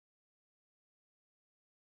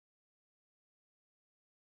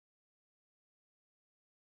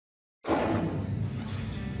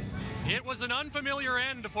It was an unfamiliar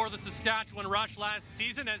end for the Saskatchewan Rush last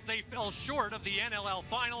season as they fell short of the NLL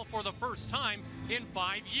final for the first time in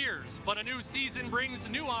 5 years. But a new season brings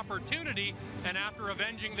new opportunity, and after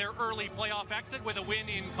avenging their early playoff exit with a win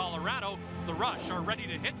in Colorado, the Rush are ready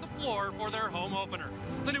to hit the floor for their home opener.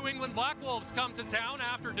 The New England Black Wolves come to town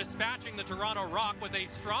after dispatching the Toronto Rock with a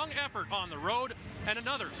strong effort on the road, and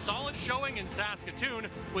another solid showing in Saskatoon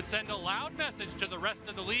would send a loud message to the rest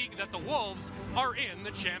of the league that the Wolves are in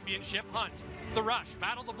the championship hunt. The Rush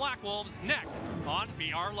battle the Black Wolves next on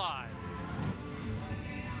BR Live.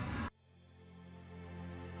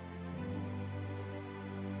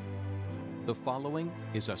 The following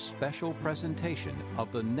is a special presentation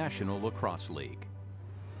of the National Lacrosse League.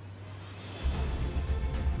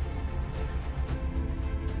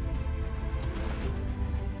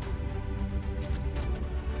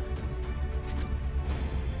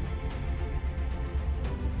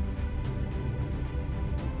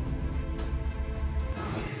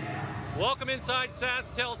 Welcome inside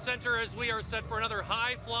SaskTel Center as we are set for another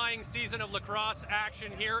high-flying season of lacrosse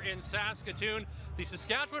action here in Saskatoon. The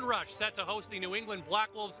Saskatchewan Rush set to host the New England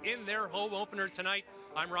Black Wolves in their home opener tonight.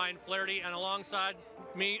 I'm Ryan Flaherty, and alongside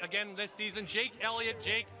me again this season, Jake Elliott.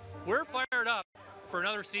 Jake, we're fired up for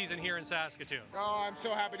another season here in Saskatoon. Oh, I'm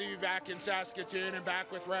so happy to be back in Saskatoon and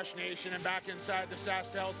back with Rush Nation and back inside the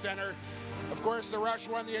SaskTel Center. Of course, the Rush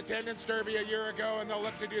won the attendance derby a year ago, and they'll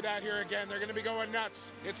look to do that here again. They're going to be going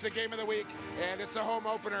nuts. It's the game of the week, and it's the home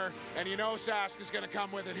opener, and you know Sask is going to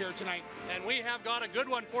come with it here tonight. And we have got a good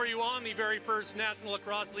one for you on the very first National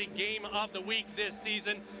Lacrosse League game of the week this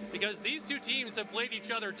season, because these two teams have played each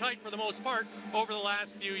other tight for the most part over the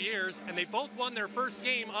last few years, and they both won their first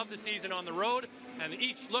game of the season on the road, and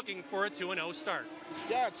each looking for a 2-0 start.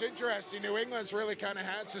 Yeah, it's interesting. New England's really kind of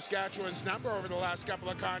had Saskatchewan's number over the last couple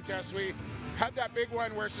of contests. We had that big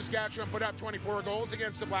one where Saskatchewan put up 24 goals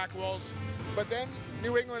against the Black Wolves, but then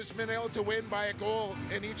New England's been able to win by a goal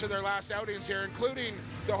in each of their last outings here, including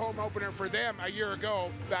the home opener for them a year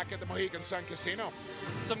ago back at the Mohegan Sun Casino.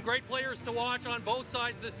 Some great players to watch on both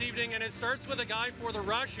sides this evening, and it starts with a guy for the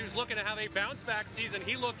Rush who's looking to have a bounce-back season.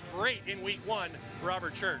 He looked great in week one,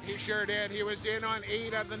 Robert Church. He sure did. He was in on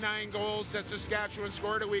 8 of the 9 goals that Saskatchewan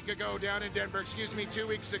scored a week ago down in Denver, 2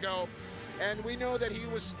 weeks ago. And we know that he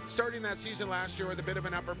was starting that season last year with a bit of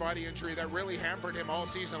an upper body injury that really hampered him all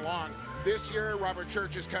season long. This year, Robert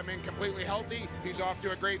Church has come in completely healthy. He's off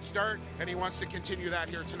to a great start, and he wants to continue that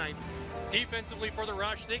here tonight. Defensively for the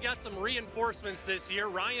Rush, they got some reinforcements this year.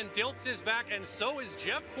 Ryan Dilks is back, and so is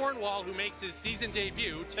Jeff Cornwall, who makes his season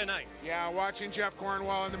debut tonight. Yeah, watching Jeff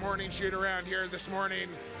Cornwall in the morning shoot around here this morning,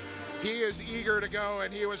 he is eager to go,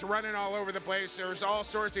 and he was running all over the place. There's all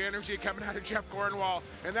sorts of energy coming out of Jeff Cornwall,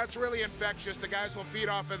 and that's really infectious. The guys will feed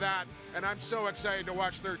off of that, and I'm so excited to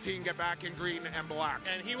watch 13 get back in green and black.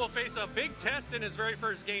 And he will face a big test in his very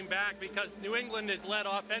first game back, because New England is led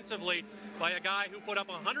offensively by a guy who put up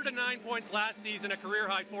 109 points last season, a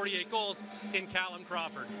career-high 48 goals in Callum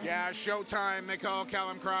Crawford. Yeah, Showtime, they call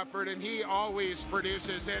Callum Crawford, and he always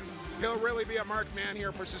produces, and he'll really be a marked man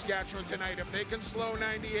here for Saskatchewan tonight. If they can slow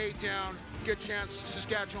 98 down, good chance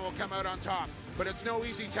Saskatchewan will come out on top. But it's no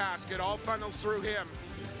easy task. It all funnels through him,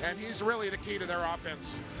 and he's really the key to their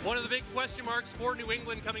offense. One of the big question marks for New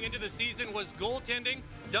England coming into the season was goaltending.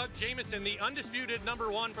 Doug Jamieson, the undisputed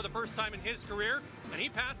 #1 for the first time in his career, and he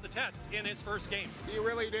passed the test in his first game. He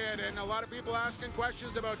really did, and a lot of people asking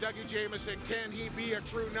questions about Dougie Jamieson. Can he be a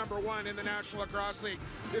true #1 in the National Lacrosse League?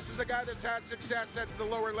 This is a guy that's had success at the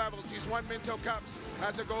lower levels. He's won Minto Cups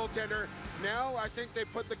as a goaltender. Now I think they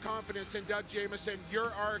put the confidence in Doug Jamieson.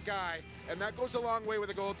 You're our guy, and that goes a long way with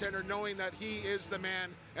a goaltender, knowing that he is the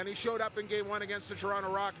man, and he showed up in game 1 against the Toronto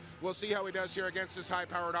Rock. We'll see how he does here against this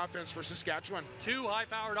high-powered offense for Saskatchewan. Two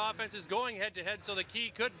high-powered offenses going head-to-head, so the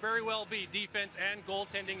key could very well be defense and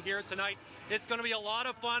goaltending here tonight. It's going to be a lot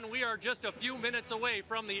of fun. We are just a few minutes away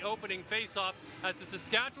from the opening face-off as the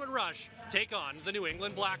Saskatchewan Rush take on the New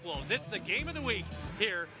England Black Wolves. It's the game of the week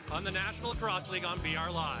here on the National Lacrosse League on BR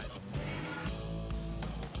Live.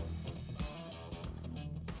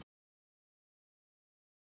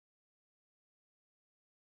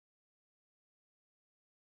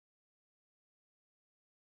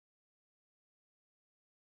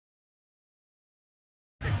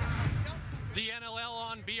 The NLL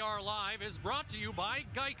on BR Live is brought to you by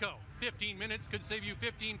Geico. 15 minutes could save you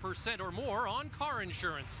 15% or more on car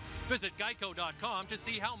insurance. Visit geico.com to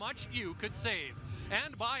see how much you could save.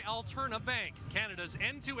 And by Alterna Bank, Canada's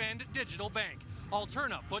end-to-end digital bank.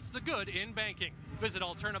 Alterna puts the good in banking. Visit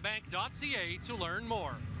alternabank.ca to learn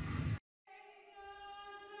more.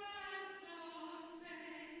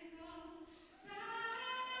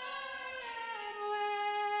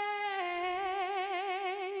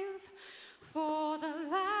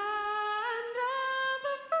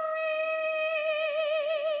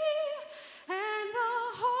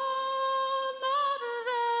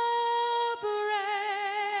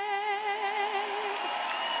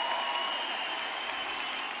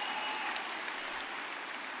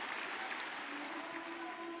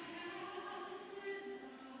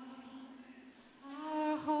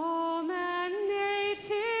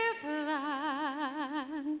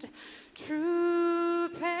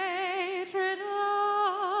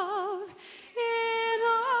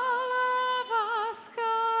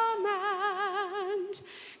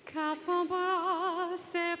 car ton bras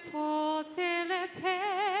s'est porté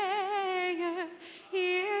l'épée,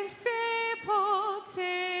 il s'est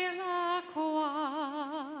porté la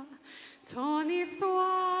croix. Ton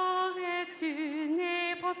histoire est une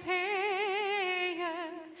épopée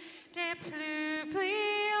des plus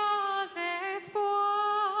brillants espoirs.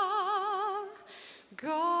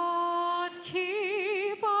 God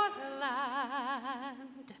keep our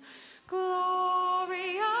land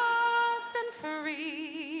glorious and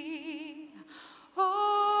free.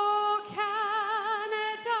 Oh,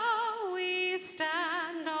 Canada, we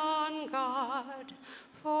stand on guard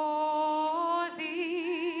for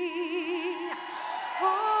thee.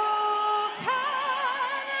 Oh,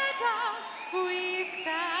 Canada, we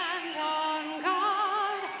stand on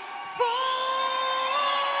guard for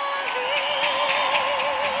thee.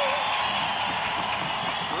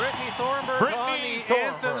 Brittany Thornburg on the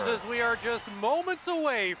anthems as we are just moments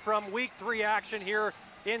away from Week 3 action here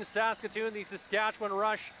in Saskatoon. The Saskatchewan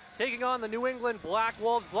Rush taking on the New England Black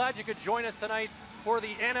Wolves. Glad you could join us tonight for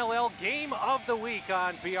the NLL Game of the Week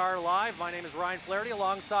on BR Live. My name is Ryan Flaherty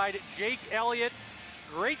alongside Jake Elliott.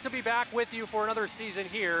 Great to be back with you for another season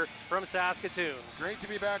here from Saskatoon. Great to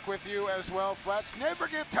be back with you as well, Flats. Never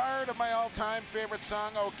get tired of my all-time favorite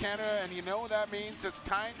song, Oh Canada, and you know that means it's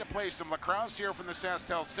time to play some lacrosse here from the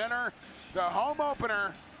SaskTel Center. The home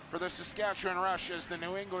opener for the Saskatchewan Rush as the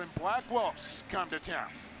New England Black Wolves come to town.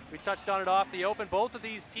 We touched on it off the open. Both of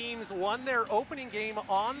these teams won their opening game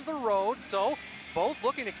on the road, so both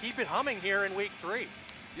looking to keep it humming here in Week 3.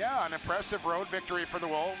 Yeah, an impressive road victory for the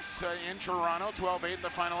Wolves in Toronto, 12-8 the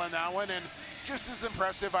final in that one, and just as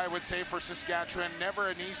impressive, I would say, for Saskatchewan. Never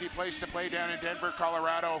an easy place to play down in Denver,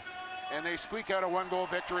 Colorado, and they squeak out a one-goal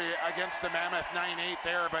victory against the Mammoth, 9-8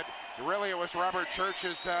 there, but really it was Robert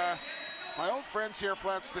Church's my old friends here,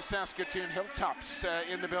 Flats, the Saskatoon Hilltops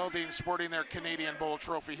in the building, sporting their Canadian Bowl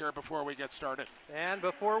trophy here before we get started. And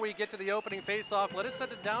before we get to the opening face-off, let us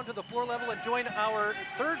send it down to the floor level and join our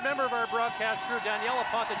third member of our broadcast crew, Daniela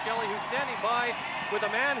Ponticelli, who's standing by with a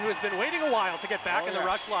man who has been waiting a while to get back in the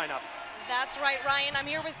Rush lineup. That's right, Ryan. I'm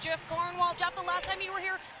here with Jeff Cornwall. Jeff, the last time you were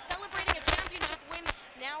here celebrating a championship win,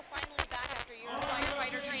 now finally back after your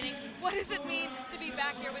firefighter training. What does it mean to be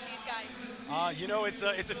back here with these guys? You know, it's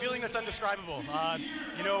a feeling that's undescribable.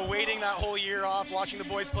 You know, waiting that whole year off, watching the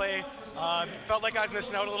boys play, felt like I was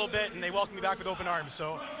missing out a little bit, and they welcomed me back with open arms,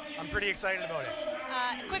 so I'm pretty excited about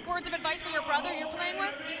it. Quick words of advice for your brother you're playing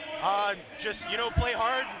with? Just, you know, play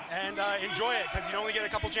hard and enjoy it, because you only get a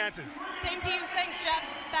couple chances. Same to you. Thanks, Jeff.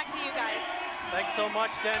 Back to you guys. Thanks so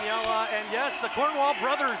much, Daniela. And yes, the Cornwall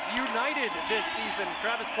brothers united this season.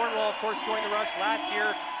 Travis Cornwall, of course, joined the Rush last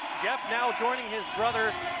year. Jeff now joining his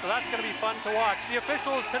brother, so that's going to be fun to watch. The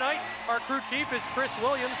officials tonight, our crew chief is Chris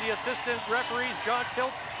Williams, the assistant referees Josh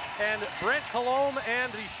Hiltz and Brent Colombe,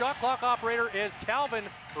 and the shot clock operator is Calvin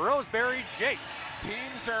Roseberry Jake.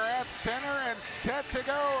 Teams are at center and set to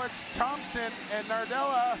go. It's Thompson and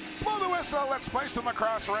Nardella. Blow the whistle. Let's play some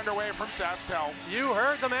lacrosse. We're underway from SaskTel. You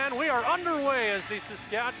heard the man. We are underway as the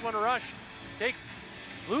Saskatchewan Rush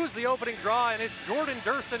lose the opening draw, and it's Jordan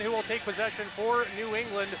Durston who will take possession for New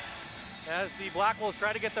England as the Black Wolves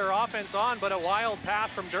try to get their offense on, but a wild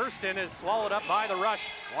pass from Durston is swallowed up by the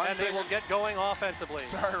Rush, and they will get going offensively.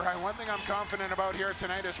 Sorry, Ryan. One thing I'm confident about here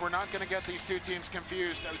tonight is we're not going to get these two teams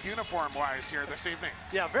confused uniform-wise here this evening.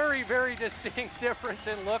 Yeah, very, very distinct difference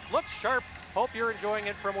in look. Looks sharp. Hope you're enjoying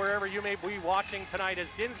it from wherever you may be watching tonight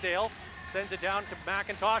as Dinsdale sends it down to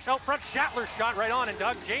McIntosh. Out front, Schattler shot right on, and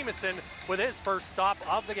Doug Jamieson with his first stop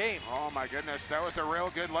of the game. Oh my goodness, that was a real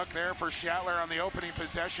good look there for Schattler on the opening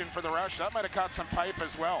possession for the Rush. That might have caught some pipe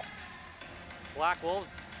as well. Black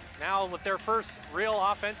Wolves now with their first real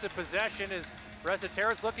offensive possession is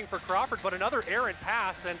Rezateritz looking for Crawford, but another errant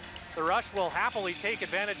pass, and the Rush will happily take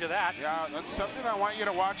advantage of that. Yeah, that's something I want you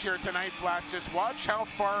to watch here tonight, Flats. Just watch how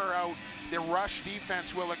far out the Rush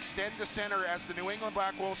defense will extend the center as the New England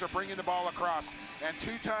Black Wolves are bringing the ball across. And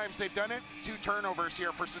 2 times they've done it, 2 turnovers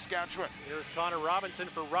here for Saskatchewan. Here's Connor Robinson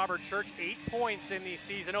for Robert Church, 8 points in the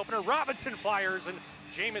season opener. Robinson fires, and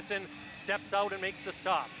Jamieson steps out and makes the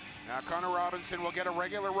stop. Now Connor Robinson will get a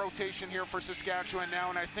regular rotation here for Saskatchewan now,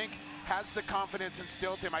 and I think has the confidence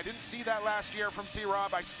instilled him. I didn't see that last year from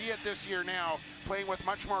C-Rob. I see it this year now, playing with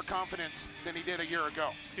much more confidence than he did a year ago.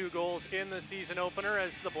 2 goals in the season opener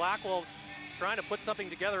as the Black Wolves trying to put something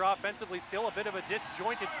together offensively. Still a bit of a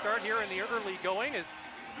disjointed start here in the early going as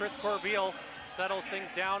Chris Corbeil settles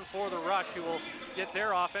things down for the Rush, who will get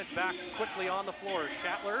their offense back quickly on the floor.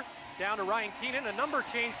 Schattler down to Ryan Keenan, a number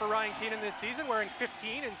change for Ryan Keenan this season, wearing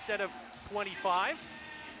 15 instead of 25.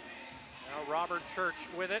 Now Robert Church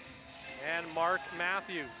with it, and Mark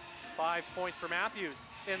Matthews 5 points for Matthews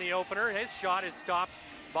in the opener. His shot is stopped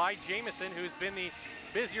by Jamieson, who's been the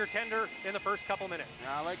busier tender in the first couple minutes.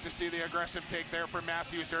 Yeah, I like to see the aggressive take there from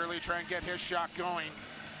Matthews early, try and get his shot going.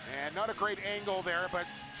 And not a great angle there, but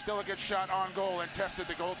still a good shot on goal and tested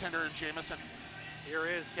the goaltender in Jamieson. Here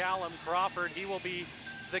is Callum Crawford. He will be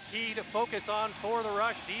the key to focus on for the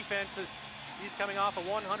Rush defenses. He's coming off a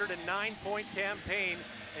 109-point campaign,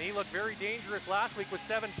 and he looked very dangerous last week with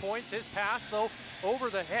 7 points. His pass, though, over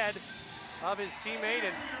the head of his teammate,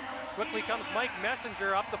 and quickly comes Mike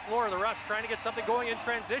Messenger up the floor of the Rush, trying to get something going in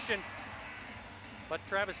transition. But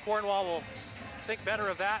Travis Cornwall will think better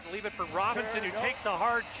of that and leave it for Robinson, who takes a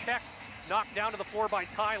hard check, knocked down to the floor by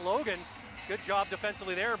Ty Logan. Good job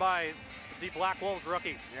defensively there by the Black Wolves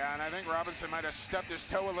rookie. Yeah, and I think Robinson might have stubbed his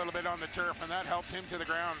toe a little bit on the turf, and that helped him to the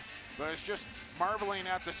ground. But it's just marveling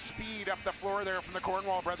at the speed up the floor there from the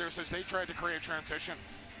Cornwall brothers as they tried to create transition.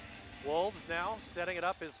 Wolves now setting it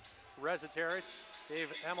up is Resetarits. Dave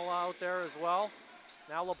Emila out there as well.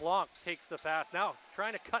 Now LeBlanc takes the pass. Now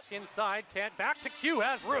trying to cut inside, can't. Back to Q,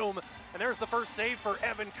 has room. And there's the first save for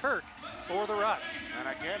Evan Kirk for the Rush. And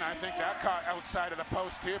again, I think that caught outside of the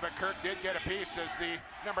post too, but Kirk did get a piece as the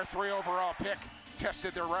number 3 overall pick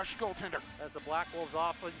tested their Rush goaltender. As the Black Wolves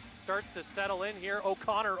offense starts to settle in here,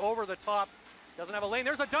 O'Connor over the top. Doesn't have a lane.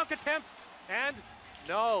 There's a dunk attempt. And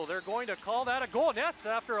no, they're going to call that a goal. Ness,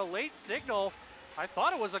 after a late signal, I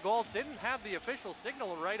thought it was a goal. Didn't have the official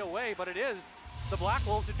signal right away, but it is the Black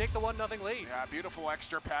Wolves who take the 1-0 lead. Yeah, beautiful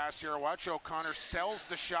extra pass here. Watch O'Connor sells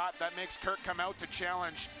the shot. That makes Kirk come out to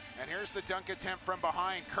challenge. And here's the dunk attempt from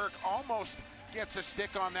behind. Kirk almost gets a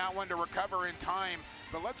stick on that one to recover in time.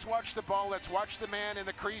 But let's watch the ball. Let's watch the man in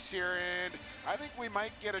the crease here. And I think we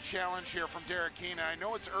might get a challenge here from Derek Keenan. I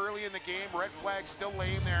know it's early in the game. Red flag still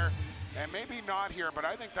laying there. And maybe not here, but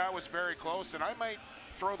I think that was very close. And I might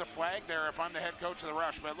throw the flag there if I'm the head coach of the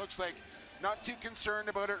Rush. But it looks like not too concerned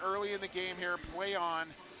about it early in the game here. Play on.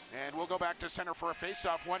 And we'll go back to center for a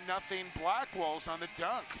face-off. 1-0 Black Wolves on the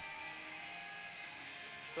dunk.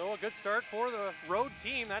 So a good start for the road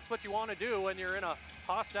team. That's what you want to do when you're in a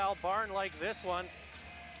hostile barn like this one.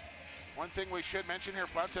 One thing we should mention here,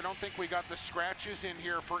 Flats, I don't think we got the scratches in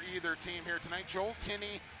here for either team here tonight. Joel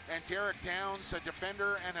Tinney and Derek Downs, a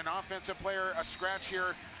defender and an offensive player, a scratch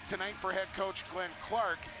here tonight for head coach Glenn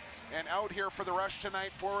Clark. And out here for the Rush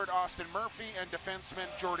tonight, forward Austin Murphy and defenseman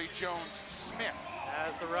Jordy Jones-Smith.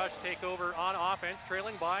 As the Rush take over on offense,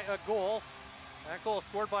 trailing by a goal. That goal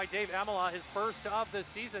scored by Dave Emila, his first of the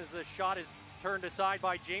season, as the shot is turned aside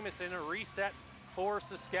by Jamieson. A reset for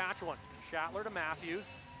Saskatchewan. Schattler to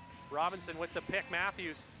Matthews. Robinson with the pick.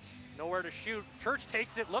 Matthews nowhere to shoot. Church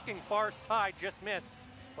takes it, looking far side, just missed.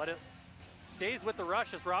 But it stays with the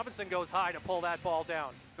Rush as Robinson goes high to pull that ball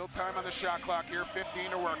down. Still time on the shot clock here,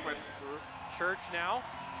 15 to work with. Church now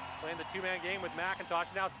playing the two-man game with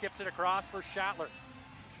McIntosh. Now skips it across for Schattler.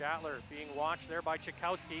 Schattler being watched there by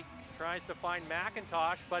Chikowski. Tries to find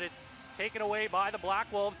McIntosh, but it's taken away by the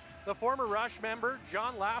Black Wolves. The former Rush member,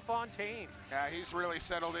 John LaFontaine. Yeah, he's really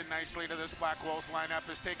settled in nicely to this Black Wolves lineup.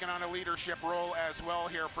 Has taken on a leadership role as well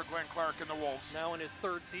here for Glenn Clark and the Wolves. Now in his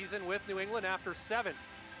 3rd season with New England after 7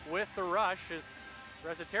 with the Rush. As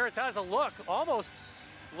Resetarits has a look, almost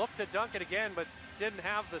looked to dunk it again, but didn't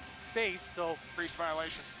have the space, so. Crease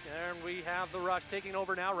violation. And we have the Rush taking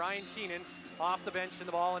over now. Ryan Keenan off the bench and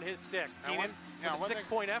the ball in his stick. Keenan with a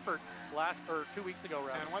 6-point effort 2 weeks ago,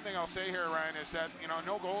 rather. And one thing I'll say here, Ryan, is that,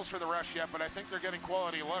 no goals for the Rush yet, but I think they're getting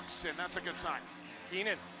quality looks, and that's a good sign.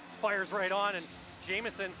 Keenan fires right on, and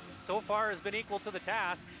Jamieson so far has been equal to the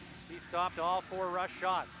task. He stopped all 4 Rush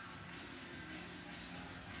shots.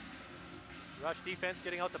 Rush defense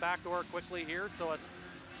getting out the back door quickly here, so as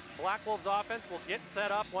Black Wolves offense will get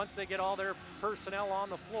set up once they get all their personnel on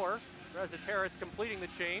the floor. Resetarits completing the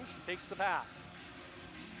change, takes the pass.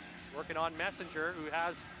 Working on Messenger, who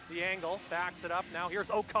has the angle, backs it up. Now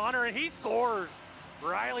here's O'Connor, and he scores!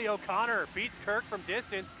 Reilly O'Connor beats Kirk from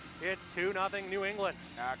distance. It's 2-0 New England.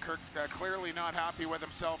 Kirk clearly not happy with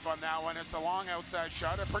himself on that one. It's a long outside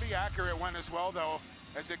shot, a pretty accurate one as well, though,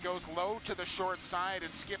 as it goes low to the short side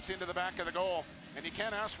and skips into the back of the goal. And you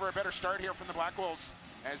can't ask for a better start here from the Black Wolves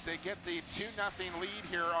as they get the 2-0 lead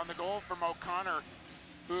here on the goal from O'Connor,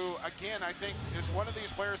 who, again, I think is one of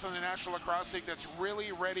these players on the National Lacrosse League that's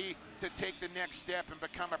really ready to take the next step and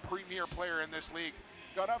become a premier player in this league.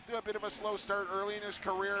 Got off to a bit of a slow start early in his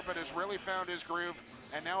career, but has really found his groove,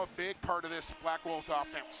 and now a big part of this Black Wolves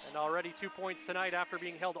offense. And already 2 points tonight after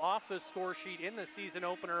being held off the score sheet in the season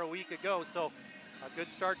opener a week ago. So a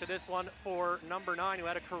good start to this one for number 9, who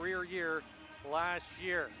had a career year last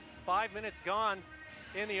year. 5 minutes gone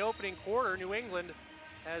in the opening quarter. New England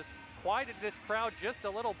has quieted this crowd just a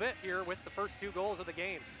little bit here with the first 2 goals of the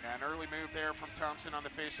game. An early move there from Thompson on the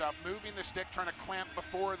faceoff, moving the stick, trying to clamp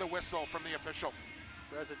before the whistle from the official.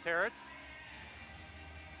 Rezateritz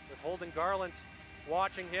with Holden Garland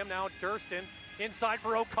watching him. Now Durston inside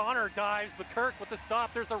for O'Connor, dives, but Kirk with the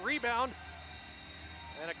stop. There's a rebound.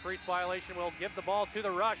 And a crease violation will give the ball to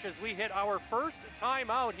the Rush as we hit our first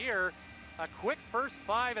timeout here. A quick first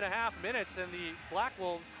 5.5 minutes, and the Black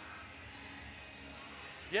Wolves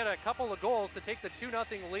get a couple of goals to take the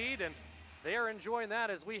 2-0 lead, and they are enjoying that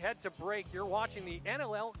as we head to break. You're watching the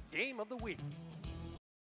NLL Game of the Week.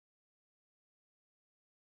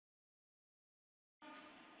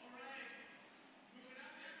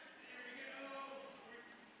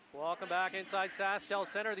 Welcome back inside SaskTel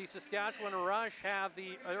Center. The Saskatchewan Rush have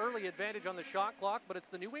the early advantage on the shot clock, but it's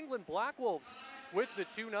the New England Black Wolves with the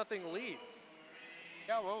 2-0 lead.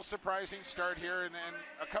 Yeah, a little surprising start here, and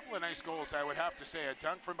a couple of nice goals, I would have to say. A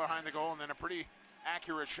dunk from behind the goal and then a pretty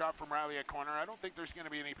accurate shot from Reilly O'Connor. I don't think there's going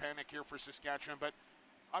to be any panic here for Saskatchewan, but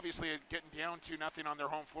obviously getting down 2-0 on their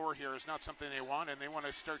home floor here is not something they want, and they want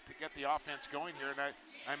to start to get the offense going here. And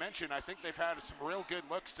I mentioned, I think they've had some real good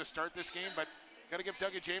looks to start this game, but got to give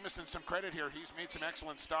Dougie Jamieson some credit here. He's made some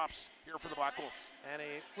excellent stops here for the Black Wolves. And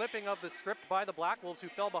a flipping of the script by the Black Wolves, who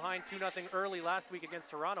fell behind 2-0 early last week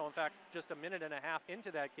against Toronto. In fact, just a minute and a half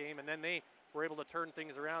into that game, and then they were able to turn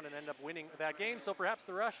things around and end up winning that game. So perhaps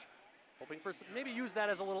the Rush hoping for some, maybe use that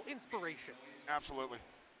as a little inspiration. Absolutely.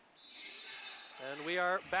 And we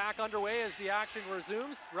are back underway as the action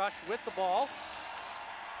resumes. Rush with the ball.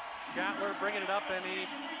 Shatler bringing it up, and he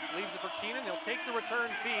leaves it for Keenan. He'll take the return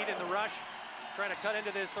feed, and the Rush trying to cut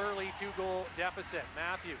into this early 2-goal deficit.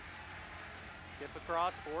 Matthews, skip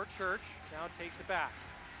across for Church, now takes it back.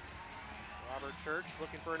 Robert Church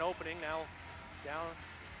looking for an opening, now down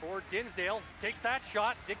for Dinsdale. Takes that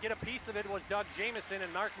shot, did get a piece of it, was Doug Jamieson,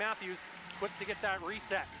 and Mark Matthews quick to get that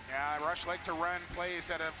reset. Yeah, Rush like to run plays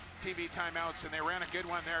out of TV timeouts, and they ran a good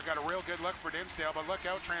one there. Got a real good look for Dinsdale, but look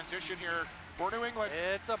out, transition here for New England.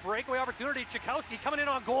 It's a breakaway opportunity. Tchaikovsky coming in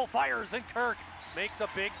on goal, fires, and Kirk makes a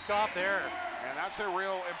big stop there. And that's a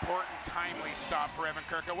real important, timely stop for Evan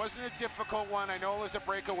Kirk. It wasn't a difficult one. I know it was a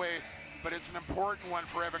breakaway, but it's an important one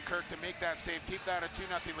for Evan Kirk to make that save, keep that a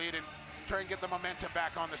 2-0 lead, and try and get the momentum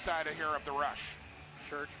back on the side of here of the Rush.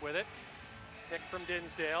 Church with it. Pick from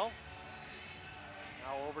Dinsdale.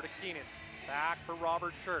 Now over to Keenan. Back for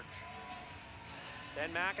Robert Church.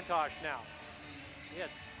 Ben McIntosh now. He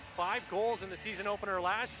had 5 goals in the season opener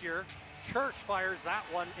last year. Church fires, that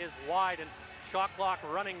one is wide, and shot clock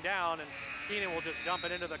running down, and Keenan will just dump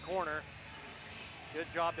it into the corner. Good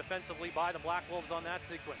job defensively by the Black Wolves on that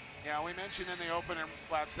sequence. Yeah, we mentioned in the opener,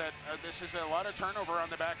 Flats, that this is a lot of turnover on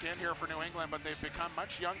the back end here for New England, but they've become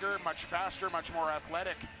much younger, much faster, much more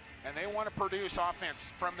athletic, and they want to produce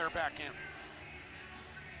offense from their back end.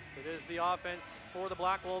 It is the offense for the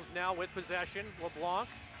Black Wolves now with possession. LeBlanc,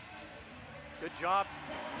 good job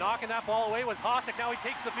knocking that ball away was Hossack. Now he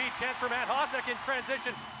takes the feed, chance for Matt Hossack in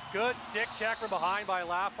transition. Good stick check from behind by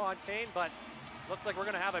LaFontaine, but looks like we're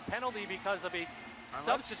going to have a penalty because of a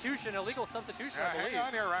substitution, illegal substitution, I believe. Hang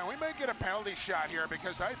on here, Ryan. We might get a penalty shot here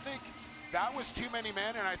because I think that was too many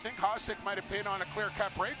men, and I think Hossack might have been on a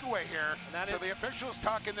clear-cut breakaway here. So the officials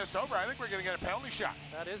talking this over. I think we're going to get a penalty shot.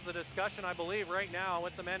 That is the discussion, I believe, right now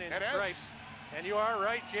with the men in stripes. And you are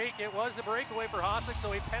right, Jake. It was a breakaway for Hossack,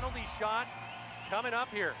 so a penalty shot coming up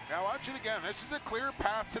here. Now watch it again. This is a clear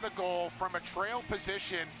path to the goal from a trail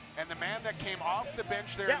position, and the man that came off the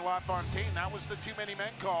bench there in LaFontaine, that was the too many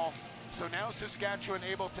men call. So now Saskatchewan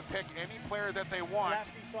able to pick any player that they want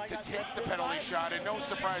to take the penalty shot, and no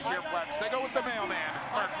surprise here, Flex. They go with the mailman,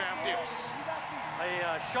 Mark Matthews.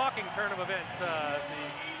 A shocking turn of events.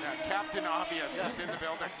 Captain Obvious is in the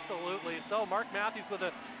building. Absolutely. So Mark Matthews with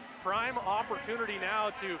a prime opportunity now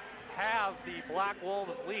to have the Black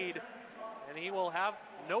Wolves lead, and he will have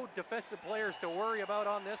no defensive players to worry about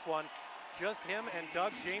on this one. Just him and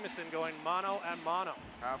Doug Jamieson going mano a mano.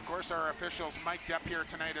 Of course, our officials mic'd up here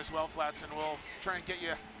tonight as well, Flats, and we'll try and get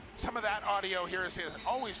you some of that audio here. Is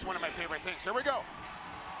always one of my favorite things. Here we go.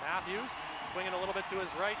 Matthews swinging a little bit to his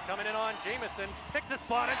right, coming in on Jamieson, picks a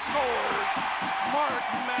spot and scores. Mark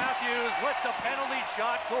Matthews with the penalty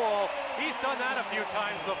shot goal. He's done that a few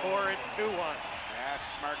times before. It's 2-1.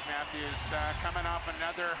 Yes, Mark Matthews coming off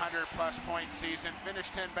another 100-plus point season,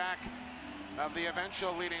 finished 10 back of the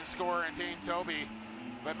eventual leading scorer in Dane Toby.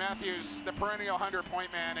 But Matthews, the perennial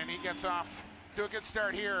 100-point man, and he gets off to a good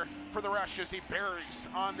start here for the Rush as he buries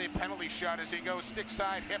on the penalty shot as he goes stick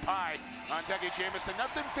side, hip high on Dougie Jamieson.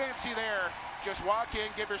 Nothing fancy there. Just walk in,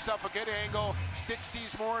 give yourself a good angle. Stick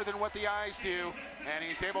sees more than what the eyes do, and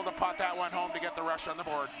he's able to pot that one home to get the Rush on the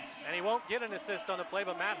board. And he won't get an assist on the play,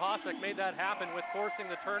 but Matt Hossack made that happen with forcing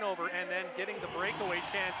the turnover and then getting the breakaway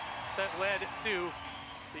chance that led to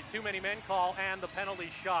the too many men call and the penalty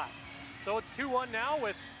shot. So it's 2-1 now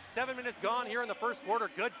with 7 minutes gone here in the first quarter.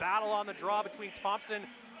 Good battle on the draw between Thompson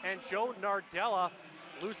and Joe Nardella.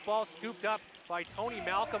 Loose ball scooped up by Tony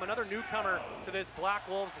Malcolm, another newcomer to this Black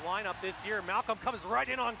Wolves lineup this year. Malcolm comes right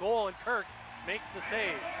in on goal, and Kirk makes the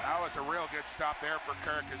save. That was a real good stop there for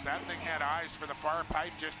Kirk, as that thing had eyes for the far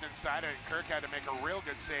pipe just inside it. Kirk had to make a real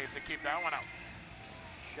good save to keep that one out.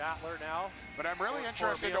 Shatler now. But I'm really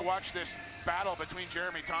interested to watch this battle between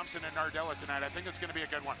Jeremy Thompson and Nardella tonight. I think it's going to be a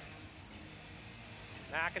good one.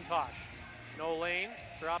 McIntosh, no lane,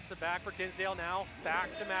 drops it back for Tinsdale now. Back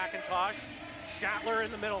to McIntosh. Shatler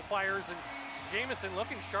in the middle fires, and Jamieson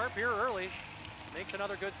looking sharp here early. Makes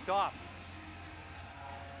another good stop.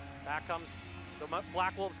 Back comes the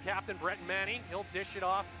Black Wolves captain, Brett Manny. He'll dish it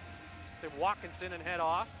off to Watkinson and head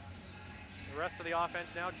off. The rest of the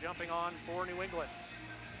offense now jumping on for New England.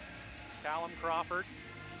 Callum Crawford,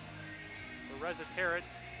 the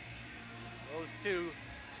Resetarits, those two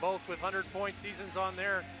both with 100-point seasons on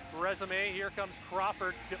their resume. Here comes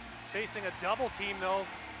Crawford facing a double team though.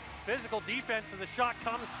 Physical defense, and the shot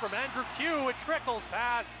comes from Andrew Q. It trickles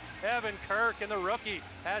past Evan Kirk, and the rookie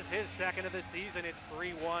has his second of the season. It's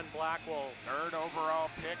 3-1 Black Wolves. Third overall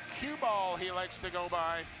pick, cue ball he likes to go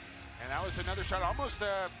by. And that was another shot, almost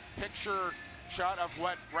a picture shot of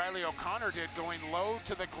what Reilly O'Connor did, going low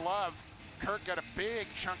to the glove. Kirk got a big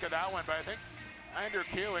chunk of that one, but I think Andrew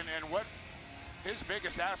Q, and what his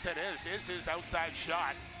biggest asset is his outside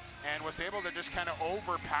shot, and was able to just kind of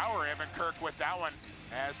overpower Evan Kirk with that one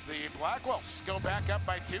as the Black Wolves go back up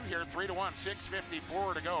by 2 here, 3-1,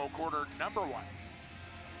 6:54 to go, quarter number 1.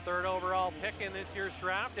 Third overall pick in this year's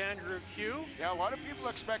draft, Andrew Q. Yeah, a lot of people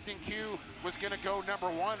expecting Q was going to go number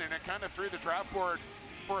 1, and it kind of threw the draft board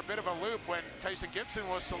for a bit of a loop when Tyson Gibson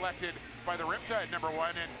was selected by the Riptide number 1,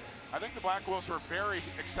 and I think the Black Wolves were very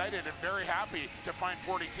excited and very happy to find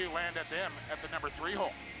 42 land at them at the number 3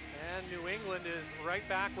 hole. And New England is right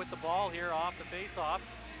back with the ball here off the face-off.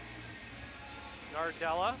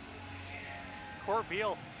 Nardella,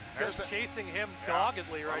 Corbeil just chasing him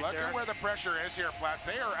doggedly right look there. Look at where the pressure is here, Flats.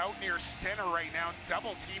 They are out near center right now,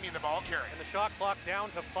 double teaming the ball carrier. And the shot clock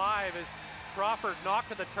down to 5 as Crawford knocked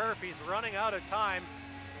to the turf. He's running out of time,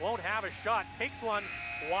 won't have a shot, takes one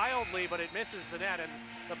wildly, but it misses the net, and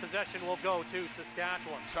the possession will go to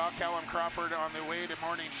Saskatchewan. Saw Callum Crawford on the way to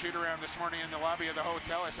morning shoot-around this morning in the lobby of the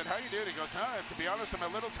hotel. I said, how you doing? He goes, to be honest, I'm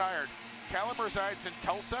a little tired. Callum resides in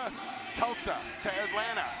Tulsa to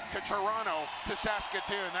Atlanta, to Toronto, to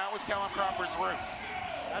Saskatoon. That was Callum Crawford's route.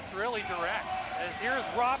 That's really direct. As here's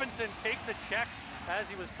Robinson takes a check as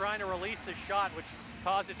he was trying to release the shot, which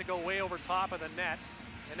caused it to go way over top of the net.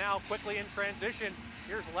 And now quickly in transition,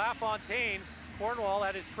 here's LaFontaine. Cornwall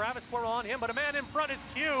had his Travis Cornwall on him, but a man in front is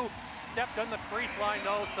Q. Stepped on the crease line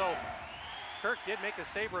though, so Kirk did make the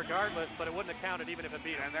save regardless, but it wouldn't have counted even if it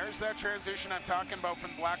beat him. And there's that transition I'm talking about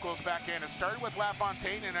from Black Wolves back in. It started with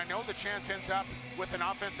LaFontaine, and I know the chance ends up with an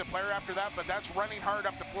offensive player after that, but that's running hard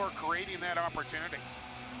up the floor, creating that opportunity.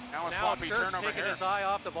 Now a sloppy Church turnover taking here. his eye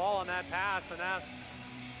off the ball on that pass, and that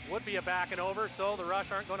would be a back and over, so the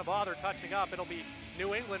Rush aren't going to bother touching up. It'll be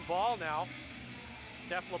New England ball now.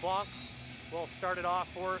 Steph LeBlanc will start it off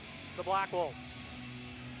for the Black Wolves.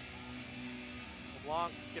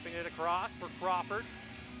 LeBlanc skipping it across for Crawford.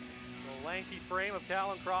 The lanky frame of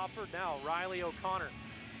Callum Crawford. Now Reilly O'Connor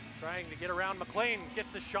trying to get around McLean.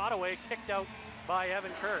 Gets the shot away, kicked out by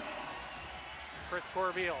Evan Kirk. Chris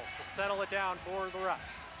Corbeil will settle it down for the Rush.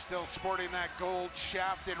 Still sporting that gold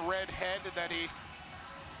shaft and red head that he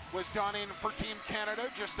was donning for Team Canada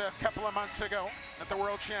just a couple of months ago at the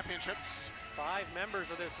World Championships. 5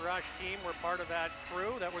 members of this Rush team were part of that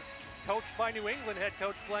crew that was coached by New England head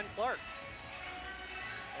coach Glenn Clark.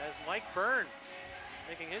 As Mike Byrne,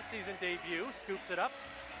 making his season debut, scoops it up,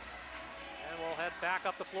 and we'll head back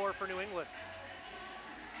up the floor for New England.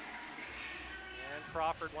 And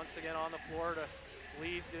Crawford once again on the floor to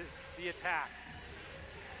lead the attack.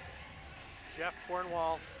 Jeff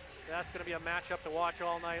Cornwall, that's going to be a matchup to watch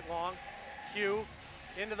all night long. Q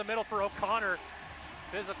into the middle for O'Connor.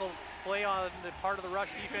 Physical play on the part of the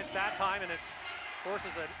Rush defense that time, and it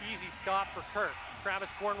forces an easy stop for Kirk.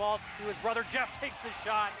 Travis Cornwall, who his brother Jeff, takes the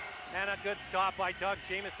shot, and a good stop by Doug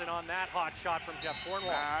Jamieson on that hot shot from Jeff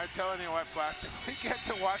Cornwall. I'm telling you what, Flats, if we get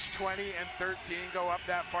to watch 20 and 13 go up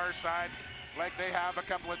that far side, like they have a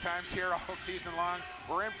couple of times here all season long.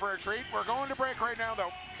 We're in for a treat. We're going to break right now,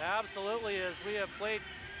 though. Absolutely, as we have played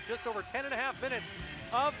just over 10.5 minutes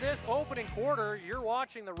of this opening quarter. You're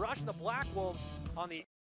watching the Rush and the Black Wolves on the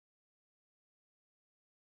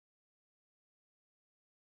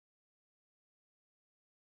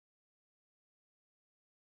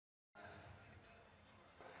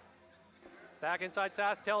back inside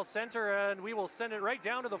SaskTel Center, and we will send it right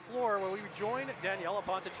down to the floor where we join Daniela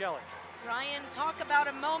Ponticelli. Ryan, talk about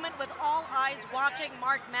a moment with all eyes watching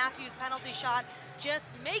Mark Matthews' penalty shot, just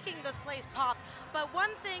making this place pop. But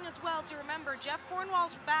one thing as well to remember, Jeff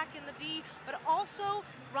Cornwall's back in the D, but also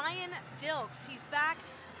Ryan Dilks. He's back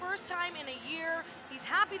first time in a year. He's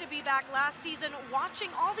happy to be back last season, watching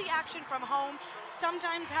all the action from home,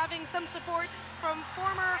 sometimes having some support from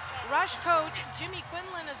former Rush coach Jimmy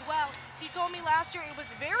Quinlan as well. He told me last year it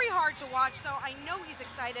was very hard to watch, so I know he's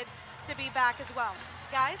excited to be back as well.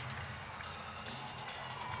 Guys?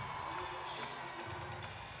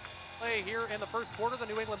 Play here in the first quarter, the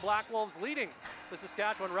New England Black Wolves leading the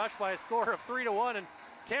Saskatchewan Rush by a score of 3-1, and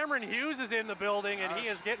Cameron Hughes is in the building, and he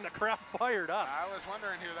is getting the crowd fired up. I was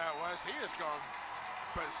wondering who that was. He is going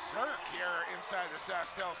berserk here inside the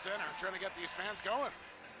SaskTel Center, trying to get these fans going.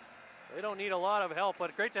 They don't need a lot of help,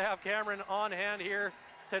 but great to have Cameron on hand here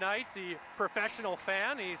tonight. The professional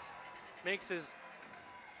fan, he makes his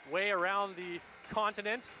way around the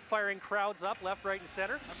continent, firing crowds up left, right, and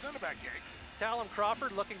center. That's not a bad gig. Callum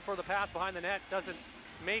Crawford looking for the pass behind the net, doesn't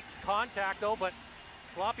make contact though, but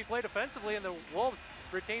sloppy play defensively, and the Wolves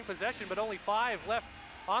retain possession, but only 5 left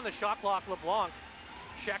on the shot clock. LeBlanc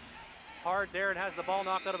checked hard there and has the ball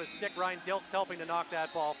knocked out of his stick. Ryan Dilks helping to knock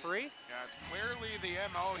that ball free. Yeah, it's clearly the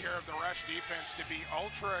MO here of the Rush defense to be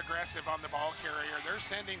ultra aggressive on the ball carrier. They're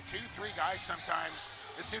sending 2-3 guys sometimes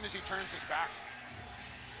as soon as he turns his back.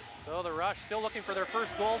 So the Rush still looking for their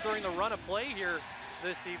first goal during the run of play here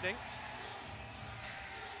this evening.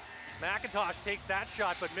 McIntosh takes that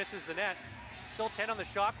shot but misses the net. Still 10 on the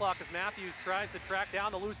shot clock as Matthews tries to track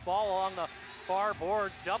down the loose ball along the far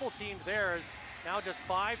boards. Double teamed there as now just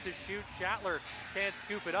 5 to shoot. Shatler can't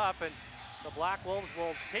scoop it up, and the Black Wolves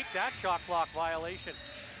will take that shot clock violation.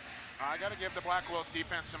 I got to give the Black Wolves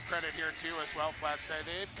defense some credit here too as well, Flat say.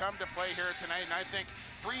 They've come to play here tonight, and I think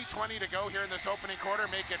 3:20 to go here in this opening quarter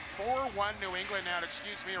make it 4-1 New England now.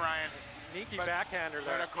 Excuse me, Ryan. Sneaky backhander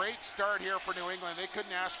there. But a great start here for New England. They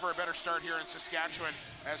couldn't ask for a better start here in Saskatchewan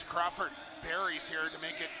as Crawford buries here to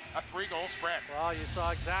make it a 3-goal spread. Well, you saw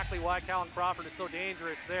exactly why Callum Crawford is so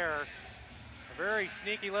dangerous there. A very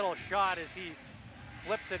sneaky little shot as he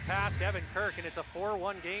flips it past Evan Kirk, and it's a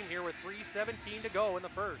 4-1 game here with 3:17 to go in the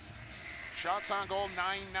first. Shots on goal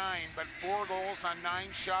 9-9, but 4 goals on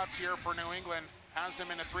 9 shots here for New England has them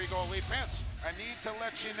in a 3-goal lead. Vince, I need to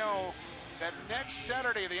let you know that next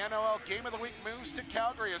Saturday, the NLL Game of the Week moves to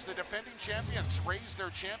Calgary as the defending champions raise their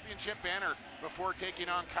championship banner before taking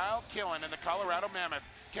on Kyle Killen and the Colorado Mammoth.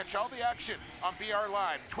 Catch all the action on BR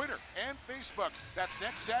Live, Twitter, and Facebook. That's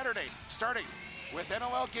next Saturday, starting with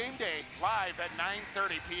NLL Game Day, live at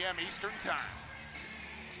 9:30 p.m. Eastern Time.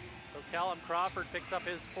 So Callum Crawford picks up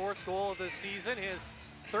his 4th goal of the season, his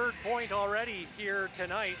 3rd point already here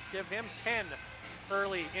tonight. Give him 10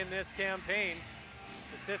 early in this campaign.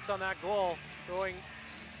 Assists on that goal going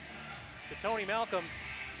to Tony Malcolm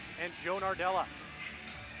and Joe Nardella.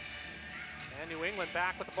 And New England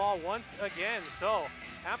back with the ball once again. So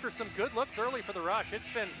after some good looks early for the Rush, it's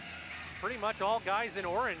been pretty much all guys in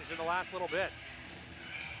orange in the last little bit.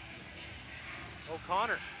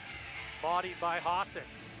 O'Connor, bodied by Hasek.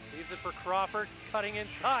 Leaves it for Crawford, cutting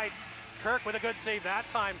inside. Kirk with a good save that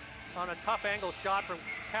time on a tough angle shot from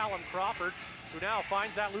Callum Crawford, who now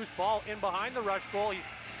finds that loose ball in behind the Rush goal.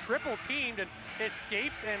 He's triple teamed and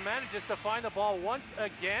escapes and manages to find the ball once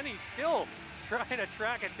again. He's still trying to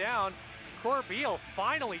track it down. Corbeil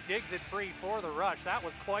finally digs it free for the Rush. That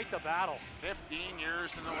was quite the battle. 15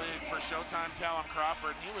 years in the league for Showtime Callum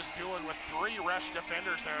Crawford. He was dealing with 3 Rush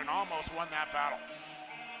defenders there and almost won that battle.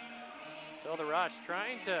 So the Rush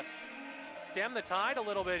trying to stem the tide a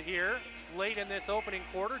little bit here late in this opening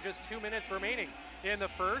quarter. Just 2 minutes remaining in the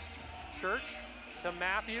first. Church to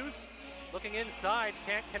Matthews, looking inside,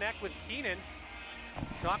 can't connect with Keenan.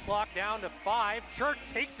 Shot clock down to 5. Church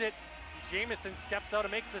takes it. Jamieson steps out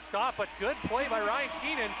and makes the stop, but good play by Ryan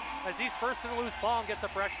Keenan as he's first to the loose ball and gets a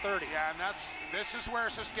fresh 30. Yeah, and this is where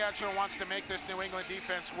Saskatchewan wants to make this New England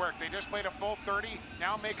defense work. They just played a full 30,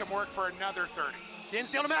 now make them work for another 30.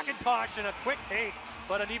 Dinsdale to McIntosh and a quick take,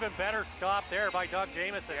 but an even better stop there by Doug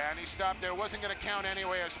Jamieson. Yeah, and he stopped there. It wasn't going to count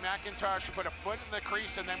anyway as McIntosh put a foot in the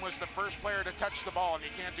crease and then was the first player to touch the ball, and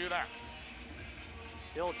you can't do that.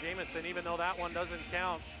 Still Jamieson, even though that one doesn't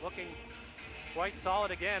count, looking quite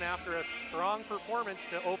solid again after a strong performance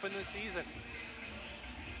to open the season.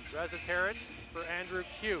 Reziteritz for Andrew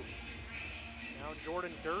Q. Now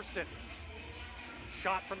Jordan Durston.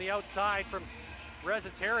 Shot from the outside from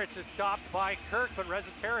Reziteritz is stopped by Kirk, but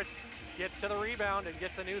Reziteritz gets to the rebound and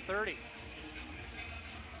gets a new 30.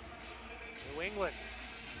 New England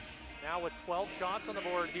now with 12 shots on the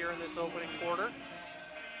board here in this opening quarter.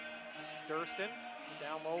 Durston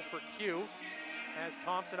down low for Q. Has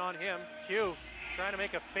Thompson on him. Q trying to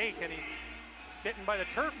make a fake, and he's bitten by the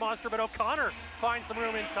turf monster, but O'Connor finds some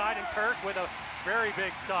room inside, and Kirk with a very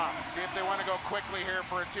big stop. See if they want to go quickly here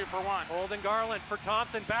for a 2-for-1. Holden Garland for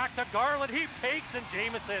Thompson, back to Garland, he takes, and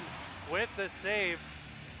Jamieson with the save.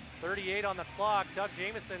 38 on the clock. Doug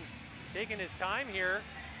Jamieson taking his time here,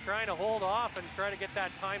 trying to hold off and try to get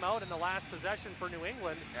that timeout in the last possession for New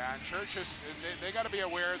England. Yeah, and Church they got to be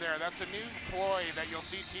aware there. That's a new ploy that you'll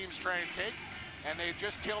see teams try and take. And they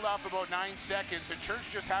just killed off about 9 seconds, and Church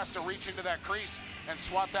just has to reach into that crease and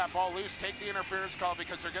swat that ball loose, take the interference call,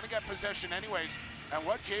 because they're going to get possession anyways. And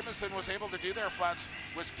what Jamieson was able to do there, Flats,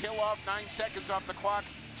 was kill off 9 seconds off the clock,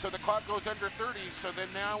 so the clock goes under 30. So then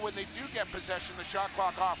now when they do get possession, the shot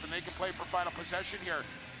clock off, and they can play for final possession here.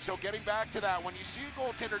 So getting back to that, when you see a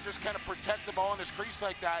goaltender just kind of protect the ball in his crease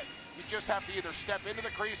like that, you just have to either step into the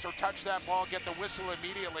crease or touch that ball, get the whistle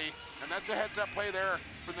immediately. And that's a heads-up play there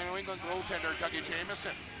for the New England goaltender, Dougie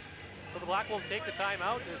Jamieson. So the Black Wolves take the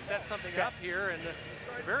timeout to set something up here, and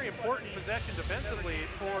a very important possession defensively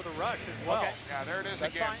for the Rush as well. Okay. Yeah, there it is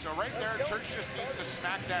again. Fine. So right there, Church just needs to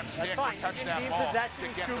smack that stick or touch that ball to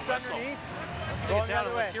get the whistle. Let's take it down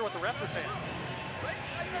and let's hear what the refs are saying.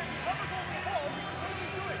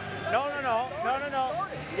 No.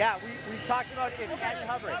 Yeah, we talked about it and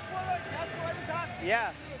hovering.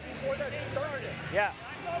 Yeah. Yeah.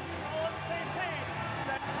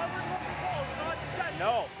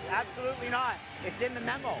 No, absolutely not. It's in the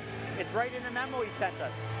memo. It's right in the memo he sent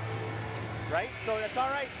us. Right? So that's all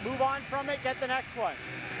right. Move on from it. Get the next one.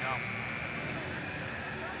 No.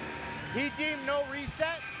 He deemed no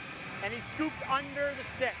reset, and he scooped under the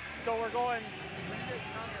stick. So we're going.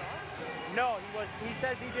 No, he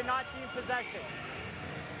says he did not deem possession.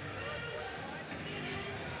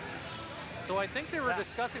 So I think they were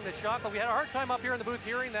discussing the shot clock. We had a hard time up here in the booth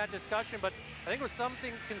hearing that discussion, but I think it was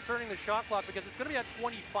something concerning the shot clock because it's going to be at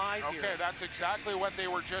 25 here. Okay, that's exactly what they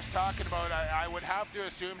were just talking about. I would have to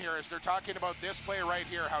assume here is they're talking about this play right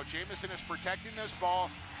here, how Jamieson is protecting this ball.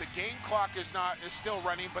 The game clock is still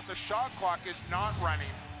running, but the shot clock is not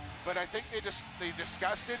running. But I think they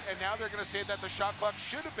discussed it, and now they're going to say that the shot clock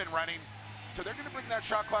should have been running. So they're going to bring that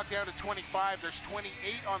shot clock down to 25. There's 28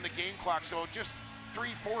 on the game clock, so just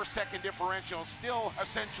 3-4 second differential. Still,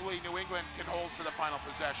 essentially, New England can hold for the final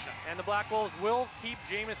possession. And the Black Wolves will keep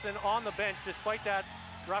Jamieson on the bench despite that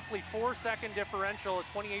roughly 4 second differential at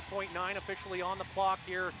 28.9 officially on the clock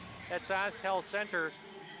here at Saskatchewan Center.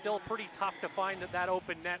 Still pretty tough to find that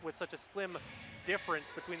open net with such a slim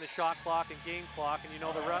difference between the shot clock and game clock. And you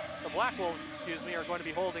know the Black Wolves, are going to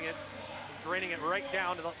be holding it, draining it right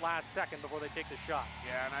down to the last second before they take the shot.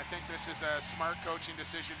 Yeah, and I think this is a smart coaching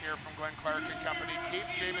decision here from Glenn Clark and company. Keep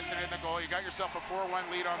Jamieson in the goal. You got yourself a 4-1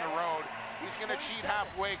 lead on the road. He's going to cheat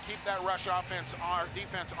halfway, keep that Rush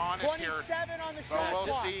defense honest here. 27 on the shot clock. But we'll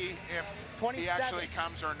clock. see if he actually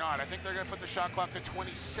comes or not. I think they're going to put the shot clock to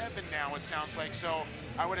 27 now, it sounds like. So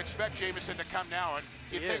I would expect Jamieson to come now. And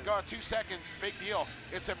you think, 2 seconds, big deal.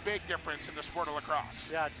 It's a big difference in the sport of lacrosse.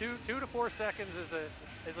 Yeah, 2 to 4 seconds is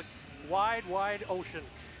a wide ocean.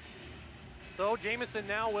 So Jamieson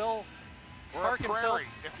now will park himself,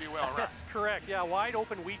 if you will. Right? That's correct. Yeah, wide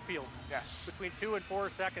open wheat field. Yes. Between 2 and 4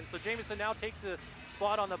 seconds. So Jamieson now takes a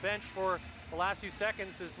spot on the bench for the last few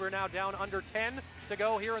seconds as we're now down under 10 to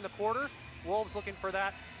go here in the quarter. Wolves looking for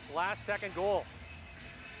that last second goal.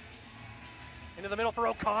 Into the middle for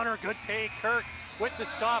O'Connor. Good take. Kirk with the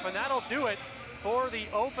stop, and that'll do it for the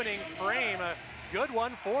opening frame. A good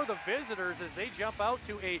one for the visitors as they jump out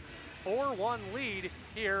to a 4-1 lead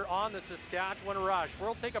here on the Saskatchewan Rush.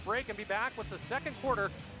 We'll take a break and be back with the second quarter.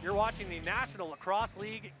 You're watching the National Lacrosse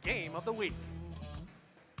League Game of the Week.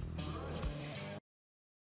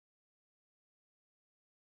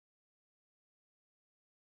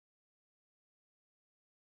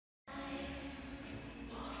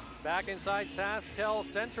 Back inside Saskatchewan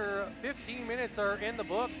Center, 15 minutes are in the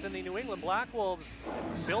books, and the New England Black Wolves,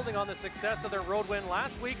 building on the success of their road win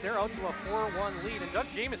last week, they're out to a 4-1 lead, and Doug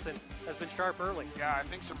Jamieson has been sharp early. Yeah, I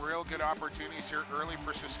think some real good opportunities here early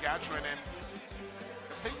for Saskatchewan, and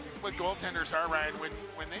the thing with goaltenders are, Ryan,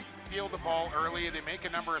 when they feel the ball early, they make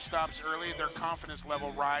a number of stops early, their confidence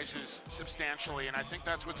level rises substantially, and I think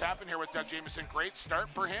that's what's happened here with Doug Jamieson. Great start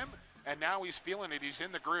for him. and now he's feeling it. He's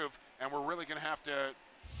in the groove, and we're really going to have to,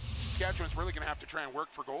 Saskatchewan's really going to have to try and work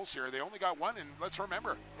for goals here. They only got one, and let's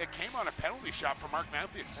remember, it came on a penalty shot from Mark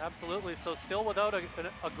Matthews. Absolutely, so still without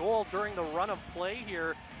a goal during the run of play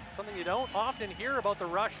here. Something you don't often hear about the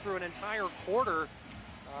Rush through an entire quarter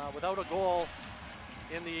without a goal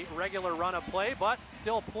in the regular run of play, but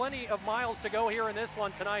still plenty of miles to go here in this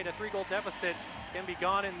one tonight. A 3-goal deficit can be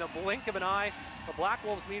gone in the blink of an eye. The Black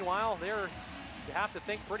Wolves, meanwhile, you have to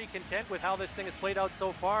think pretty content with how this thing has played out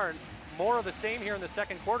so far, and more of the same here in the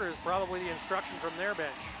second quarter is probably the instruction from their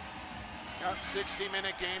bench.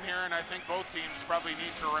 60-minute game here, and I think both teams probably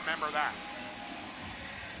need to remember that.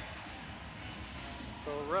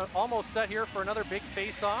 So we're almost set here for another big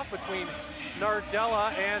face-off between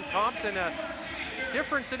Nardella and Thompson. A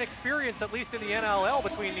difference in experience, at least in the NLL,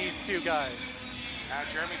 between these two guys.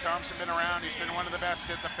 Jeremy Thompson been around. He's been one of the best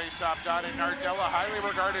at the face-off dot, and Nardella, highly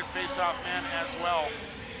regarded face-off man as well.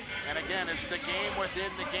 And again, it's the game within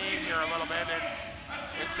the game here a little bit, and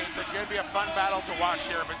it's going to be a fun battle to watch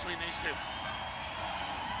here between these two.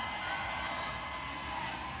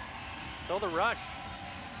 So the Rush,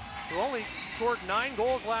 who only scored 9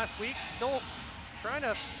 goals last week, still trying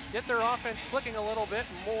to get their offense clicking a little bit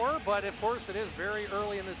more, but of course it is very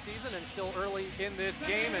early in the season and still early in this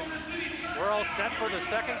game, and we're all set for the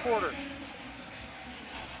second quarter.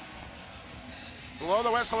 Below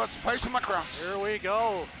the whistle, let's play some lacrosse. Here we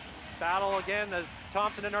go. Battle again as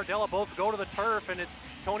Thompson and Nardella both go to the turf, and it's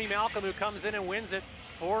Tony Malcolm who comes in and wins it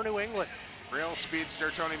for New England. Real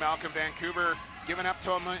speedster Tony Malcolm. Vancouver giving up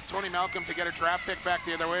to Tony Malcolm to get a draft pick back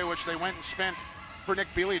the other way, which they went and spent for Nick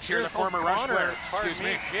Belich here, the former Rush player. Excuse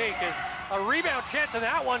me, Jake, as a rebound chance, and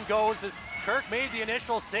that one goes as Kirk made the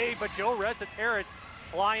initial save, but Joe Resetarits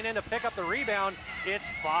flying in to pick up the rebound. It's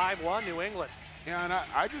 5-1 New England. Yeah, and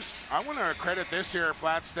I want to credit this here,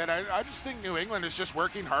 Flats, that I just think New England is just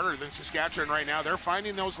working harder than Saskatchewan right now. They're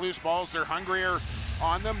finding those loose balls. They're hungrier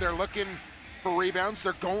on them. They're looking for rebounds.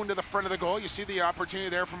 They're going to the front of the goal. You see the opportunity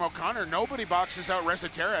there from O'Connor. Nobody boxes out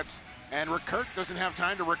Resetarits, and Kirk doesn't have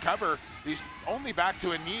time to recover. He's only back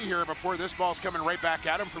to a knee here before this ball's coming right back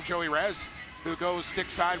at him from Joey Rez, who goes stick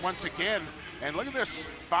side once again. And look at this,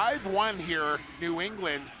 5-1 here, New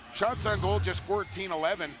England. Shots on goal just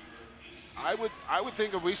 14-11. I would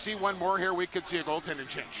think if we see one more here, we could see a goaltending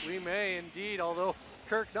change. We may indeed, although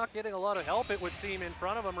Kirk not getting a lot of help, it would seem, in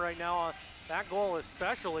front of him right now on that goal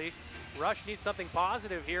especially. Rush needs something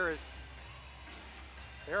positive here as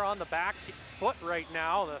they're on the back foot right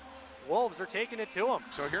now. The Wolves are taking it to them.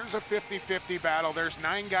 So here's a 50-50 battle. There's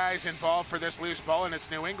 9 guys involved for this loose ball, and it's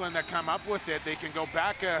New England that come up with it. They can go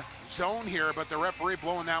back a zone here, but the referee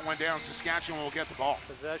blowing that one down. Saskatchewan will get the ball.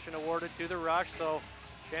 Possession awarded to the Rush, so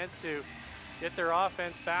chance to get their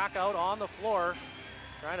offense back out on the floor.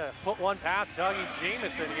 Trying to put one past Dougie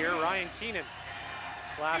Jamieson here. Ryan Keenan,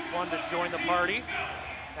 last one to join the party.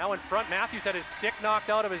 Now in front, Matthews had his stick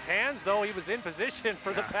knocked out of his hands, though he was in position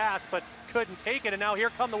for the pass, but couldn't take it. And now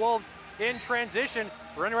here come the Wolves in transition.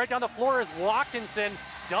 Running right down the floor is Watkinson.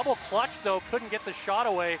 Double clutch, though, couldn't get the shot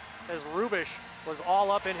away as Rubisch was all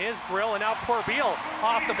up in his grill. And now Corbeil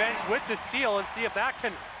off the bench with the steal, and see if that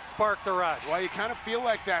can spark the Rush. Well, you kind of feel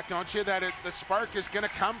like that, don't you? That the spark is going to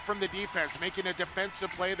come from the defense, making a defensive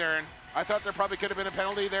play there. And I thought there probably could have been a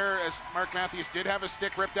penalty there, as Mark Matthews did have a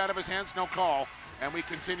stick ripped out of his hands. No call, and we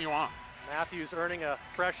continue on. Matthews earning a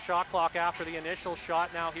fresh shot clock after the initial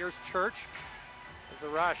shot. Now here's Church as the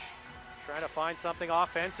Rush trying to find something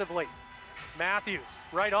offensively. Matthews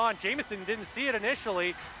right on. Jamieson didn't see it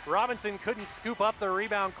initially. Robinson couldn't scoop up the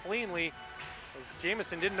rebound cleanly, as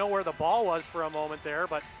Jamieson didn't know where the ball was for a moment there,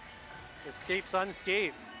 but escapes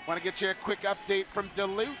unscathed. Want to get you a quick update from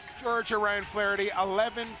Duluth, Georgia. Ryan Flaherty,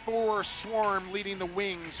 11-4 Swarm leading the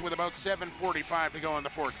Wings with about 7:45 to go in the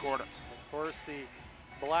fourth quarter. Of course, the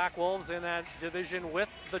Black Wolves in that division with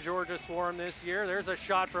the Georgia Swarm this year. There's a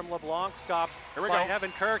shot from LeBlanc, stopped by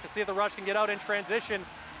Evan Kirk to see if the Rush can get out in transition.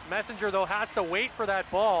 Messenger, though, has to wait for that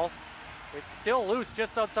ball. It's still loose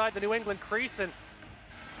just outside the New England crease, and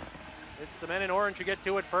it's the men in orange who get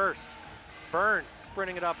to it first. Byrne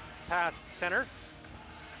sprinting it up past center.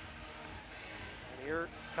 And here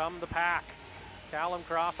come the pack. Callum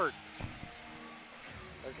Crawford.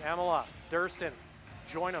 There's Emila, Durston,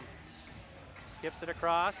 join him. Skips it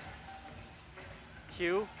across.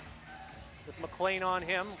 Q with McLean on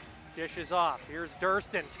him. Dishes off. Here's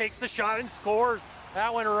Durston. Takes the shot and scores.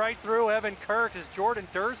 That went right through Evan Kirk as Jordan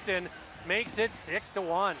Durston makes it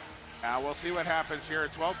 6-1. We'll see what happens here.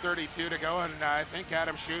 12:32 to go, and I think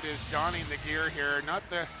Adam Shute is donning the gear here. Not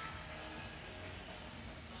the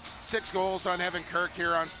 6 goals on Evan Kirk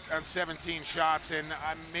here on 17 shots, and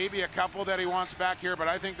maybe a couple that he wants back here, but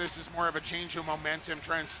I think this is more of a change of momentum,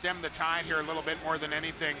 try and stem the tide here a little bit more than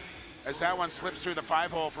anything, as that one slips through the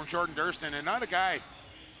 5-hole from Jordan Durston, and not a guy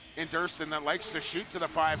in Durston that likes to shoot to the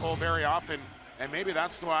 5-hole very often, and maybe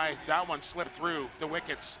that's why that one slipped through the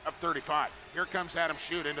wickets of 35. Here comes Adam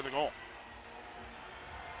Shute into the goal.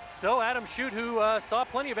 So Adam Shute, who saw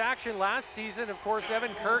plenty of action last season. Of course,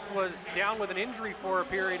 Evan Kirk was down with an injury for a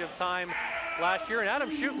period of time last year, and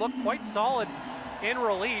Adam Shute looked quite solid in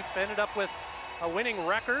relief, ended up with a winning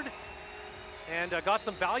record, and got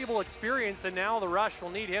some valuable experience, and now the Rush will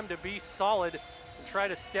need him to be solid and try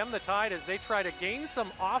to stem the tide as they try to gain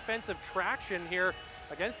some offensive traction here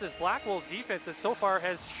against this Black Wolves defense that so far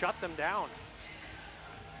has shut them down.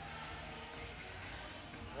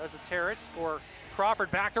 Rezataritz for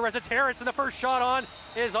Crawford, back to Rezataritz, and the first shot on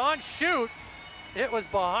is on Shute. It was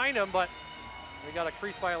behind him, but we got a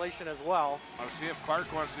crease violation as well. I'll see if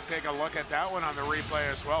Clark wants to take a look at that one on the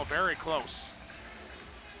replay as well. Very close.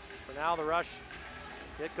 For now, the Rush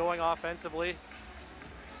get going offensively.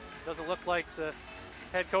 Doesn't look like the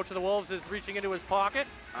head coach of the Wolves is reaching into his pocket.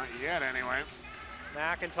 Not yet, anyway.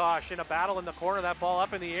 McIntosh in a battle in the corner, that ball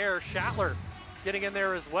up in the air. Schattler getting in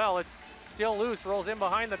there as well. It's still loose, rolls in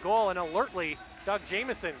behind the goal, and alertly, Doug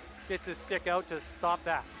Jamieson gets his stick out to stop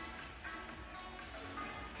that.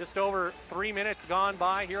 Just over 3 minutes gone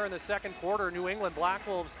by here in the second quarter. New England Black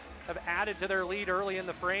Wolves have added to their lead early in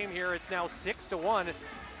the frame here. It's now 6-1, and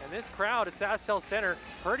this crowd at SaskTel Center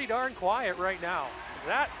pretty darn quiet right now.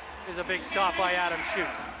 That is a big stop by Adam Shute.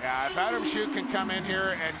 Yeah, if Adam Shute can come in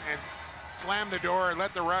here and slam the door and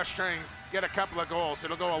let the Rush try and get a couple of goals,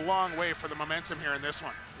 it'll go a long way for the momentum here in this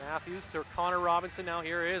one. Matthews to Connor Robinson. Now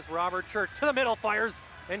here is Robert Church to the middle, fires,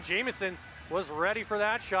 and Jamieson was ready for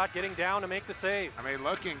that shot, getting down to make the save. I mean,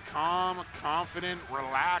 looking calm, confident,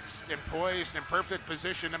 relaxed, and poised, in perfect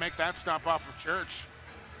position to make that stop off of Church.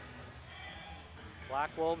 Black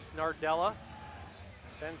Wolves, Nardella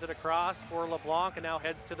sends it across for LeBlanc and now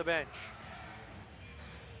heads to the bench.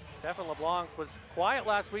 Stefan LeBlanc was quiet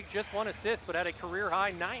last week, just 1 assist, but had a career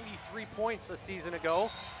high 93 points a season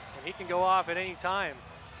ago, and he can go off at any time.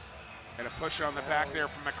 And a push on the back there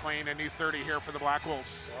from McLean, a new 30 here for the Black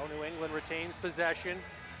Wolves. So New England retains possession.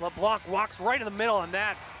 LeBlanc walks right in the middle, and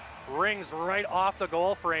that rings right off the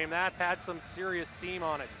goal frame. That had some serious steam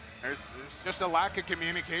on it. There's just a lack of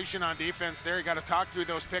communication on defense there. You got to talk through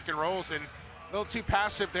those pick and rolls, and a little too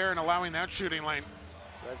passive there in allowing that shooting lane.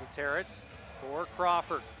 Rezataritz for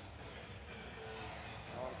Crawford.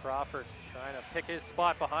 Alan Crawford trying to pick his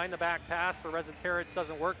spot behind the back pass for Rezataritz.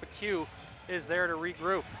 Doesn't work, but Q is there to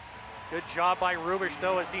regroup. Good job by Rubisch,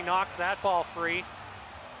 though, as he knocks that ball free.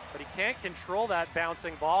 But he can't control that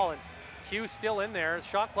bouncing ball, and Q still in there. The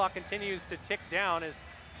shot clock continues to tick down as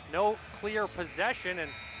no clear possession,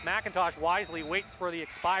 and McIntosh wisely waits for the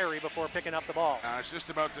expiry before picking up the ball. I was just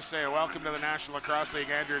about to say, welcome to the National Lacrosse League,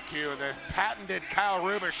 Andrew Q, the patented Kyle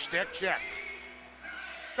Rubisch stick check.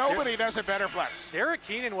 Nobody does it better, Flex. Derek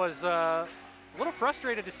Keenan was a little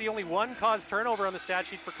frustrated to see only one caused turnover on the stat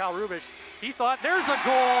sheet for Kyle Rubisch. He thought, there's a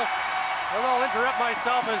goal. Well, I'll interrupt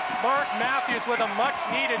myself as Mark Matthews with a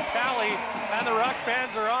much-needed tally, and the Rush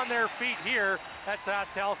fans are on their feet here at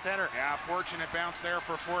SaskTel Center. Yeah, fortunate bounce there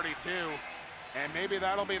for 42, and maybe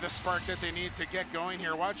that'll be the spark that they need to get going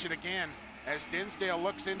here. Watch it again as Dinsdale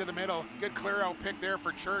looks into the middle. Good clear-out pick there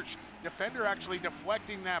for Church. Defender actually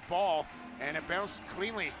deflecting that ball, and it bounced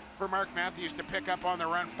cleanly for Mark Matthews to pick up on the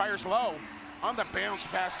run. Fires low on the bounce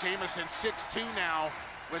past Jamieson. 6-2 now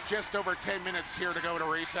with just over 10 minutes here to go to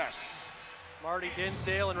recess. Marty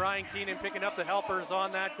Dinsdale and Ryan Keenan picking up the helpers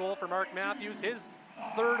on that goal for Mark Matthews. His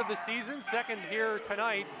third of the season, second here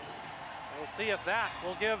tonight. We'll see if that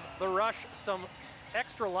will give the Rush some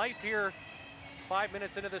extra life here 5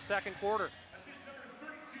 minutes into the second quarter.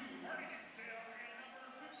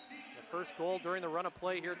 The first goal during the run of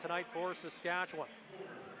play here tonight for Saskatchewan.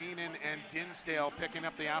 Keenan and Dinsdale picking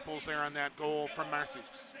up the apples there on that goal from Matthews.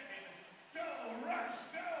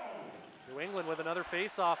 New England with another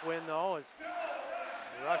face-off win, though, as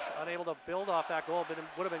the Rush unable to build off that goal. But it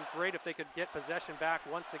would have been great if they could get possession back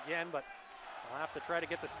once again, but they'll have to try to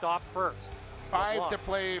get the stop first. 5 to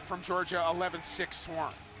play from Georgia, 11-6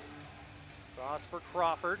 Swarm. Cross for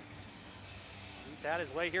Crawford. He's had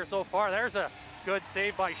his way here so far. There's a good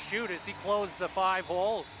save by Shute as he closed the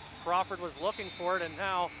 5-hole. Crawford was looking for it, and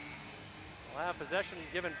now we'll have possession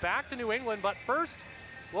given back to New England. But first,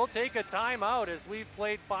 we'll take a timeout as we've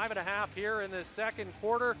played 5.5 here in the second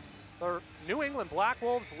quarter. The New England Black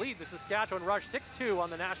Wolves lead the Saskatchewan Rush 6-2 on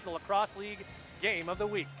the National Lacrosse League Game of the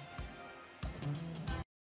Week.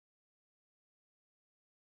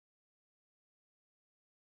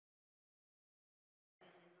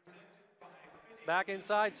 Back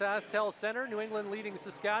inside SaskTel Center, New England leading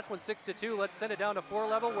Saskatchewan 6-2. Let's send it down to floor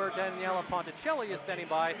level where Daniela Ponticelli is standing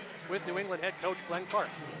by with New England head coach Glenn Clark.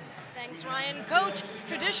 Thanks, Ryan. Coach,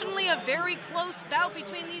 traditionally a very close bout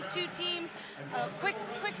between these two teams. A quick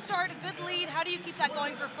start, a good lead. How do you keep that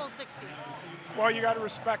going for full 60? Well, you got to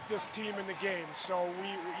respect this team in the game. So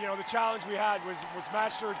the challenge we had was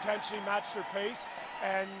match their intensity, match their pace.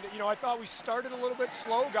 And, I thought we started a little bit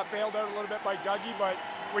slow, got bailed out a little bit by Dougie, but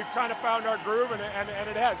we've kind of found our groove, and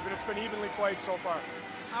it has, but it's been evenly played so far.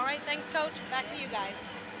 All right, thanks, Coach. Back to you guys.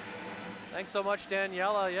 Thanks so much,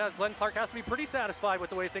 Daniela. Yeah, Glenn Clark has to be pretty satisfied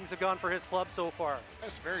with the way things have gone for his club so far.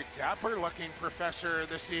 That's a very dapper-looking professor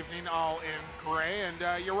this evening, all in gray,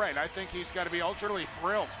 and you're right. I think he's got to be ultimately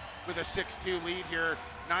thrilled with a 6-2 lead here,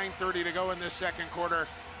 9:30 to go in this second quarter.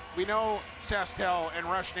 We know SaskTel and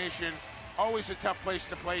Rush Nation, always a tough place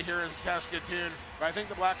to play here in Saskatoon, but I think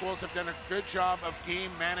the Black Wolves have done a good job of game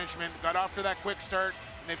management, got off to that quick start,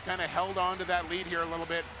 and they've kind of held on to that lead here a little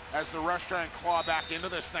bit as the Rush try and claw back into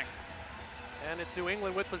this thing. And it's New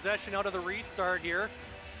England with possession out of the restart here.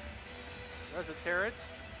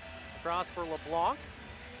 Resetarits across for LeBlanc.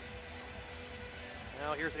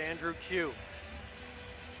 Now here's Andrew Q.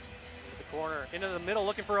 Into the corner, into the middle,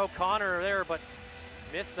 looking for O'Connor there, but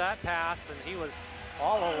missed that pass, and he was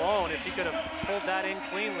all alone. If he could have pulled that in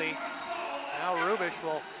cleanly. Now Rubisch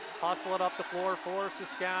will hustle it up the floor for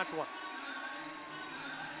Saskatchewan.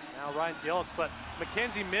 Now Ryan Dilks, but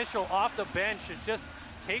Mackenzie Mitchell off the bench just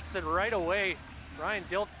takes it right away. Ryan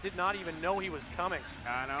Dilks did not even know he was coming.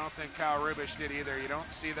 And I don't think Kyle Rubisch did either. You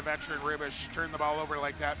don't see the veteran Rubisch turn the ball over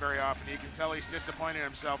like that very often. You can tell he's disappointed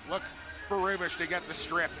himself. Look for Rubisch to get the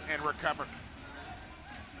strip and recover.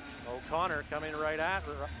 O'Connor coming right at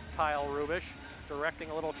Kyle Rubisch,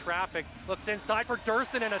 directing a little traffic. Looks inside for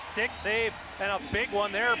Durston, and a stick save, and a big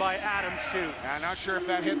one there by Adam Shute. I'm not sure if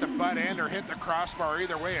that hit the butt end or hit the crossbar.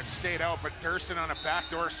 Either way, it stayed out, but Durston on a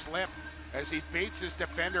backdoor slip as he baits his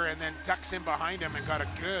defender and then ducks in behind him and got a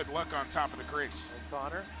good look on top of the crease.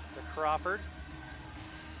 O'Connor to Crawford.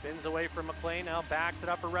 Spins away from McLean, now backs it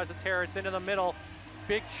up for Resetarits into the middle.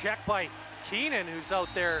 Big check by Keenan, who's out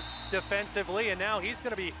there defensively, and now he's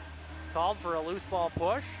going to be called for a loose ball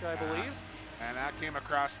push, I believe. And that came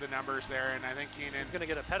across the numbers there, and I think Keenan is going to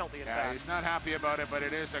get a penalty in fact. He's not happy about it, but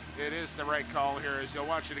it is the right call here, as you'll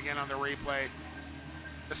watch it again on the replay.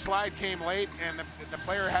 The slide came late, and the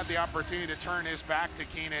player had the opportunity to turn his back to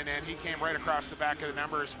Keenan, and he came right across the back of the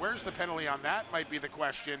numbers. Where's the penalty on that might be the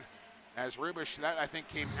question, as Rubisch, that I think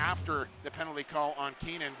came after the penalty call on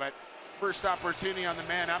Keenan, but first opportunity on the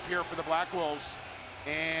man up here for the Black Wolves.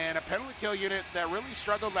 And a penalty kill unit that really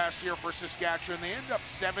struggled last year for Saskatchewan. They ended up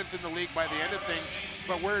 7th in the league by the end of things,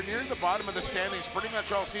 but we're near the bottom of the standings pretty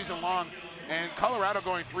much all season long. And Colorado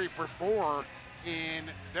going 3 for 4 in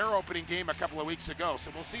their opening game a couple of weeks ago. So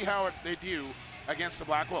we'll see how they do against the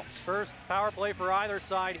Black Wolves. First power play for either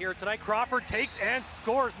side here tonight. Crawford takes and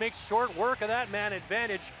scores, makes short work of that man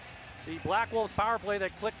advantage. The Black Wolves power play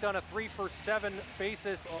that clicked on a 3 for 7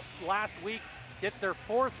 basis last week gets their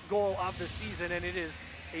 4th goal of the season, and it is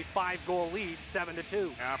a 5-goal lead, 7-2.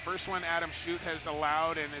 First one Adam Shute has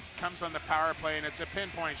allowed, and it comes on the power play, and it's a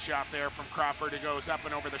pinpoint shot there from Crawford. It goes up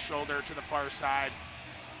and over the shoulder to the far side.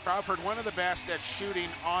 Crawford, one of the best at shooting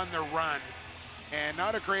on the run, and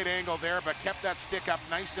not a great angle there, but kept that stick up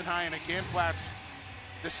nice and high, and again, Flats,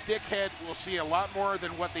 the stick head will see a lot more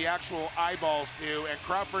than what the actual eyeballs do, and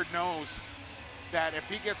Crawford knows that if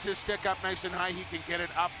he gets his stick up nice and high, he can get it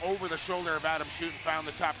up over the shoulder of Adam Shute and found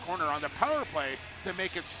the top corner on the power play to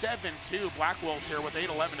make it 7-2 Black Wolves here with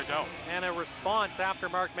 8:11 to go. And a response after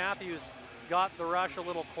Mark Matthews got the rush a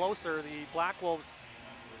little closer. The Black Wolves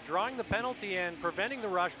drawing the penalty and preventing the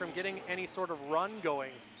rush from getting any sort of run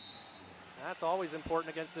going. That's always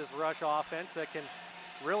important against this rush offense that can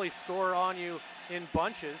really score on you in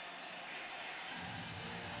bunches.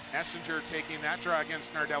 Messenger taking that draw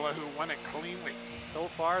against Nardella, who won it cleanly. So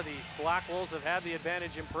far, the Black Wolves have had the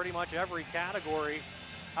advantage in pretty much every category.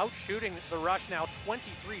 Out shooting the rush now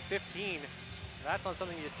 23-15. That's not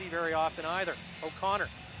something you see very often either. O'Connor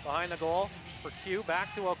behind the goal for Q.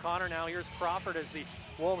 Back to O'Connor now. Here's Crawford as the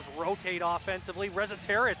Wolves rotate offensively.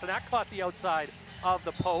 Resetarits, and that caught the outside of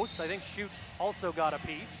the post. I think Shute also got a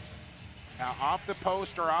piece. Now off the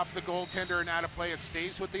post or off the goaltender and out of play, it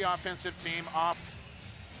stays with the offensive team. Off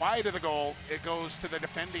wide of the goal, it goes to the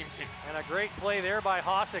defending team. And a great play there by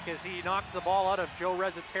Hossack as he knocks the ball out of Joe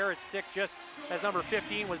Resetarits' stick just as number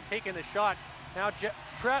 15 was taking the shot. Now Jeff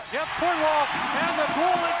Cornwall, and the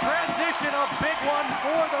goal in transition, a big one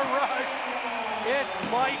for the Rush. It's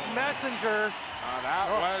Mike Messenger. That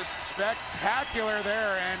was spectacular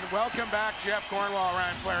there, and welcome back, Jeff Cornwall,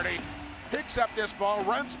 Ryan Flaherty. picks up this ball,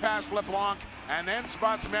 runs past LeBlanc, and then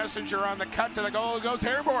spots Messenger on the cut to the goal. It goes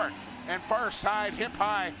airborne. And far side, hip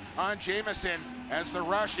high on Jamieson as the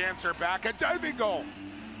Rush answer back. A diving goal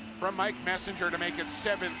from Mike Messenger to make it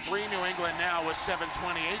 7-3 New England now with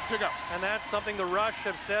 7:28 to go. And that's something the Rush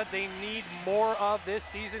have said they need more of this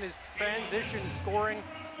season is transition scoring.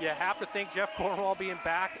 You have to think Jeff Cornwall being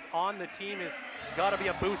back on the team has got to be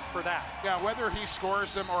a boost for that. Yeah, whether he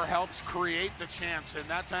scores them or helps create the chance, and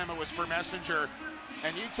that time it was for Messenger.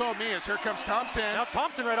 And you told me as here comes Thompson. Now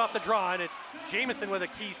Thompson right off the draw, and it's Jamieson with a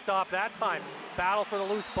key stop that time. Battle for the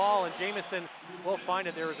loose ball, and Jamieson will find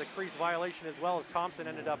it. There was a crease violation as well as Thompson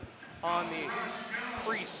ended up on the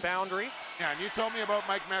crease boundary. Yeah, and you told me about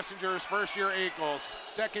Mike Messenger's first year 8 goals,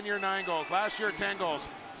 second year 9 goals, last year 10 goals.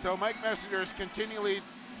 So Mike Messenger's continually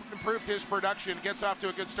improved his production, gets off to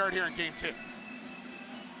a good start here in game 2.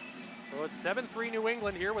 So it's 7-3 New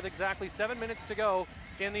England here with exactly 7 minutes to go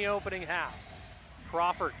in the opening half.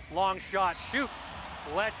 Crawford, long shot, shoot,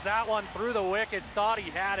 lets that one through the wickets, thought he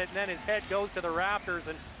had it, and then his head goes to the rafters.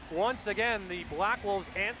 And once again, the Black Wolves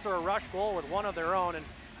answer a Rush goal with one of their own, and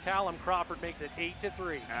Callum Crawford makes it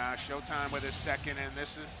 8-3. Showtime with his second, and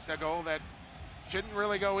this is a goal that shouldn't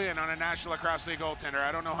really go in on a National Lacrosse League goaltender.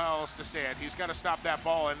 I don't know how else to say it. He's got to stop that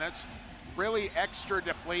ball, and that's really extra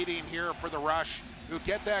deflating here for the Rush, who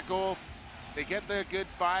get that goal. They get the good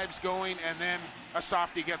vibes going, and then a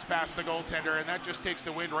softie gets past the goaltender, and that just takes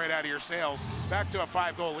the wind right out of your sails. Back to a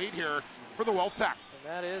 5-goal lead here for the Wolfpack. And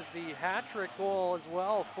that is the hat-trick goal as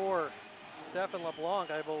well for Stefan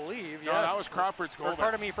LeBlanc, I believe. No, yes. that was Crawford's goal.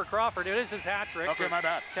 Pardon me, for Crawford. It is his hat-trick. Okay, my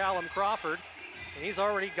bad. Callum Crawford. And he's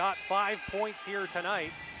already got 5 points here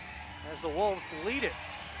tonight as the Wolves lead it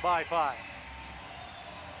by 5.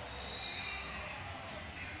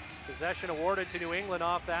 Possession awarded to New England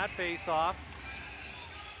off that face-off.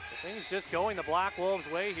 So things just going the Black Wolves'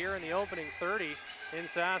 way here in the opening 30 in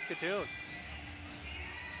Saskatoon.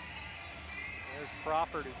 There's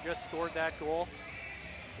Crawford, who just scored that goal.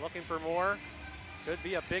 Looking for more. Could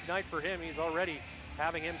be a big night for him. He's already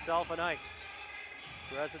having himself a night.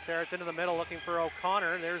 Resetarits into the middle looking for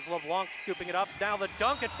O'Connor. There's LeBlanc scooping it up. Now the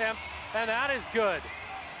dunk attempt, and that is good.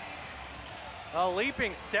 A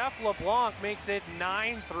leaping Steph LeBlanc makes it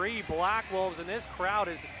 9-3 Black Wolves, and this crowd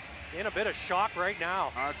is in a bit of shock right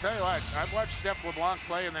now. I'll tell you what, I've watched Steph LeBlanc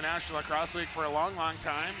play in the National Lacrosse League for a long, long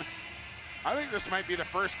time. I think this might be the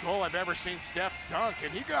first goal I've ever seen Steph dunk,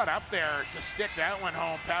 and he got up there to stick that one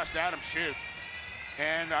home past Adam Shute.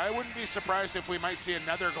 And I wouldn't be surprised if we might see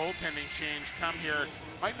another goaltending change come here.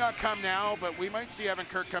 Might not come now, but we might see Evan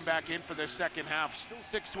Kirk come back in for this second half. Still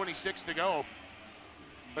 6:26 to go.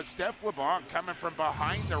 But Steph LeBlanc coming from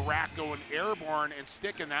behind the rack, going airborne and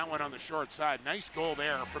sticking that one on the short side. Nice goal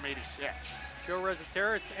there from 86. Joe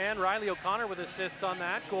Resetarits and Reilly O'Connor with assists on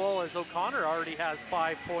that goal, as O'Connor already has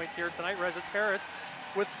 5 points here tonight. Resetarits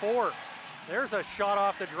with 4. There's a shot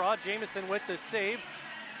off the draw. Jamieson with the save.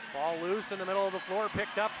 Ball loose in the middle of the floor,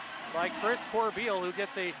 picked up by Chris Corbeil, who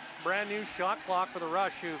gets a brand new shot clock for the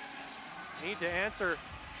Rush, who need to answer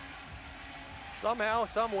somehow,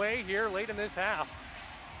 some way here late in this half.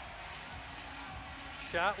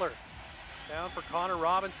 Shatler down for Connor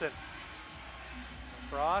Robinson.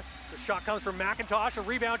 Cross, the shot comes from McIntosh, a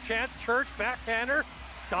rebound chance. Church, backhander,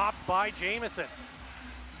 stopped by Jamieson.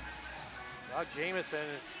 Doug Jamieson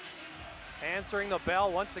is answering the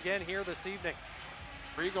bell once again here this evening.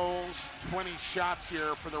 3 goals, 20 shots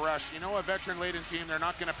here for the Rush. You know, a veteran-laden team, they're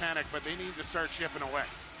not going to panic, but they need to start chipping away.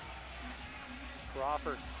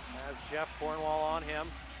 Crawford has Jeff Cornwall on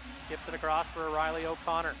him. Skips it across for Reilly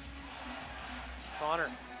O'Connor.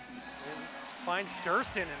 Connor finds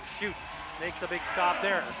Durston and shoot. Makes a big stop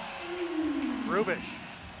there. Rubisch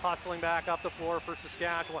hustling back up the floor for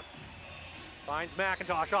Saskatchewan. Finds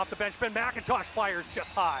McIntosh off the bench. Ben McIntosh fires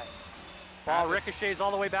just high. Ball ricochets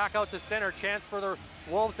all the way back out to center. Chance for the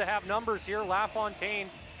Wolves to have numbers here. LaFontaine,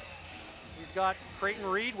 he's got Creighton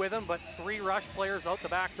Reed with him, but 3 Rush players out the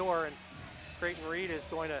back door, and Creighton Reed is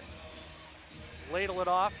going to ladle it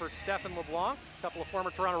off for Stefan LeBlanc. A couple of former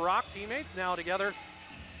Toronto Rock teammates now together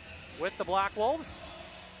with the Black Wolves.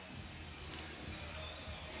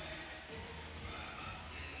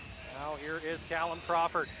 Now here is Callum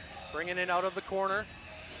Crawford bringing it out of the corner.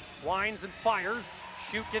 Winds and fires.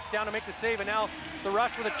 Shoot gets down to make the save, and now the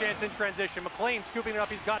Rush with a chance in transition. McLean scooping it up.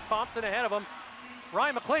 He's got Thompson ahead of him.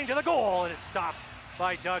 Ryan McLean to the goal, and it's stopped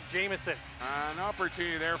by Doug Jamieson. An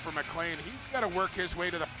opportunity there for McLean. He's got to work his way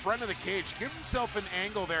to the front of the cage. Give himself an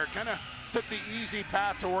angle there. Kind of took the easy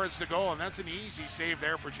path towards the goal, and that's an easy save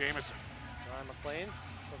there for Jamieson. Ryan McLean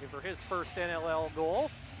looking for his first NLL goal.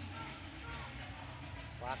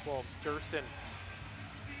 Black Wolves, Durston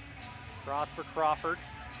Cross for Crawford.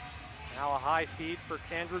 Now a high feed for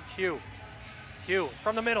Andrew Q. Q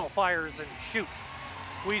from the middle, fires and shoot.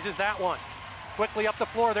 Squeezes that one. Quickly up the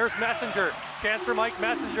floor, there's Messenger. Chance for Mike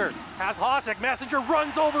Messenger. Has Hossack. Messenger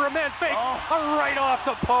runs over a man, fakes right off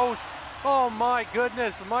the post. Oh my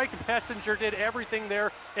goodness, Mike Messenger did everything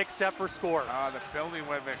there except for score. The building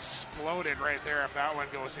would have exploded right there if that one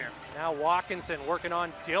goes in. Now Watkinson working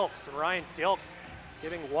on Dilks, and Ryan Dilks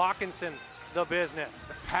giving Watkinson the business.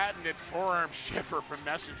 The patented forearm shifter from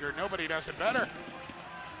Messenger. Nobody does it better.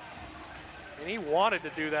 And he wanted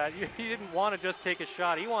to do that. He didn't want to just take a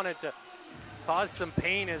shot. He wanted to cause some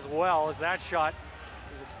pain as well, as that shot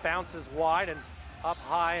bounces wide and up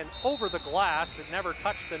high and over the glass. It never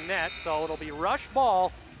touched the net, so it'll be rush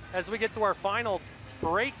ball as we get to our final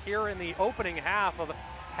break here in the opening half of a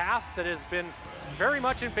half that has been very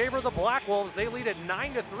much in favor of the Black Wolves. They lead at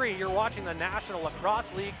 9-3. You're watching the National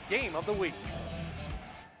Lacrosse League Game of the Week.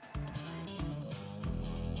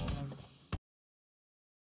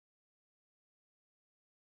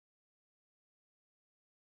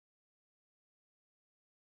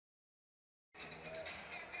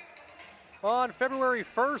 On February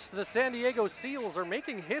 1st, the San Diego Seals are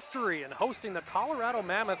making history and hosting the Colorado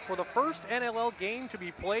Mammoth for the first NLL game to be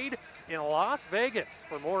played in Las Vegas.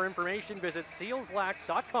 For more information, visit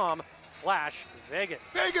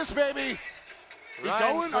sealslax.com/Vegas. Vegas, baby! You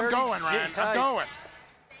going? I'm going, Ryan. I'm going.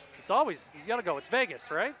 It's always, you gotta go. It's Vegas,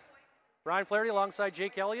 right? Ryan Flaherty alongside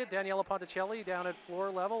Jake Elliott, Daniela Ponticelli down at floor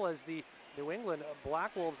level as the New England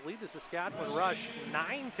Black Wolves lead the Saskatchewan Rush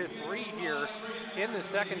 9-3 here in the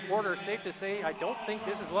second quarter. Safe to say, I don't think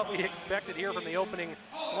this is what we expected here from the opening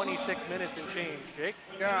 26 minutes and change. Jake?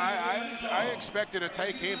 Yeah, I expected a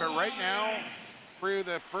tight game, but right now, through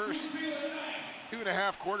the first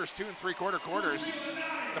 2.5 quarters, 2 3/4 quarters,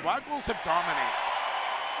 the Black Wolves have dominated.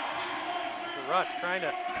 It's the Rush trying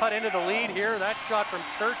to cut into the lead here. That shot from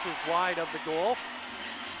Church is wide of the goal.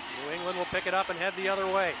 New England will pick it up and head the other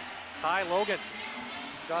way. Ty Logan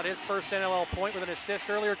got his first NLL point with an assist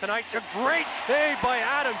earlier tonight. A great save by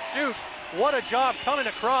Adam Shute. What a job coming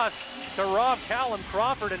across to rob Callum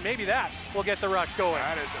Crawford, and maybe that will get the Rush going.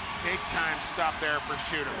 That is a big-time stop there for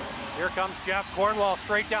Shooter. Here comes Jeff Cornwall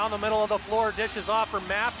straight down the middle of the floor, dishes off for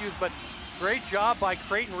Matthews, but great job by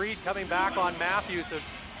Creighton Reed coming back on Matthews,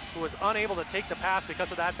 who was unable to take the pass because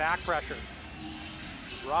of that back pressure.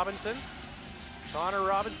 Robinson, Connor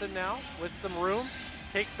Robinson now with some room.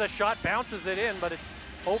 Takes the shot, bounces it in, but it's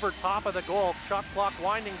over top of the goal. Shot clock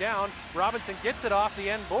winding down. Robinson gets it off the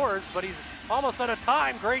end boards, but he's almost out of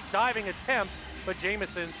time. Great diving attempt, but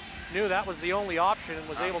Jamieson knew that was the only option and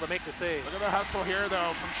was able to make the save. Look at the hustle here,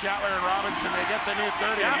 though, from Shatler and Robinson. They get the new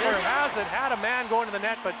 30. Shatler hasn't had a man going to the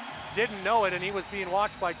net, but didn't know it, and he was being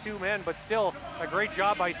watched by 2 men, but still a great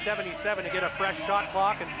job by 77 to get a fresh shot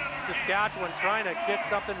clock, and Saskatchewan trying to get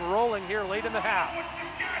something rolling here late in the half.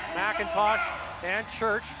 McIntosh and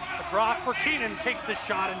Church across for Keenan, takes the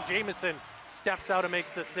shot, and Jamieson steps out and makes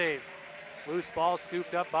the save. Loose ball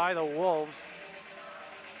scooped up by the Wolves.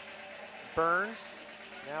 Byrne,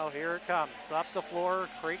 now here it comes, up the floor,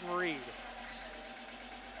 Creighton Reed.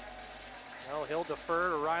 Now he'll defer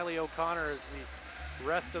to Reilly O'Connor as the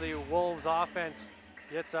rest of the Wolves offense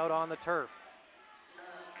gets out on the turf.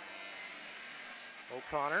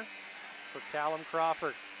 O'Connor for Callum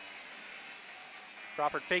Crawford.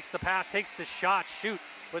 Crawford fakes the pass, takes the shot, shoot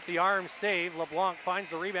with the arm save. LeBlanc finds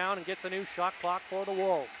the rebound and gets a new shot clock for the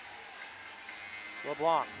Wolves.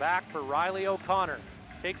 LeBlanc back for Reilly O'Connor.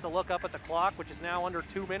 Takes a look up at the clock, which is now under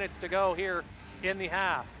 2 minutes to go here in the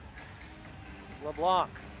half. LeBlanc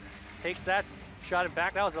takes that shot. In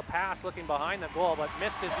fact, that was a pass looking behind the goal, but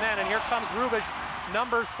missed his man. And here comes Rubisch,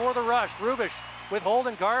 numbers for the Rush. Rubisch with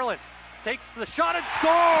Holden Garland. Takes the shot and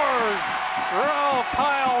scores! Oh,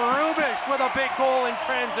 Kyle Rubisch with a big goal in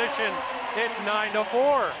transition. It's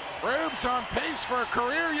 9-4. Rubes on pace for a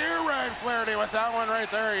career year, Ryan Flaherty with that one right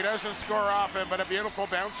there. He doesn't score often, but a beautiful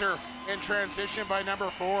bouncer in transition by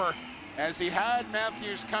number 4. As he had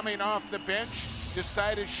Matthews coming off the bench,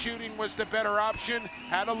 decided shooting was the better option,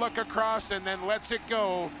 had a look across and then lets it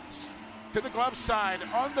go to the glove side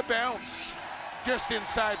on the bounce, just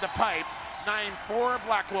inside the pipe. 9-4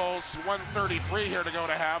 Black Wolves, 1:33 here to go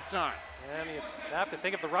to halftime. And you have to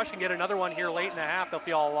think if the Rush can get another one here late in the half, they'll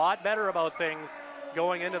feel a lot better about things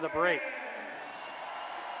going into the break.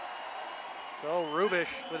 So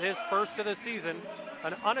Rubisch with his first of the season,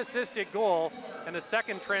 an unassisted goal, and the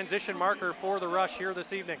second transition marker for the Rush here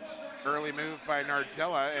this evening. Early move by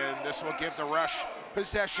Nardella, and this will give the Rush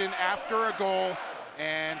possession after a goal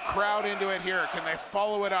and crowd into it here. Can they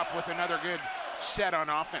follow it up with another good set on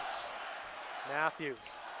offense?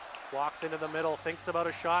 Matthews Walks into the middle, thinks about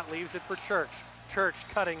a shot, leaves it for Church. Church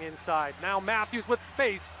cutting inside. Now Matthews with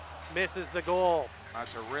space, misses the goal.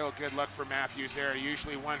 That's a real good look for Matthews there.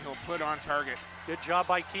 Usually one he'll put on target. Good job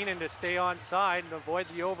by Keenan to stay on side and avoid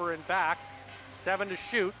the over and back. 7 to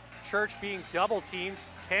shoot. Church being double teamed,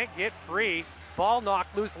 can't get free. Ball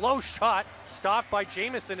knocked loose, low shot, stopped by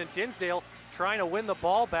Jamieson, and Dinsdale trying to win the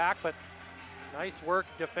ball back, but nice work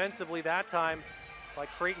defensively that time by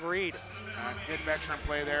Creighton Reed. Good veteran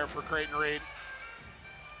play there for Creighton Reed.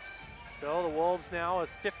 So the Wolves now with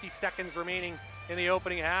 50 seconds remaining in the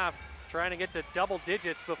opening half, trying to get to double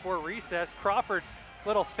digits before recess. Crawford,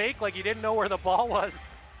 little fake like he didn't know where the ball was.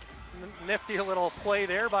 Nifty little play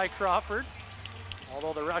there by Crawford,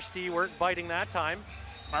 although the rush D weren't biting that time.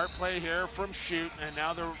 Smart play here from Shoot, and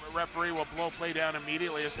now the referee will blow play down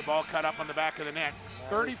immediately as the ball cut up on the back of the net.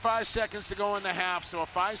 35 seconds to go in the half, so a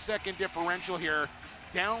 5-second differential here.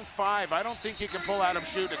 Down 5, I don't think you can pull Adam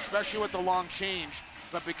Shoot, especially with the long change.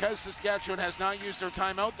 But because Saskatchewan has not used their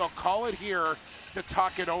timeout, they'll call it here to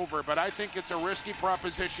talk it over. But I think it's a risky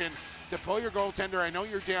proposition to pull your goaltender. I know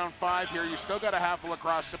you're down 5 here. You still got a half of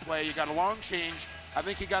lacrosse to play. You got a long change. I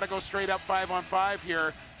think you got to go straight up 5-on-5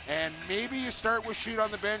 here. And maybe you start with Shoot on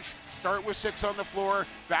the bench, start with 6 on the floor,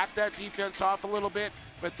 back that defense off a little bit,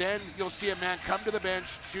 but then you'll see a man come to the bench,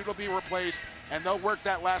 Shoot will be replaced, and they'll work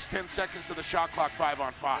that last 10 seconds of the shot clock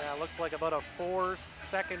 5-on-5. Yeah, it looks like about a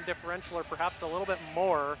 4-second differential, or perhaps a little bit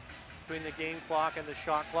more, between the game clock and the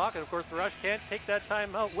shot clock. And of course the Rush can't take that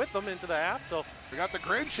time out with them into the half, so we got the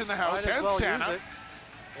Grinch in the house and well Santa. Use it.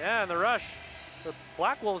 Yeah, and the Rush, the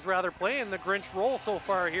Black Wolves rather playing the Grinch role so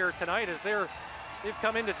far here tonight, as they've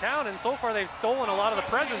come into town, and so far they've stolen a lot of the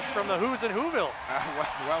presents from the Who's in Whoville.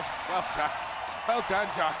 Well done. Well done,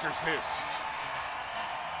 Dr. Zeus.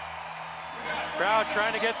 Crowd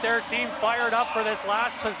trying to get their team fired up for this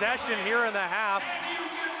last possession here in the half.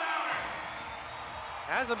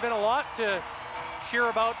 Hasn't been a lot to cheer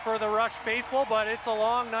about for the Rush faithful, but it's a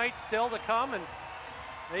long night still to come, and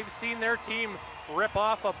they've seen their team rip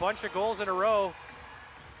off a bunch of goals in a row.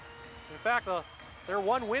 In fact, their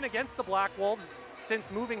one win against the Black Wolves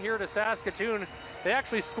since moving here to Saskatoon, they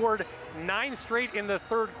actually scored 9 straight in the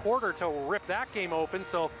third quarter to rip that game open,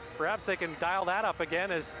 so perhaps they can dial that up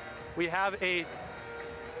again as we have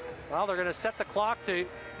well, they're going to set the clock to,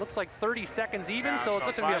 looks like 30 seconds even, so it's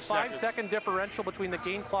going to be a 5-second differential between the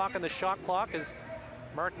game clock and the shot clock, as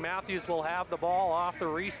Mark Matthews will have the ball off the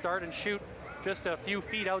restart and Shoot just a few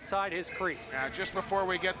feet outside his crease. Just before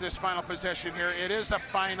we get this final possession here, it is a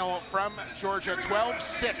final from Georgia,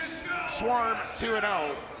 12-6, Swarm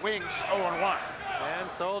 2-0, Wings 0-1. And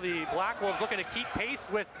so the Black Wolves looking to keep pace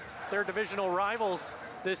with their divisional rivals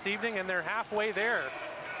this evening, and they're halfway there.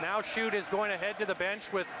 Now Shoot is going to head to the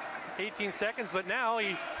bench with 18 seconds, but now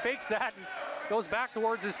he fakes that and goes back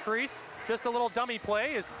towards his crease. Just a little dummy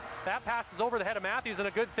play as that passes over the head of Matthews, and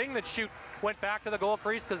a good thing that Shoot went back to the goal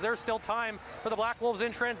crease because there's still time for the Black Wolves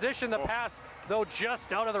in transition. The pass, though,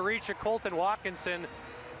 just out of the reach of Colton Watkinson,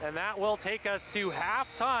 and that will take us to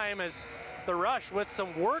halftime as the Rush with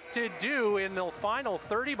some work to do in the final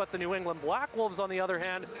 30, but the New England Black Wolves, on the other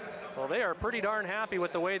hand, well, they are pretty darn happy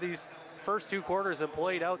with the way these first 2 quarters have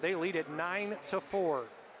played out. They lead at 9-4.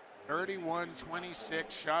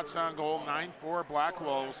 31-26 shots on goal, 9-4 Black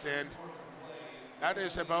Wolves, and that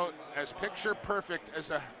is about as picture perfect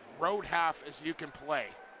as a road half as you can play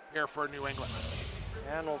here for New England.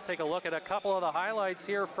 And we'll take a look at a couple of the highlights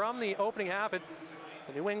here from the opening half. The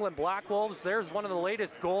New England Black Wolves, there's one of the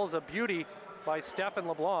latest goals of beauty by Stefan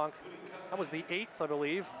LeBlanc. That was the 8th, I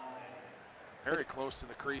believe. Very close to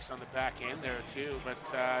the crease on the back end there too, but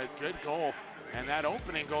good goal. And that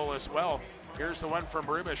opening goal as well. Here's the one from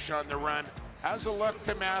Rubisch on the run. Has a look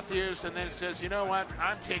to Matthews and then says, you know what,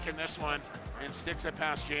 I'm taking this one, and sticks it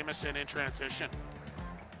past Jamieson in transition.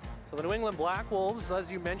 So the New England Black Wolves,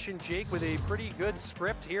 as you mentioned, Jake, with a pretty good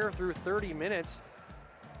script here through 30 minutes.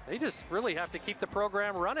 They just really have to keep the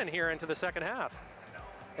program running here into the second half.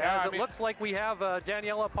 As it looks like we have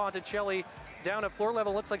Daniela Ponticelli down at floor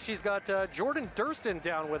level. Looks like she's got Jordan Durston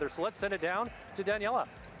down with her. So let's send it down to Daniela.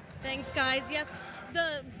 Thanks, guys. Yes,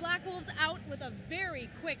 the Black Wolves out with a very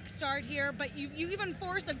quick start here, but you even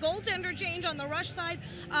forced a goaltender change on the Rush side.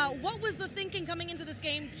 What was the thinking coming into this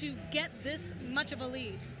game to get this much of a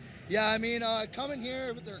lead? Yeah, I mean, coming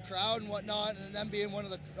here with their crowd and whatnot, and them being one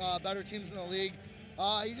of the better teams in the league,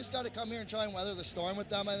 you just got to come here and try and weather the storm with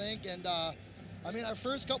them, I think. And I mean, our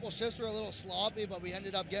first couple shifts were a little sloppy, but we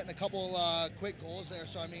ended up getting a couple quick goals there.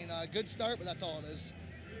 So, I mean, good start, but that's all it is.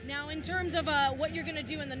 Now, in terms of what you're going to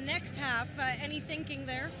do in the next half, any thinking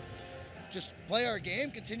there? Just play our game,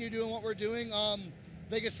 continue doing what we're doing.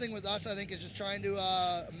 biggest thing with us, I think, is just trying to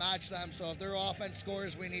match them. So if their offense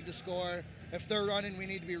scores, we need to score. If they're running, we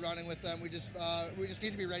need to be running with them. We just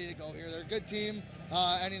need to be ready to go here. They're a good team.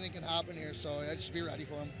 Anything can happen here, so just be ready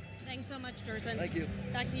for them. Thanks so much, Durston. Thank you.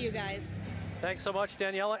 Back to you guys. Thanks so much,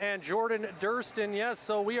 Daniela and Jordan Durston. Yes,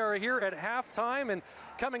 so we are here at halftime, and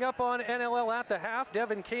coming up on NLL at the half,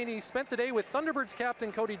 Devin Caney spent the day with Thunderbirds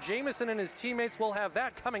captain Cody Jamieson and his teammates. We'll have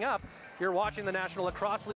that coming up. You're watching the National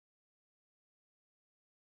Lacrosse League.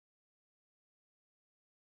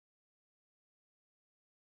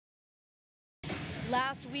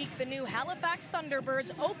 Last week, the new Halifax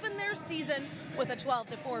Thunderbirds opened their season with a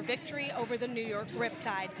 12-4 victory over the New York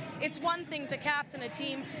Riptide. It's one thing to captain a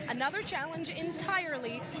team, another challenge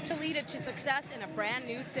entirely to lead it to success in a brand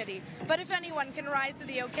new city. But if anyone can rise to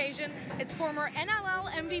the occasion, it's former NLL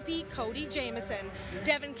MVP Cody Jamieson.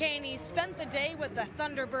 Devin Caney spent the day with the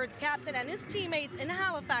Thunderbirds captain and his teammates in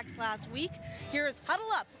Halifax last week. Here's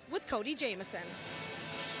Huddle Up with Cody Jamieson.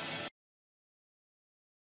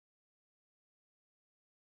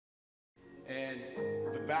 And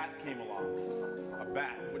the bat came along. A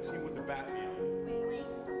bat. What team would the bat be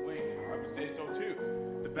on? Wing. I would say so too.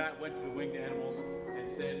 The bat went to the winged animals and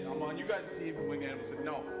said, I'm on you guys' team. The winged animals said,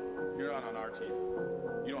 no, you're not on our team.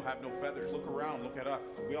 You don't have no feathers. Look around, look at us.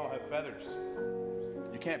 We all have feathers.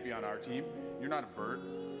 You can't be on our team. You're not a bird.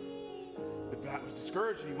 The bat was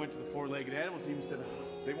discouraged and he went to the four-legged animals team and said,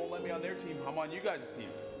 they won't let me on their team. I'm on you guys' team.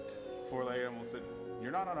 The four-legged animal said,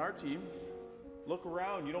 you're not on our team. Look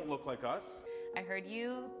around, you don't look like us. I heard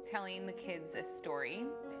you telling the kids a story.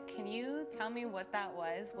 Can you tell me what that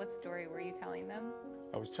was? What story were you telling them?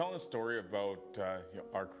 I was telling a story about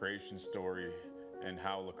our creation story and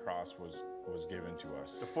how lacrosse was given to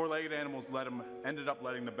us. The four-legged animals ended up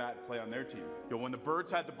letting the bat play on their team. When the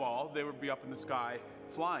birds had the ball, they would be up in the sky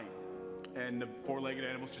flying. And the four-legged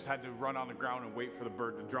animals just had to run on the ground and wait for the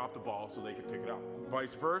bird to drop the ball so they could pick it up.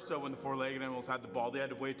 Vice versa, when the four-legged animals had the ball, they had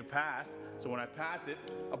to wait to pass. So when I pass it,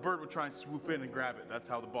 a bird would try and swoop in and grab it. That's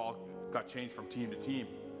how the ball got changed from team to team.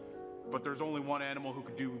 But there's only one animal who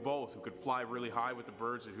could do both, who could fly really high with the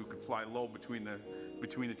birds and who could fly low between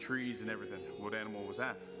the trees and everything. What animal was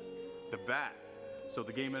that? The bat. So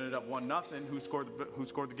the game ended up 1-0. Who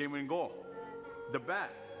scored the game-winning goal? The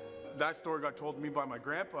bat. That story got told to me by my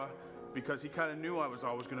grandpa, because he kind of knew I was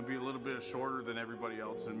always going to be a little bit shorter than everybody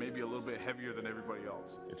else and maybe a little bit heavier than everybody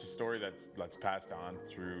else. It's a story that's passed on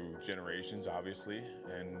through generations, obviously.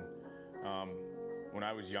 And when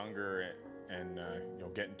I was younger and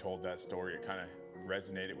getting told that story, it kind of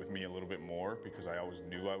resonated with me a little bit more, because I always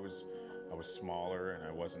knew I was smaller and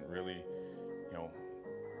I wasn't really,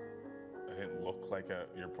 I didn't look like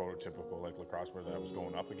your prototypical lacrosse player that I was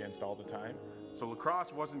going up against all the time. So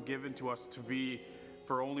lacrosse wasn't given to us to be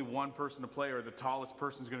for only one person to play, or the tallest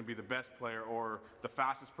person's going to be the best player, or the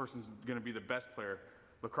fastest person's going to be the best player.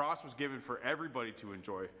 Lacrosse was given for everybody to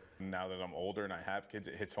enjoy. Now that I'm older and I have kids,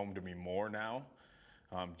 it hits home to me more now,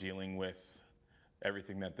 dealing with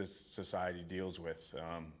everything that this society deals with,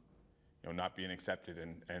 not being accepted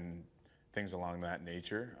and things along that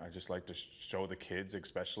nature. I just like to show the kids,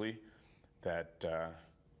 especially, that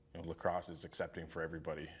lacrosse is accepting for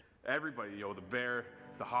everybody. Everybody, the bear,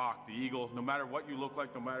 the hawk, the eagle, no matter what you look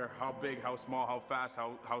like, no matter how big, how small, how fast,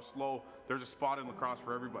 how slow, there's a spot in lacrosse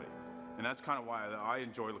for everybody. And that's kind of why I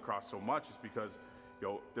enjoy lacrosse so much, is because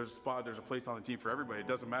there's a spot, there's a place on the team for everybody. It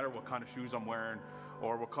doesn't matter what kind of shoes I'm wearing,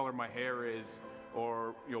 or what color my hair is,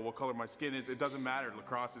 or what color my skin is. It doesn't matter.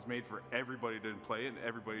 Lacrosse is made for everybody to play and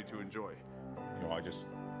everybody to enjoy. I just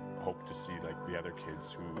hope to see the other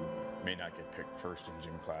kids who may not get picked first in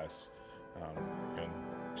gym class, and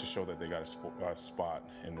to show that they got a spot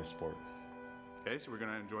in this sport. Okay, so we're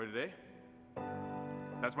gonna enjoy today.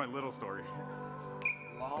 That's my little story.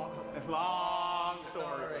 Long story.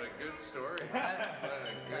 What a good story. What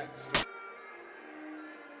a good story.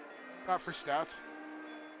 Not for stats.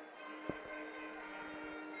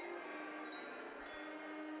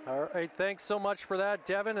 All right, thanks so much for that,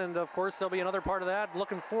 Devin. And of course, there'll be another part of that.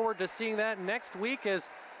 Looking forward to seeing that next week. As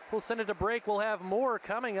we'll send it to break, we'll have more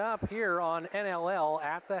coming up here on NLL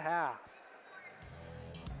at the half.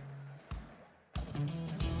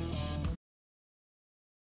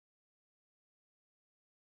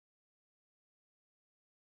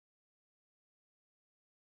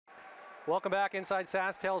 Welcome back inside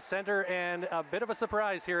SaskTel Center, and a bit of a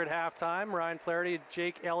surprise here at halftime. Ryan Flaherty,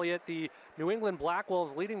 Jake Elliott, the New England Black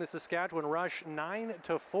Wolves leading the Saskatchewan Rush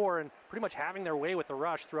 9-4, and pretty much having their way with the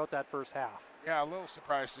Rush throughout that first half. Yeah, a little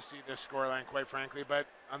surprised to see this scoreline, quite frankly, but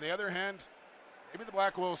on the other hand, maybe the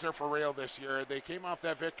Black Wolves are for real this year. They came off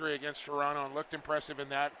that victory against Toronto and looked impressive in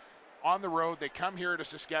that. on the road. They come here to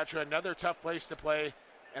Saskatchewan, another tough place to play,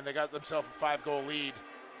 and they got themselves a 5-goal lead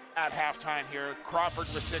at halftime here. Crawford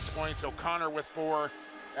with 6 points, O'Connor with 4,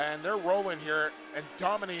 and they're rolling here and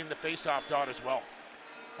dominating the face-off dot as well.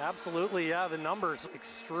 Absolutely, yeah. The numbers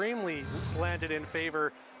extremely slanted in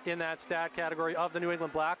favor in that stat category of the New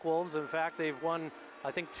England Black Wolves. In fact, they've won,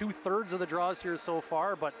 I think, 2/3 of the draws here so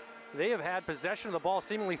far, but they have had possession of the ball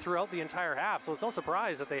seemingly throughout the entire half, so it's no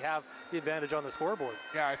surprise that they have the advantage on the scoreboard.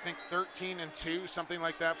 Yeah, I think 13-2, something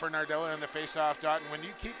like that for Nardella in the face-off dot. And when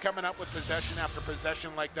you keep coming up with possession after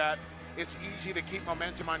possession like that, it's easy to keep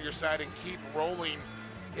momentum on your side and keep rolling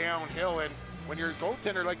downhill. And when your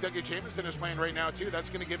goaltender like Dougie Jamieson is playing right now too, that's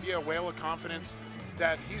going to give you a whale of confidence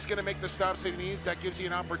that he's going to make the stops that he needs. That gives you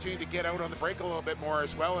an opportunity to get out on the break a little bit more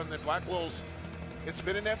as well. And the Black Wolves, it's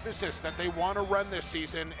been an emphasis that they want to run this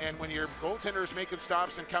season, and when your goaltender is making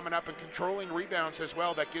stops and coming up and controlling rebounds as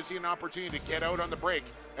well, that gives you an opportunity to get out on the break,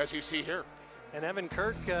 as you see here. And Evan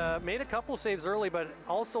Kirk made a couple saves early, but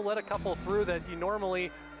also let a couple through that he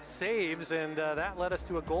normally saves, and that led us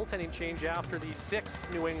to a goaltending change after the 6th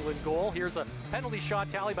New England goal. Here's a penalty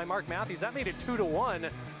shot tally by Mark Matthews. That made it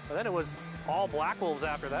 2-1, but then it was all Black Wolves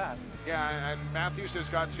after that. Yeah, and Matthews has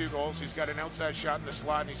got 2 goals. He's got an outside shot in the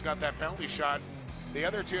slot, and he's got that penalty shot. The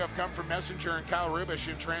other 2 have come from Messenger and Kyle Rubisch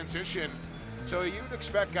in transition. So you'd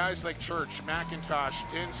expect guys like Church, McIntosh,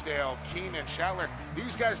 Dinsdale, Keenan, Schattler,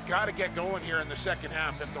 these guys got to get going here in the second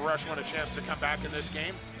half if the Rush want a chance to come back in this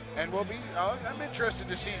game. And I'm interested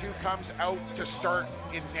to see who comes out to start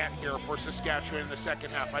in net here for Saskatchewan in the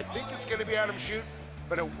second half. I think it's going to be Adam Shute,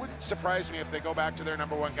 but it wouldn't surprise me if they go back to their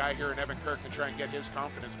 #1 guy here in Evan Kirk and try and get his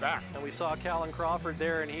confidence back. And we saw Callan Crawford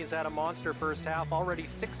there, and he's had a monster first half. Already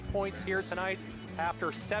 6 points here tonight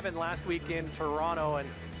after 7 last week in Toronto, and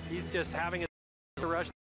he's just having a rush.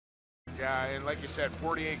 Yeah, and like you said,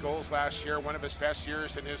 48 goals last year, one of his best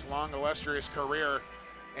years in his long, illustrious career,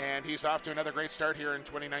 and he's off to another great start here in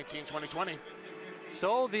 2019-2020.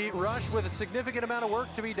 So the Rush with a significant amount of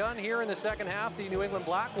work to be done here in the second half. The New England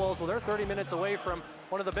Black Wolves, well, they're 30 minutes away from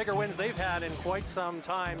one of the bigger wins they've had in quite some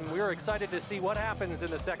time. We're excited to see what happens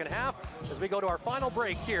in the second half as we go to our final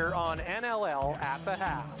break here on NLL at the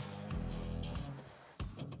Half.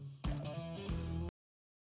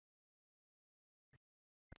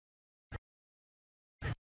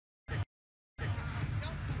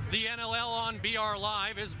 The NLL on BR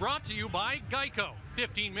Live is brought to you by Geico.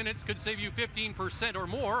 15 minutes could save you 15% or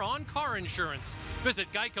more on car insurance.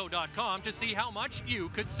 Visit geico.com to see how much you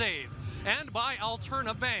could save. And by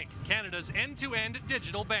Alterna Bank, Canada's end-to-end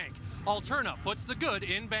digital bank. Alterna puts the good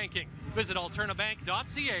in banking. Visit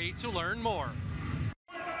alternabank.ca to learn more.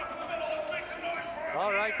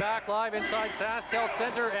 All right, back live inside SaskTel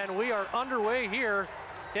Center, and we are underway here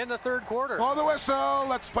in the third quarter. Blow the whistle,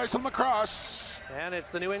 let's play some lacrosse. And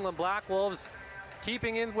it's the New England Black Wolves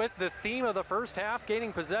keeping in with the theme of the first half,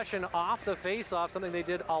 gaining possession off the face-off, something they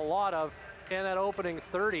did a lot of in that opening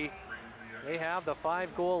 30. They have the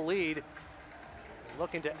 5-goal lead,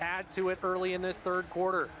 looking to add to it early in this third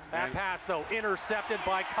quarter. That pass, though, intercepted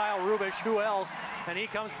by Kyle Rubisch. Who else? And he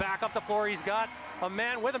comes back up the floor. He's got a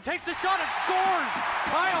man with him, takes the shot and scores!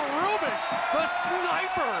 Kyle Rubisch, the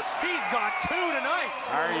sniper! He's got 2 tonight!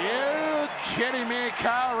 Are you kidding me,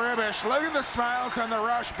 Kyle Rubisch? Look at the smiles on the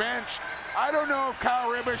Rush bench. I don't know if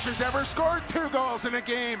Kyle Rubisch has ever scored 2 goals in a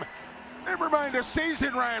game. Never mind a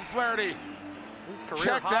season, Ryan Flaherty. His career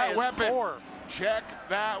Check high that is weapon. 4. Check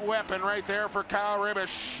that weapon right there for Kyle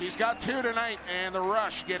Rubisch. He's got 2 tonight, and the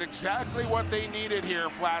Rush get exactly what they needed here,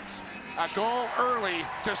 Flats. A goal early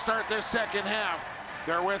to start this second half.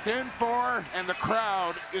 They're within 4, and the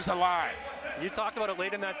crowd is alive. You talked about it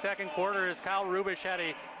late in that second quarter as Kyle Rubisch had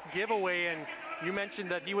a giveaway, and you mentioned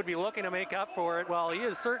that he would be looking to make up for it. Well, he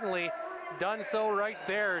has certainly done so right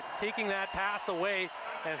there, taking that pass away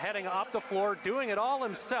and heading up the floor, doing it all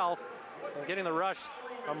himself, and getting the Rush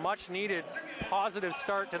a much-needed positive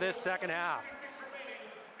start to this second half.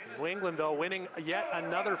 New England, though, winning yet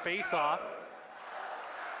another face-off.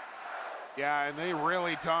 Yeah, and they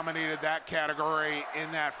really dominated that category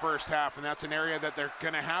in that first half, and that's an area that they're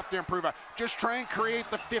going to have to improve on. Just try and create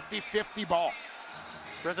the 50-50 ball.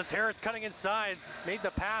 Reza Terrence cutting inside, made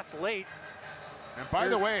the pass late. And by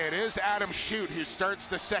the way, it is Adam Shute who starts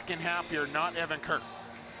the second half here, not Evan Kirk.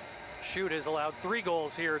 Shute has allowed 3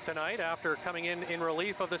 goals here tonight after coming in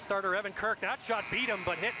relief of the starter Evan Kirk. That shot beat him,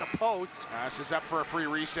 but hit the post. This is up for a free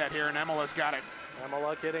reset here, and Emela's got it.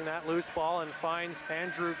 Emela getting that loose ball and finds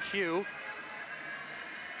Andrew Q,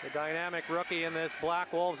 the dynamic rookie in this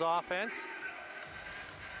Black Wolves offense.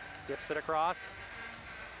 Skips it across.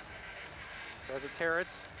 Reza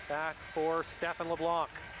Terrence back for Stefan LeBlanc.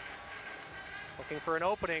 Looking for an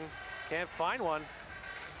opening. Can't find one.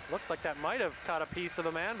 Looked like that might have caught a piece of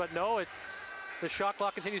a man, but no, it's the shot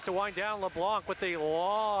clock continues to wind down. LeBlanc with a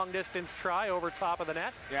long distance try over top of the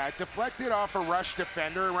net. Yeah, it deflected off a rush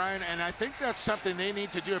defender, Ryan, and I think that's something they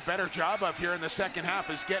need to do a better job of here in the second half,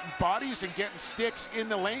 is getting bodies and getting sticks in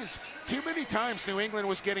the lanes. Too many times New England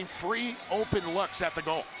was getting free open looks at the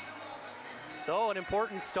goal. So an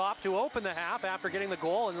important stop to open the half after getting the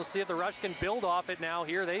goal, and we'll see if the Rush can build off it now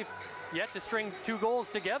here. They've yet to string 2 goals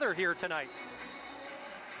together here tonight.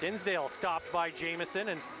 Dinsdale stopped by Jamieson,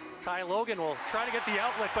 and Ty Logan will try to get the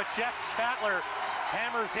outlet, but Jeff Shatler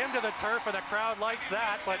hammers him to the turf, and the crowd likes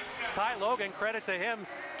that. But Ty Logan, credit to him,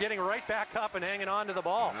 getting right back up and hanging on to the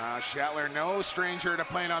ball. Shatler, no stranger to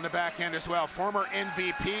playing on the back end as well. Former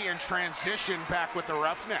MVP in transition back with the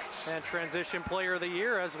Roughnecks. And transition player of the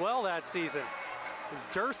year as well that season is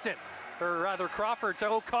Durston, or rather Crawford to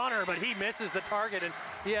O'Connor, but he misses the target, and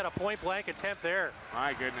he had a point-blank attempt there.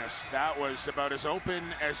 My goodness, that was about as open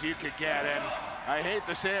as you could get, and I hate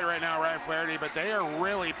to say it right now, Ryan Flaherty, but they are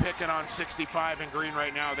really picking on 65 in green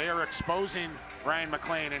right now. They are exposing Ryan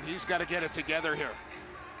McLean, and he's got to get it together here.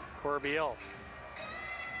 Corbeil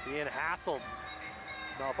being hassled.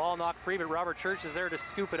 The ball knocked free, but Robert Church is there to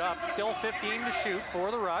scoop it up. Still 15 to shoot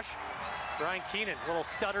for the Rush. Brian Keenan, little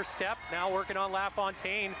stutter step, now working on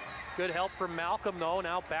LaFontaine. Good help from Malcolm, though.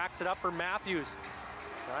 Now backs it up for Matthews.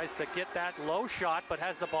 Tries to get that low shot, but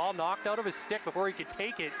has the ball knocked out of his stick before he could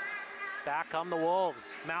take it. Back come the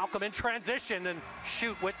Wolves. Malcolm in transition and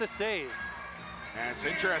shoot with the save. And it's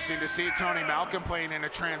interesting to see Tony Malcolm playing in a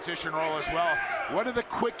transition role as well. One of the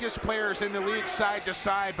quickest players in the league side to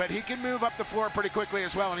side, but he can move up the floor pretty quickly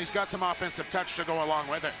as well, and he's got some offensive touch to go along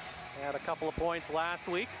with it. Had a couple of points last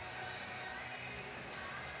week.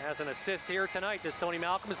 Has an assist here tonight. Does Tony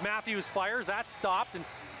Malcolm as Matthews fires. That's stopped, and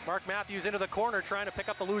Mark Matthews into the corner trying to pick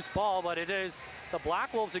up the loose ball, but it is the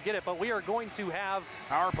Black Wolves who get it. But we are going to have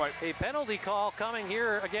power play, a penalty call coming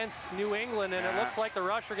here against New England, and it looks like the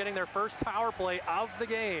Rush are getting their first power play of the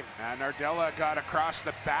game. And Nardella got across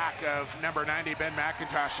the back of number 90, Ben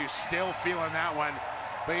McIntosh, who's still feeling that one.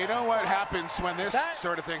 But you know what happens when this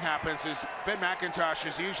sort of thing happens is Ben McIntosh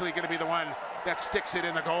is usually going to be the one that sticks it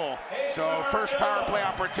in the goal. So first power play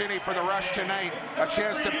opportunity for the Rush tonight. A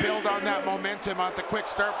chance to build on that momentum on the quick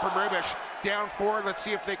start from Rubisch. Down 4, let's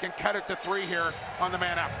see if they can cut it to 3 here on the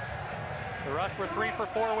man up. The Rush were 3 for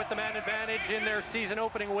 4 with the man advantage in their season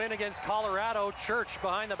opening win against Colorado. Church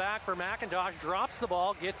behind the back for McIntosh, drops the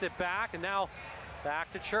ball, gets it back, and now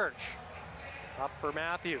back to Church. Up for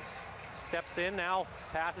Matthews. Steps in now,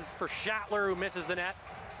 passes for Shatler, who misses the net.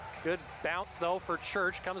 Good bounce, though, for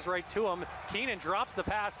Church. Comes right to him. Keenan drops the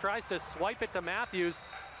pass, tries to swipe it to Matthews,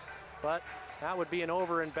 but that would be an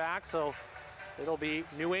over and back, so it'll be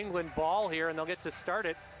New England ball here, and they'll get to start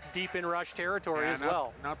it deep in Rush territory as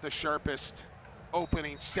well. Not the sharpest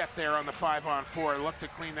opening set there on the 5-on-4. Look to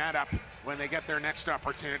clean that up when they get their next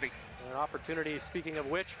opportunity. An opportunity, speaking of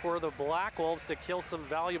which, for the Black Wolves to kill some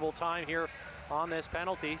valuable time here on this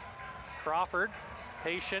penalty. Crawford,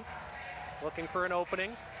 patient, looking for an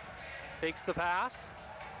opening. Takes the pass.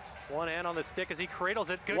 One hand on the stick as he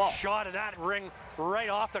cradles it. Good shot of that ring right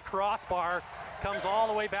off the crossbar. Comes all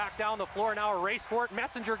the way back down the floor. Now a race for it.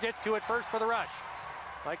 Messenger gets to it first for the Rush.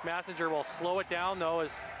 Mike Messenger will slow it down, though,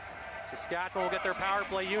 as Saskatchewan will get their power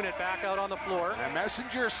play unit back out on the floor. And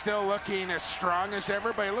Messenger still looking as strong as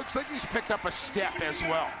ever, but it looks like he's picked up a step as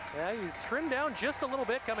well. Yeah, he's trimmed down just a little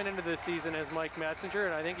bit coming into this season as Mike Messenger,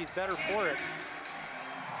 and I think he's better for it.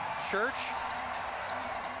 Church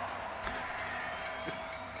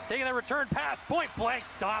taking the return pass, point blank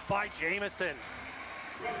stop by Jamieson.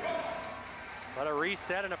 But a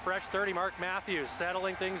reset and a fresh 30, Mark Matthews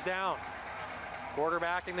settling things down.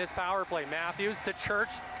 Quarterbacking this power play. Matthews to Church,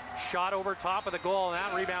 shot over top of the goal, and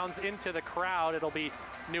that rebounds into the crowd. It'll be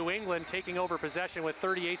New England taking over possession with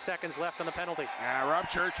 38 seconds left on the penalty. Yeah, Rob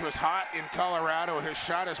Church was hot in Colorado. His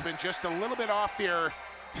shot has been just a little bit off here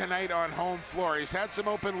tonight on home floor. He's had some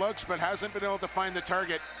open looks, but hasn't been able to find the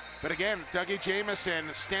target. But again, Dougie Jamieson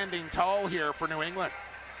standing tall here for New England.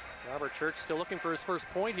 Robert Church still looking for his first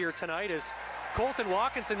point here tonight as Colton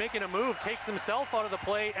Watkinson making a move, takes himself out of the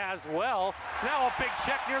play as well. Now a big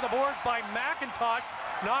check near the boards by McIntosh,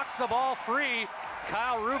 knocks the ball free.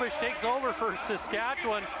 Kyle Rubisch takes over for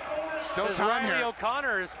Saskatchewan. Still as time Reilly here.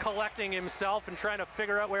 O'Connor is collecting himself and trying to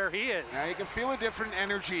figure out where he is. Now you can feel a different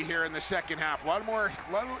energy here in the second half. A lot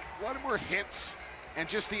more hits, and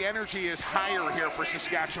just the energy is higher here for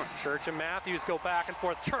Saskatchewan. Church and Matthews go back and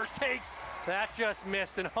forth. Church takes, that just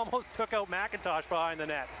missed and almost took out McIntosh behind the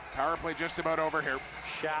net. Power play just about over here.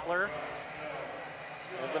 Shatler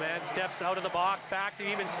As the man steps out of the box, back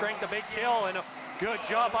to even strength, a big kill, and a good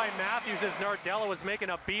job by Matthews as Nardella was making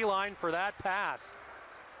a beeline for that pass.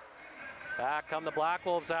 Back come the Black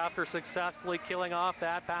Wolves after successfully killing off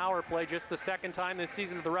that power play. Just the second time this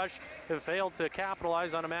season the Rush have failed to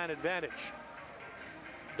capitalize on a man advantage.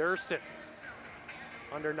 Durston,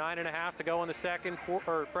 under 9.5 to go in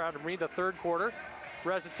the the third quarter.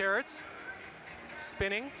 Reziteritz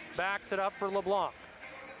spinning, backs it up for LeBlanc.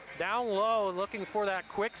 Down low, looking for that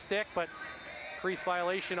quick stick, but crease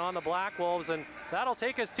violation on the Black Wolves, and that'll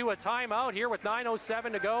take us to a timeout here with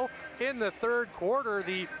 9:07 to go in the third quarter.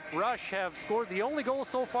 The Rush have scored the only goal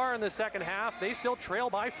so far in the second half. They still trail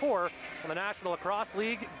by 4 in the National Lacrosse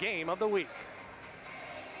League Game of the Week.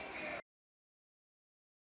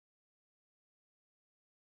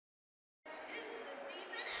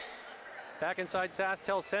 Back inside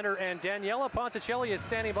SaskTel Center, and Daniela Ponticelli is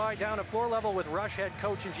standing by down at floor level with Rush head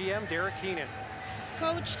coach and GM Derek Keenan.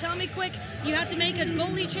 Coach, tell me quick, you had to make a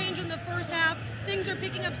goalie change in the first half. Things are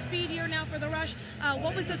picking up speed here now for the Rush.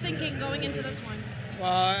 What was the thinking going into this one?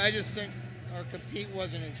 Well, I just think our compete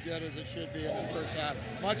wasn't as good as it should be in the first half.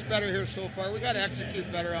 Much better here so far. We got to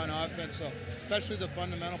execute better on offense, so especially the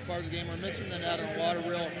fundamental part of the game. We're missing the net on a lot of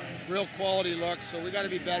real quality looks, so we got to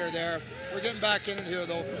be better there. We're getting back in it here,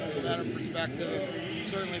 though, from a momentum perspective, and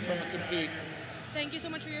certainly from a compete. Thank you so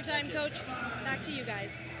much for your time, Coach. Back to you guys.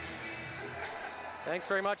 Thanks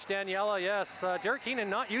very much, Daniela. Yes, Derek Keenan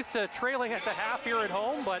not used to trailing at the half here at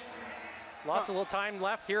home, but lots of little time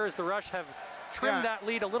left here as the Rush have trimmed that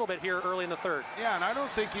lead a little bit here early in the third. Yeah, and I don't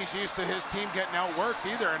think he's used to his team getting outworked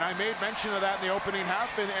either, and I made mention of that in the opening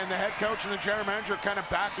half, and the head coach and the general manager kind of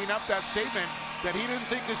backing up that statement that he didn't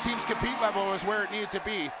think his team's compete level was where it needed to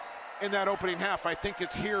be in that opening half. I think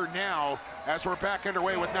it's here now as we're back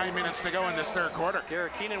underway with 9 minutes to go in this third quarter.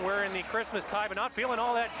 Derek Keenan wearing the Christmas tie, but not feeling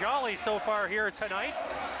all that jolly so far here tonight.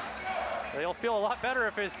 They'll feel a lot better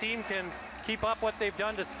if his team can keep up what they've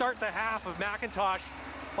done to start the half. Of McIntosh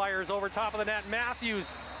fires over top of the net.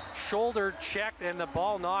 Matthews shoulder checked and the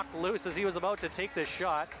ball knocked loose as he was about to take this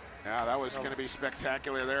shot. Yeah, that was going to be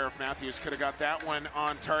spectacular there if Matthews could have got that one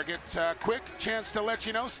on target. Quick chance to let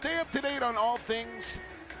you know, stay up to date on all things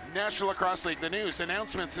National Lacrosse League, the news,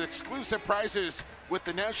 announcements, exclusive prizes with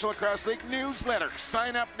the National Lacrosse League newsletter.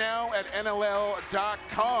 Sign up now at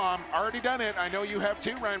NLL.com. Already done it. I know you have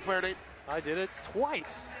too, Ryan Flaherty. I did it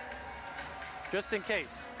twice, just in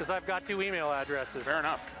case, because I've got 2 email addresses. Fair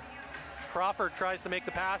enough. As Crawford tries to make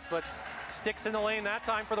the pass, but sticks in the lane that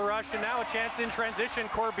time for the Rush, and now a chance in transition.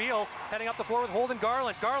 Corbeil heading up the floor with Holden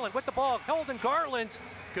Garland. Garland with the ball. Holden Garland.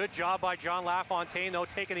 Good job by John LaFontaine, though,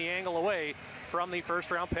 taking the angle away from the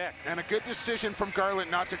first-round pick. And a good decision from Garland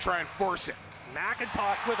not to try and force it.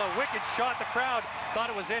 McIntosh with a wicked shot. The crowd thought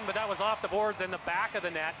it was in, but that was off the boards and the back of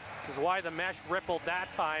the net is why the mesh rippled that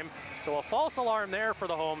time. So a false alarm there for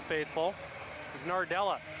the home faithful. As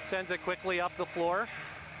Nardella sends it quickly up the floor.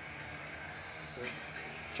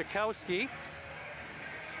 Chakowski.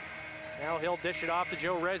 Now he'll dish it off to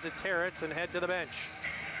Joe Reziteritz and head to the bench.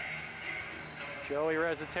 Joey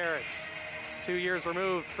Reziteritz, 2 years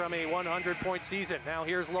removed from a 100-point season. Now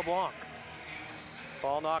here's LeBlanc.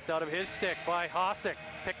 Ball knocked out of his stick by Hossack.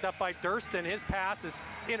 Picked up by Durston. His pass is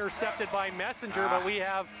intercepted by Messenger, but we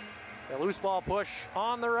have a loose ball push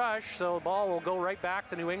on the Rush, so the ball will go right back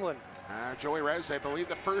to New England. Joey Rez, I believe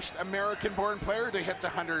the first American-born player to hit the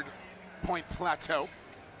 100-point plateau.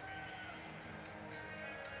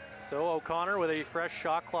 So O'Connor with a fresh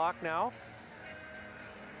shot clock now.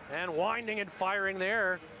 And winding and firing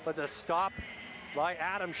there, but the stop by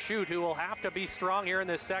Adam Shute, who will have to be strong here in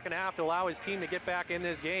this second half to allow his team to get back in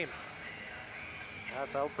this game.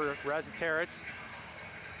 Pass out for Reziteritz.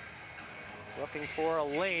 Looking for a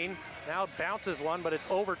lane. Now bounces one, but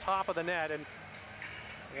it's over top of the net, and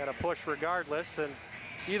they got to push regardless. And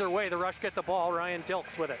either way, the Rush get the ball. Ryan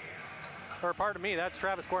Dilks with it. Or pardon me, that's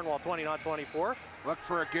Travis Cornwall, 20, not 24. Look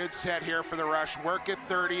for a good set here for the Rush. Work at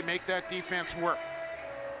 30, make that defense work.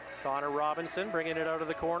 Connor Robinson bringing it out of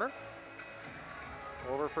the corner.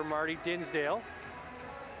 Over for Marty Dinsdale.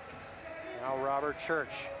 Now Robert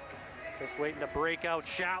Church. Just waiting to break out.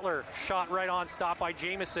 Shatler shot right on, stopped by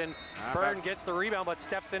Jamieson. Byrne gets the rebound but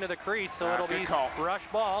steps into the crease, so it'll be Rush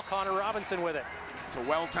ball. Connor Robinson with it. It's a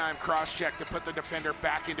well-timed cross-check to put the defender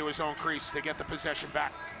back into his own crease to get the possession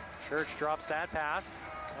back. Church drops that pass.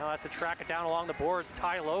 Now has to track it down along the boards.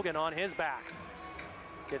 Ty Logan on his back.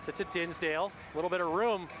 Gets it to Dinsdale. A little bit of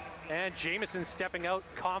room. And Jamieson stepping out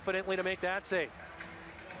confidently to make that save.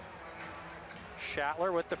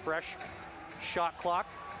 Shatler with the fresh shot clock.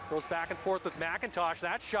 Goes back and forth with McIntosh.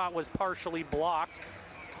 That shot was partially blocked.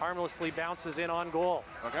 harmlessly bounces in on goal.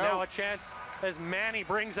 Now a chance as Manny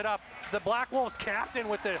brings it up. The Black Wolves captain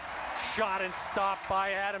with the shot and stop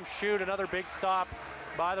by Adam Shute. Another big stop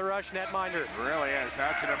by the Rush netminder. It really is.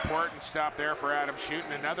 That's an important stop there for Adam Shute,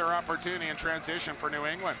 and another opportunity in transition for New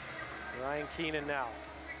England. Ryan Keenan now.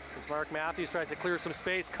 As Mark Matthews tries to clear some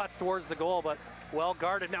space, cuts towards the goal, but well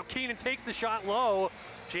guarded. Now Keenan takes the shot low.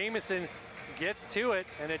 Jamieson gets to it,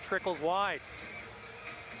 and it trickles wide.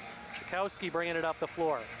 Chikowski bringing it up the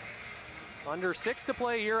floor. Under 6 to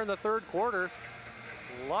play here in the third quarter.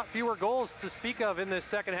 A lot fewer goals to speak of in this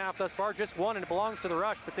second half thus far. Just one, and it belongs to the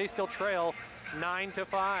Rush, but they still trail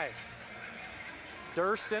 9-5.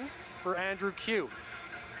 Durston for Andrew Q.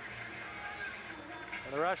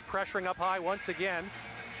 And the Rush pressuring up high once again.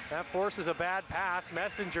 That forces a bad pass.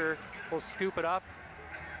 Messenger will scoop it up.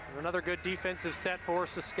 And another good defensive set for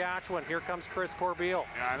Saskatchewan. Here comes Chris Corbeil.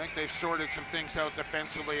 Yeah, I think they've sorted some things out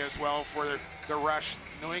defensively as well for the Rush.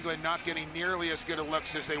 New England not getting nearly as good a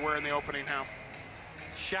looks as they were in the opening half.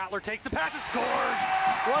 Shatler takes the pass and scores.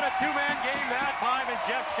 What a two-man game that time, and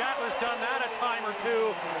Jeff Shatler's done that a time or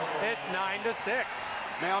two. It's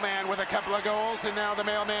 9-6. Mailman with a couple of goals, and now the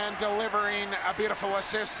Mailman delivering a beautiful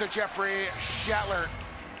assist to Jeffrey Shatler.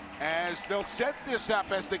 As they'll set this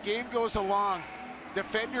up as the game goes along,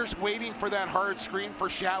 defenders waiting for that hard screen for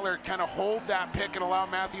Shatler, kind of hold that pick and allow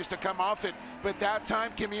Matthews to come off it. But that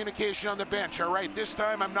time, communication on the bench. All right, this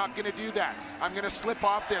time I'm not going to do that. I'm going to slip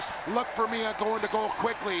off this. Look for me, I'm going to goal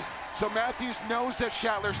quickly. So Matthews knows that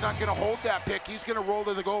Shatler's not going to hold that pick. He's going to roll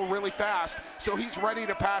to the goal really fast. So he's ready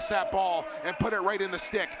to pass that ball and put it right in the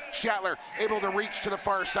stick. Shatler able to reach to the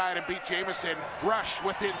far side and beat Jamieson. Rush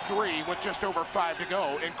within 3 with just over 5 to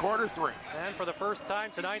go in quarter 3. And for the first time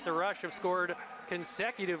tonight, the Rush have scored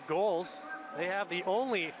consecutive goals. They have the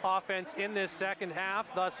only offense in this second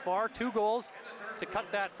half thus far. 2 goals to cut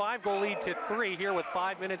that 5-goal lead to 3 here with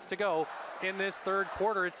 5 minutes to go in this third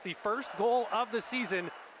quarter. It's the first goal of the season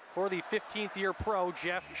for the 15th-year pro,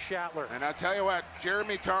 Jeff Shatler. And I'll tell you what,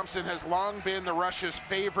 Jeremy Thompson has long been the Rush's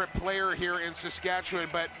favorite player here in Saskatchewan,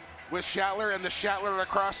 but with Shatler and the Shatler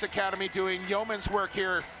Lacrosse Academy doing yeoman's work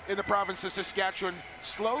here in the province of Saskatchewan,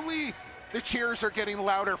 slowly the cheers are getting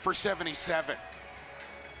louder for 77.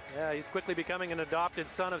 Yeah, he's quickly becoming an adopted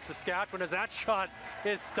son of Saskatchewan as that shot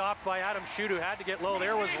is stopped by Adam Shute, who had to get low.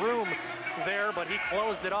 There was room there, but he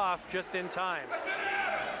closed it off just in time.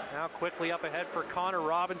 Now quickly up ahead for Connor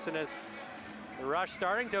Robinson as the Rush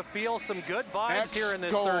starting to feel some good vibes here in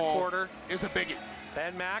this third quarter. Is a biggie.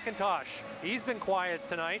 Ben McIntosh, he's been quiet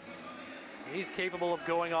tonight. He's capable of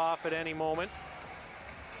going off at any moment.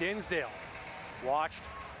 Dinsdale, watched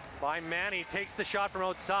by Manny, takes the shot from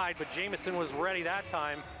outside, but Jamieson was ready that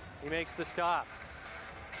time. He makes the stop.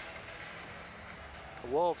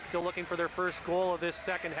 The Wolves still looking for their first goal of this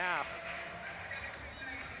second half.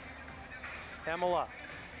 Emila,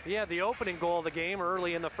 he had the opening goal of the game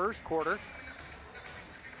early in the first quarter.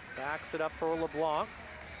 Backs it up for LeBlanc.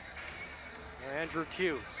 Andrew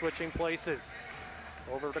Q switching places.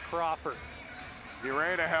 Over to Crawford. Be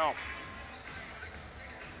ready to help.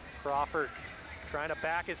 Crawford trying to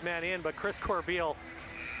back his man in, but Chris Corbeil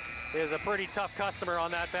is a pretty tough customer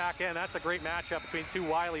on that back end. That's a great matchup between two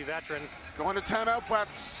wily veterans. Going to timeout,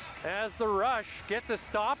 Flats. As the Rush get the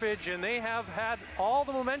stoppage, and they have had all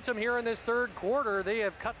the momentum here in this third quarter. They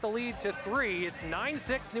have cut the lead to 3. It's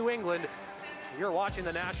 9-6 New England. You're watching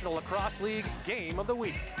the National Lacrosse League Game of the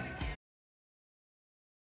Week.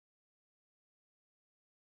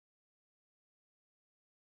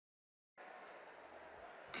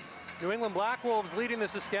 New England Black Wolves leading the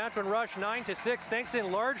Saskatchewan Rush 9-6, thanks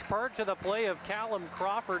in large part to the play of Callum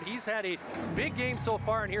Crawford. He's had a big game so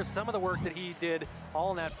far, and here's some of the work that he did all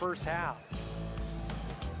in that first half.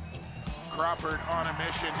 Crawford on a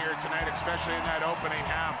mission here tonight, especially in that opening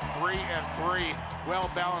half. 3-3,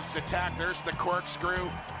 well-balanced attack. There's the corkscrew.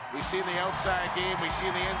 We've seen the outside game, we've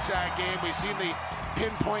seen the inside game, we've seen the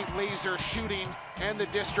pinpoint laser shooting and the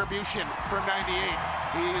distribution from 98.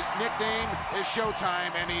 His nickname is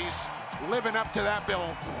Showtime, and he's living up to that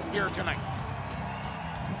bill here tonight.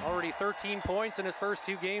 Already 13 points in his first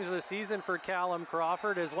 2 games of the season for Callum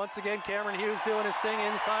Crawford, as once again Cameron Hughes doing his thing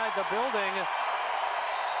inside the building.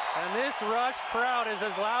 And this Rush crowd is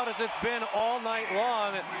as loud as it's been all night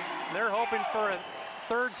long. They're hoping for a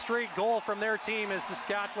 3rd straight goal from their team as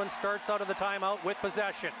Saskatchewan starts out of the timeout with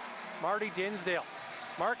possession. Marty Dinsdale,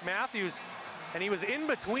 Mark Matthews, and he was in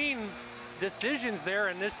between decisions there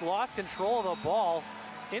and just lost control of the ball.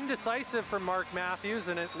 Indecisive from Mark Matthews,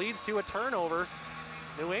 and it leads to a turnover.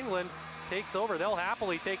 New England takes over. They'll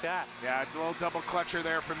happily take that. Yeah, a little double clutcher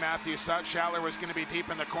there from Matthews. Thought Schaller was going to be deep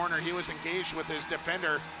in the corner. He was engaged with his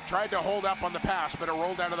defender. Tried to hold up on the pass, but it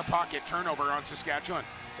rolled out of the pocket. Turnover on Saskatchewan.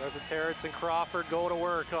 Resetarits and Crawford go to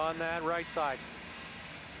work on that right side.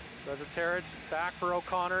 Resetarits back for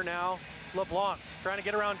O'Connor now. LeBlanc trying to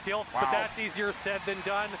get around Dilks, but that's easier said than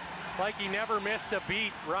done. Like he never missed a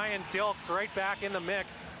beat. Ryan Dilks right back in the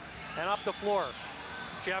mix and up the floor.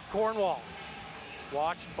 Jeff Cornwall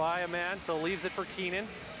watched by a man, so leaves it for Keenan,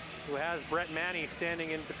 who has Brett Manny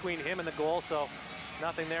standing in between him and the goal, so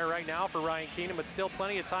nothing there right now for Ryan Keenan, but still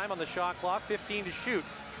plenty of time on the shot clock. 15 to shoot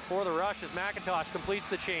for the Rush as McIntosh completes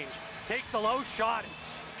the change. Takes the low shot.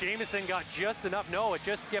 Jamieson got just enough. No, it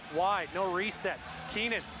just skipped wide. No reset.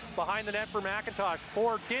 Keenan behind the net for McIntosh.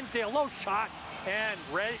 For Dinsdale, low shot. And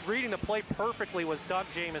reading the play perfectly was Doug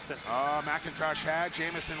Jamieson. Oh, McIntosh had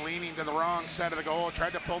Jamieson leaning to the wrong side of the goal.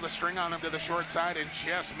 Tried to pull the string on him to the short side and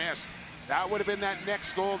just missed. That would have been that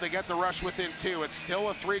next goal to get the Rush within 2. It's still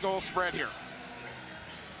a 3-goal spread here.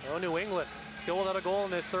 Oh, New England still without a goal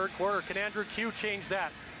in this third quarter. Can Andrew Q change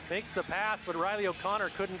that? Makes the pass, but Reilly O'Connor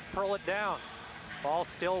couldn't pull it down. Ball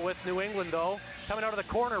still with New England, though. Coming out of the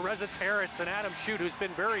corner, Resetarits and Adam Shute, who's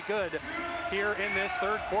been very good here in this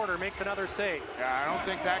third quarter, makes another save. Yeah, I don't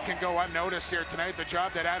think that can go unnoticed here tonight. The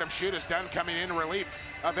job that Adam Shute has done coming in relief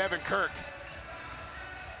of Evan Kirk.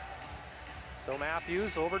 So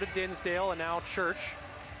Matthews over to Dinsdale and now Church.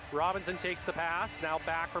 Robinson takes the pass, now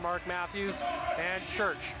back for Mark Matthews and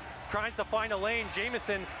Church. Tries to find a lane.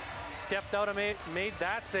 Jamieson stepped out and made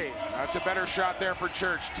that save. That's a better shot there for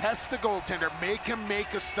Church. Test the goaltender, make him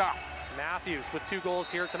make a stop. Matthews with 2 goals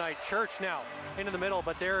here tonight. Church now into the middle,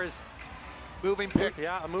 but there is moving pick.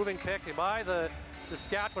 Yeah, a moving pick by the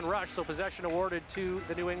Saskatchewan Rush, so possession awarded to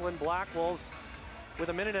the New England Black Wolves with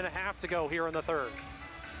 1.5 minutes to go here in the third.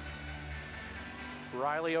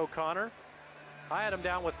 Reilly O'Connor. I had him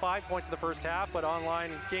down with 5 points in the first half, but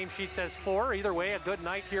online game sheet says 4. Either way, a good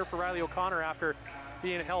night here for Reilly O'Connor after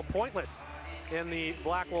being held pointless in the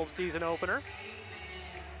Black Wolves season opener.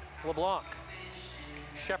 LeBlanc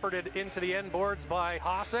shepherded into the end boards by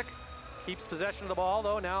Hossack. Keeps possession of the ball,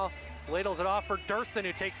 though. Now ladles it off for Durston,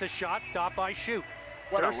 who takes a shot, stopped by Shute.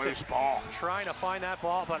 What Durston a loose ball. Trying to find that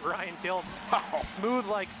ball, but Ryan Dilks smooth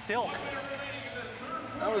like silk.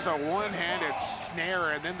 That was a one-handed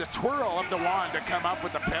snare, and then the twirl of the wand to come up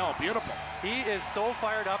with the pill. Beautiful. He is so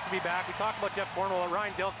fired up to be back. We talked about Jeff Cornwall.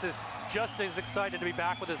 Ryan Dilks is just as excited to be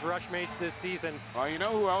back with his Rush mates this season. Well, you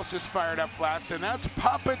know who else is fired up, Flats, and that's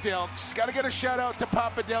Papa Dilks. Got to get a shout-out to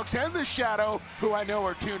Papa Dilks and the Shadow, who I know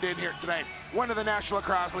are tuned in here tonight. One of the National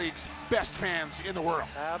Lacrosse League's best fans in the world.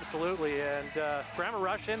 Absolutely, and Grandma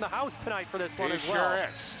Rush in the house tonight for this one as well. Sure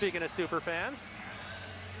is. Speaking of super fans.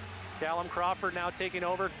 Callum Crawford now taking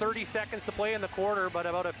over. 30 seconds to play in the quarter, but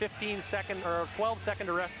about a 15-second or 12-second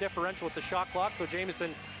differential with the shot clock. So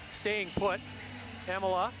Jamieson staying put.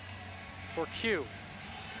 Emila for Q.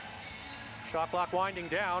 Shot clock winding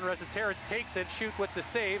down. Resetarits takes it. Shute with the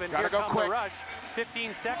save, and here comes the Rush.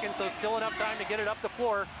 15 seconds, so still enough time to get it up the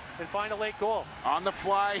floor and find a late goal. On the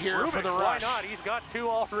fly here Rubisch, for the Rush. Why not? He's got 2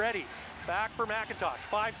 already. Back for McIntosh.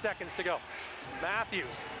 5 seconds to go.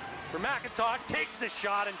 Matthews. For McIntosh, takes the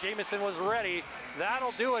shot, and Jamieson was ready.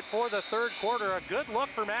 That'll do it for the third quarter. A good look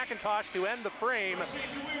for McIntosh to end the frame.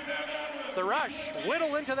 The Rush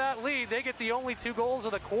whittle into that lead. They get the only 2 goals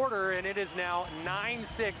of the quarter, and it is now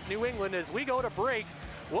 9-6 New England. As we go to break,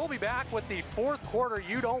 we'll be back with the fourth quarter.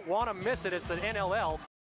 You don't want to miss it. It's the NLL.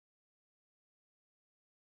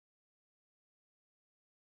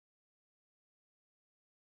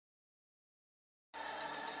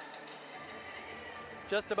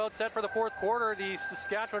 Just about set for the fourth quarter. The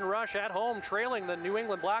Saskatchewan Rush at home trailing the New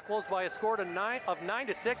England Black Wolves by a score of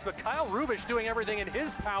 9-6, but Kyle Rubisch doing everything in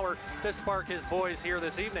his power to spark his boys here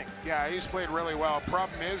this evening. Yeah, he's played really well.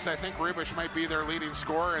 Problem is, I think Rubisch might be their leading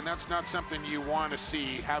scorer, and that's not something you want to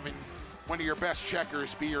see, having one of your best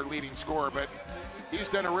checkers be your leading scorer, but he's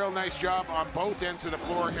done a real nice job on both ends of the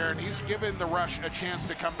floor here, and he's given the Rush a chance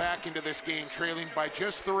to come back into this game trailing by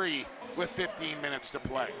just 3 with 15 minutes to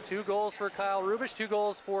play. 2 goals for Kyle Rubisch, 2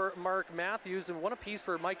 goals for Mark Matthews, and 1 apiece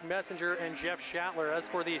for Mike Messenger and Jeff Schattler. As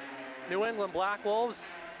for the New England Black Wolves,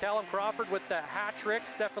 Callum Crawford with the hat trick,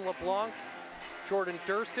 Stefan LeBlanc, Jordan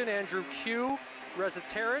Durston, Andrew Q,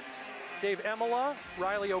 Resetarits, Dave Emila,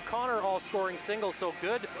 Reilly O'Connor all scoring singles, so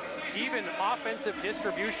good even offensive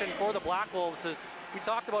distribution for the Black Wolves. As we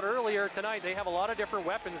talked about earlier tonight, they have a lot of different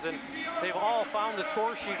weapons, and they've all found the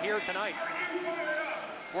score sheet here tonight.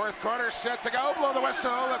 Fourth quarter set to go. Blow the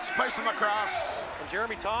whistle. Let's play some lacrosse. And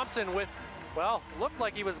Jeremy Thompson with, well, looked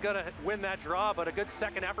like he was going to win that draw, but a good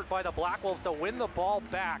second effort by the Black Wolves to win the ball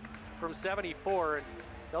back from 74, and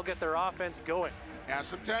they'll get their offense going. Yeah,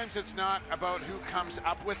 sometimes it's not about who comes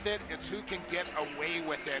up with it, it's who can get away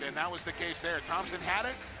with it, and that was the case there. Thompson had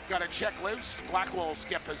it, got a check loose, Black Wolves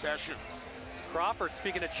get possession. Crawford,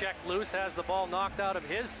 speaking of check loose, has the ball knocked out of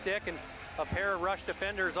his stick, and a pair of rush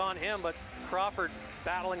defenders on him, but Crawford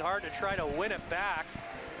battling hard to try to win it back.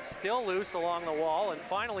 Still loose along the wall, and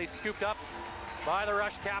finally scooped up by the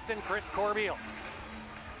rush captain, Chris Corbeil.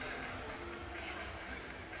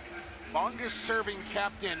 Longest serving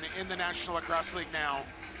captain in the National Lacrosse League now,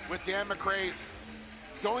 with Dan McRae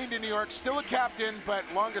going to New York, still a captain, but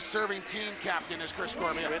longest serving team captain is Chris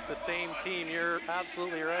Corbeil. With the same team, you're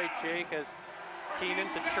absolutely right, Jake, as Keenan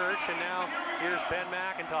to Church, and now here's Ben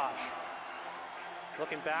McIntosh.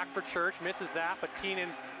 Looking back for Church, misses that, but Keenan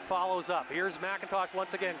follows up. Here's McIntosh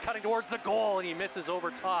once again, cutting towards the goal, and he misses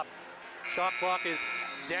over top. Shot clock is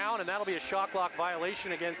down, and that'll be a shot clock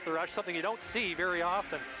violation against the Rush, something you don't see very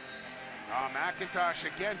often. McIntosh,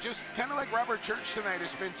 again, just kind of like Robert Church tonight,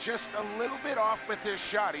 has been just a little bit off with his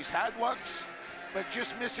shot. He's had looks, but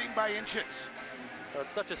just missing by inches. Well,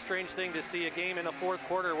 it's such a strange thing to see a game in the fourth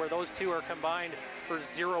quarter where those two are combined for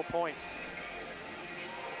 0 points.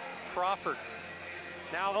 Crawford.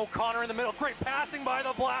 Now O'Connor in the middle. Great passing by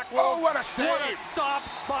the Black Wolves. Oh, what a save! What a stop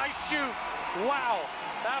by Shute. Wow.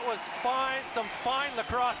 That was fine, some fine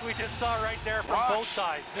lacrosse we just saw right there from both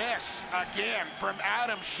sides. This again from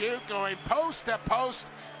Adam Shute, going post to post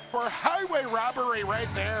for highway robbery right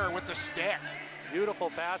there with the stick.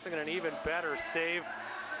 Beautiful passing and an even better save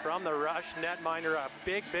from the Rush netminder. A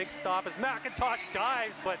big, big stop as McIntosh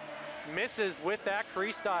dives, but misses with that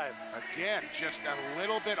crease dive. Again, just a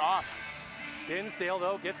little bit off. Dinsdale,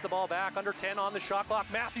 though, gets the ball back, under 10 on the shot clock.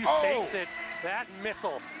 Matthews takes it. That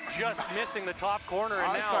missile just missing the top corner,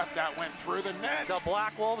 and now I thought that went through the net. The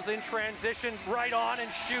Black Wolves in transition, right on,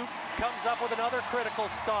 and Shute comes up with another critical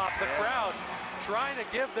stop. The crowd trying to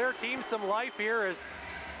give their team some life here as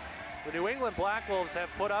the New England Black Wolves have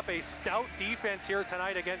put up a stout defense here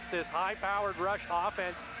tonight against this high-powered Rush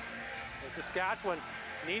offense. And Saskatchewan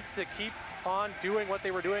needs to keep on doing what they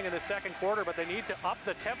were doing in the second quarter, but they need to up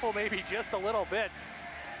the tempo maybe just a little bit.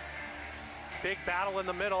 Big battle in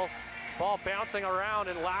the middle, ball bouncing around,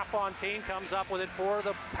 and LaFontaine comes up with it for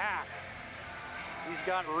the pack. He's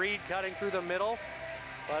got Reed cutting through the middle,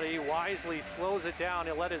 but he wisely slows it down.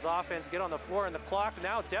 He'll let his offense get on the floor, and the clock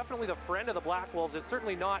now definitely the friend of the Black Wolves. It's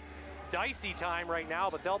certainly not dicey time right now,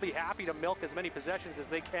 but they'll be happy to milk as many possessions as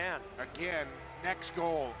they can. Again, next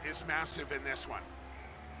goal is massive in this one.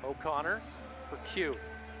 O'Connor for Q.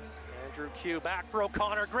 Andrew Q back for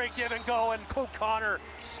O'Connor. Great give and go, and O'Connor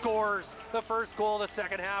scores. The first goal of the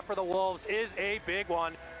second half for the Wolves is a big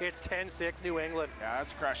one. It's 10-6 New England. Yeah,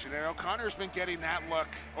 that's crushing it. O'Connor's been getting that look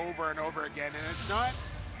over and over again, and it's not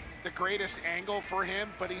the greatest angle for him,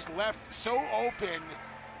 but he's left so open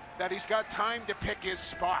that he's got time to pick his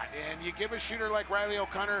spot. And you give a shooter like Reilly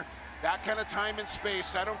O'Connor that kind of time and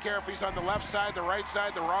space. I don't care if he's on the left side, the right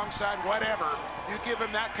side, the wrong side, whatever. You give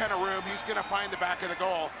him that kind of room, he's going to find the back of the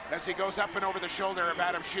goal as he goes up and over the shoulder of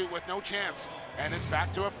Adam Shute with no chance. And it's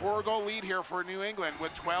back to a 4-goal lead here for New England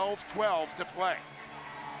with 12-12 to play.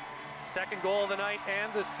 Second goal of the night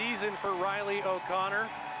and the season for Reilly O'Connor.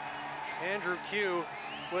 Andrew Q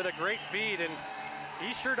with a great feed, and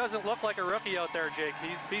he sure doesn't look like a rookie out there, Jake.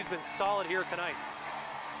 He's been solid here tonight.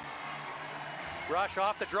 Rush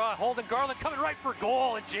off the draw, Holden Garland coming right for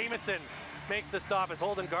goal, and Jamieson makes the stop as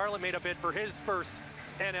Holden Garland made a bid for his first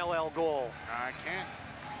NLL goal. I can't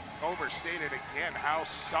overstate it again how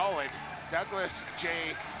solid Douglas J.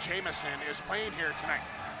 Jamieson is playing here tonight.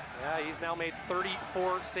 Yeah, he's now made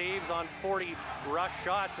 34 saves on 40 Rush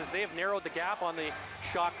shots as they have narrowed the gap on the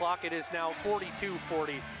shot clock. It is now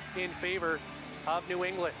 42-40 in favor of New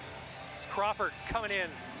England. It's Crawford coming in,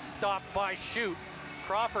 stopped by Shute.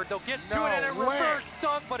 Crawford, though, gets to it and a reverse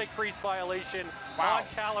dunk, but a crease violation on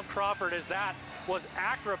Callum Crawford, as that was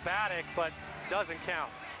acrobatic, but doesn't count.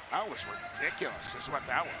 That was ridiculous, is what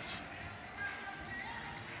that was.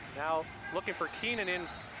 Now looking for Keenan in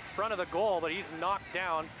front of the goal, but he's knocked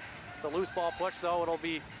down. It's a loose ball push, though. It'll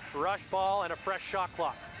be Rush ball and a fresh shot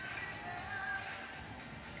clock.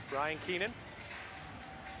 Brian Keenan,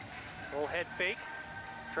 little head fake,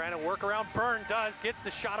 trying to work around. Byrne does, gets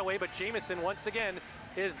the shot away, but Jamieson once again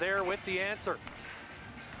is there with the answer.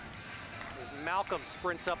 As Malcolm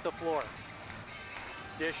sprints up the floor.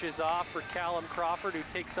 Dish is off for Callum Crawford, who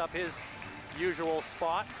takes up his usual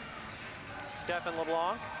spot. Stephen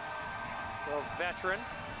LeBlanc, a veteran.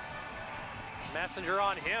 Messenger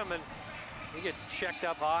on him, and he gets checked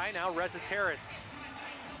up high. Now Reza Terrence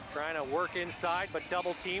trying to work inside, but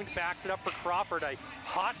double teamed, backs it up for Crawford. A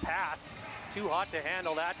hot pass, too hot to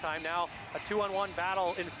handle that time. Now a 2-on-1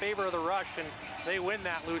 battle in favor of the Rush, and they win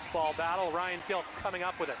that loose ball battle. Ryan Dilks coming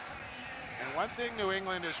up with it. And one thing New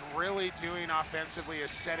England is really doing offensively is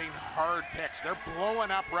setting hard picks. They're blowing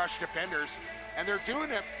up Rush defenders, and they're doing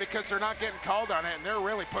it because they're not getting called on it, and they're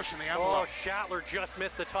really pushing the envelope. Oh, Schattler just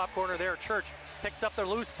missed the top corner there. Church picks up the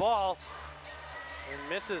loose ball and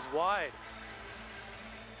misses wide.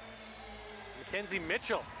 Mackenzie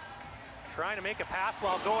Mitchell trying to make a pass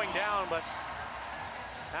while going down, but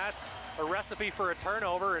that's a recipe for a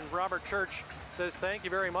turnover, and Robert Church says thank you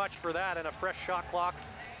very much for that, and a fresh shot clock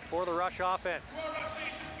for the Rush offense.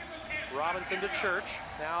 Robinson to Church.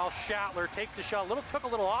 Now Schattler takes a shot. Took a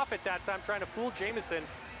little off it that time, trying to fool Jamieson.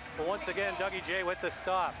 But once again, Dougie J with the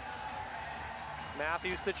stop.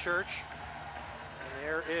 Matthews to Church. And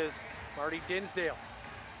there is Marty Dinsdale.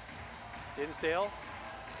 Dinsdale.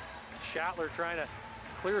 Schattler trying to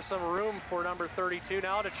clear some room for number 32.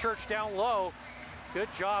 Now to Church down low.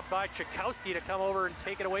 Good job by Chakowski to come over and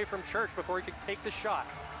take it away from Church before he could take the shot.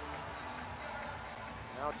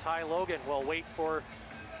 Now Ty Logan will wait for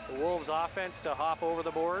the Wolves offense to hop over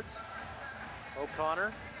the boards.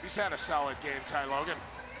 O'Connor. He's had a solid game, Ty Logan.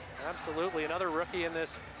 Absolutely, another rookie in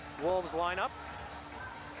this Wolves lineup.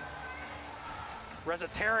 Reza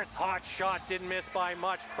Terrence, hot shot, didn't miss by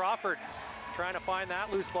much. Crawford trying to find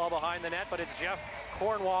that loose ball behind the net, but it's Jeff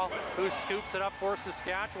Cornwall who scoops it up for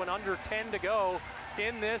Saskatchewan. Under 10 to go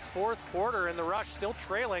in this fourth quarter, and the Rush still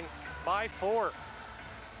trailing by 4.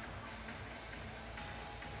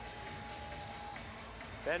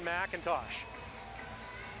 Ben McIntosh.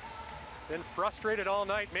 Been frustrated all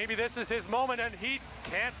night. Maybe this is his moment, and he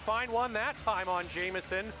can't find one that time on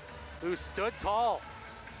Jamieson, who stood tall.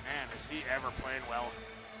 Man, is he ever playing well.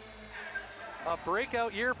 A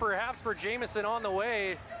breakout year perhaps for Jamieson on the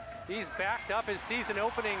way. He's backed up his season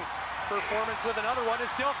opening performance with another one as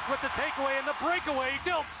Dilks with the takeaway and the breakaway.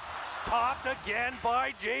 Dilks stopped again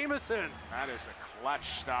by Jamieson. That is a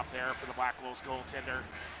clutch stop there for the Black Wolves goaltender.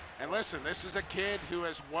 And listen, this is a kid who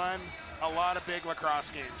has won a lot of big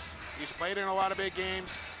lacrosse games. He's played in a lot of big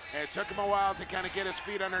games, and it took him a while to kind of get his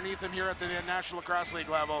feet underneath him here at the National Lacrosse League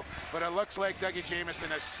level, but it looks like Dougie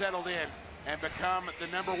Jamieson has settled in and become the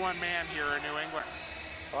 #1 man here in New England.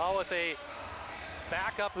 Well, with a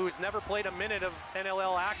backup who's never played a minute of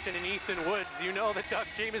NLL action in Ethan Woods, you know that Doug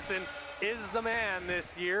Jamieson is the man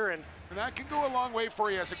this year, and that can go a long way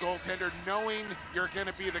for you as a goaltender, knowing you're going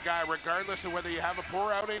to be the guy, regardless of whether you have a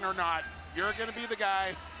poor outing or not. You're going to be the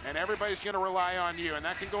guy, and everybody's going to rely on you, and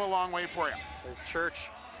that can go a long way for you. As Church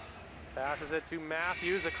passes it to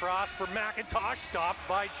Matthews, across for McIntosh, stopped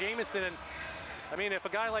by Jamieson. And I mean, if a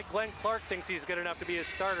guy like Glenn Clark thinks he's good enough to be a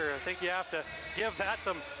starter, I think you have to give that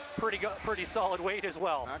some pretty solid weight as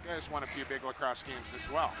well. That guy's won a few big lacrosse games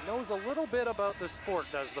as well. Knows a little bit about the sport,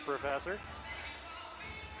 does the professor.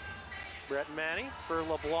 Brett Manning for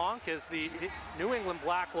LeBlanc as the New England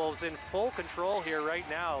Black Wolves in full control here right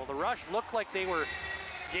now. The Rush looked like they were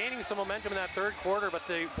gaining some momentum in that third quarter, but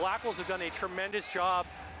the Black Wolves have done a tremendous job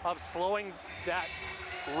of slowing that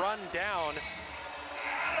run down.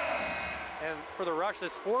 And for the Rush,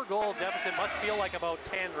 this 4-goal deficit must feel like about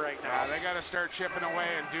 10 right now. Yeah, they got to start chipping away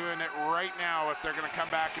and doing it right now if they're going to come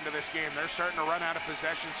back into this game. They're starting to run out of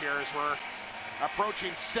possessions here as we're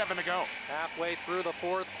approaching 7 to go. Halfway through the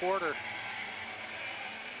fourth quarter.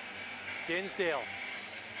 Dinsdale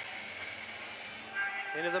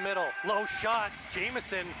into the middle, low shot.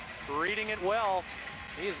 Jamieson reading it well.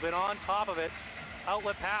 He's been on top of it.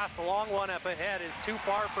 Outlet pass, a long one up ahead is too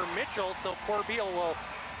far for Mitchell, so Corbeil will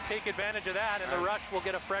take advantage of that, and the Rush will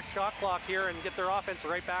get a fresh shot clock here and get their offense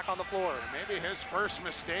right back on the floor. Maybe his first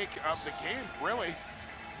mistake of the game, really.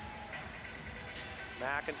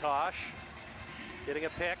 McIntosh getting a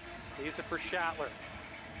pick, leaves it for Schattler.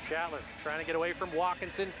 Schattler trying to get away from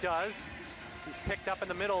Watkinson, does. He's picked up in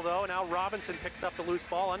the middle though. Now Robinson picks up the loose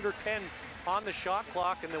ball, under 10 on the shot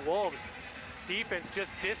clock, and the Wolves defense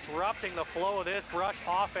just disrupting the flow of this Rush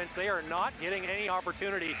offense. They are not getting any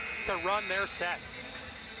opportunity to run their sets.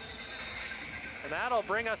 And that'll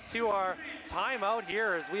bring us to our timeout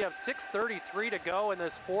here as we have 6:33 to go in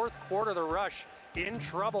this fourth quarter. The Rush in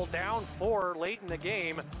trouble, down 4 late in the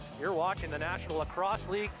game. You're watching the National Lacrosse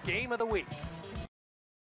League Game of the Week.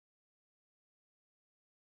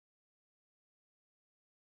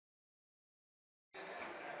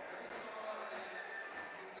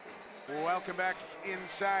 Welcome back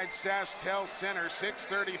inside SaskTel Center.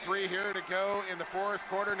 6:33 here to go in the fourth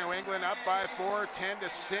quarter. New England up by 4,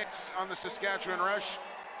 10-6 on the Saskatchewan Rush.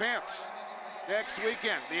 Vance, next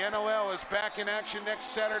weekend. The NLL is back in action next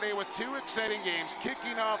Saturday with 2 exciting games.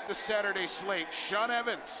 Kicking off the Saturday slate, Sean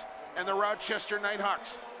Evans and the Rochester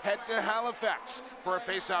Nighthawks head to Halifax for a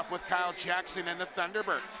face-off with Kyle Jackson and the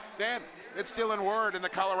Thunderbirds. Then it's Dylan Ward and the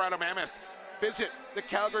Colorado Mammoth visit the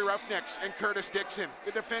Calgary Roughnecks and Curtis Dixon,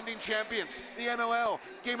 the defending champions. The NLL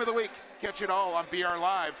Game of the Week. Catch it all on BR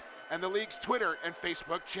Live and the league's Twitter and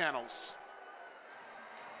Facebook channels.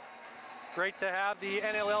 Great to have the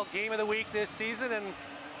NLL Game of the Week this season, and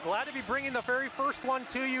glad to be bringing the very first one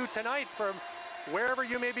to you tonight from wherever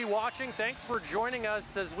you may be watching. Thanks for joining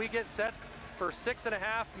us as we get set for 6.5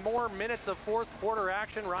 more minutes of fourth quarter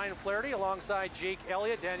action. Ryan Flaherty alongside Jake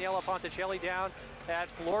Elliott, Daniela Ponticelli down at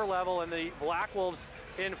floor level, and the Black Wolves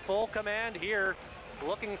in full command here,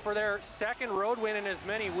 looking for their second road win in as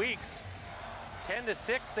many weeks.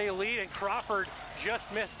 10-6 they lead, and Crawford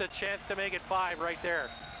just missed a chance to make it 5 right there.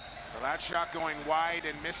 So that shot going wide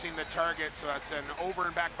and missing the target, so that's an over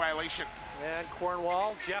and back violation. And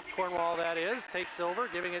Cornwall, Jeff Cornwall that is, takes over,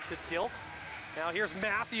 giving it to Dilks. Now here's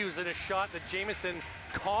Matthews in a shot that Jamison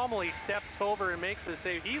calmly steps over and makes the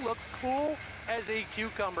save. He looks cool as a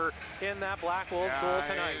cucumber in that Black Wolves goal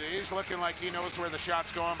tonight. He's looking like he knows where the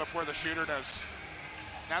shot's going before the shooter does.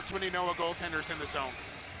 That's when you know a goaltender's in the zone.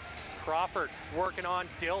 Crawford working on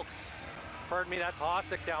Dilks. Pardon me, that's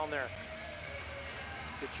Hosick down there.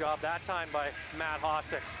 Good job that time by Matt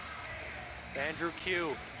Hosick. Andrew Q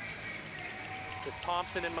with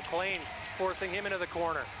Thompson and McLean forcing him into the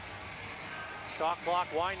corner. Shot clock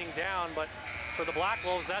winding down, but for the Black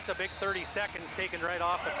Wolves, that's a big 30 seconds taken right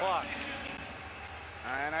off the clock.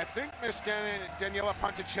 And I think Miss Daniela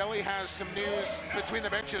Ponticelli has some news between the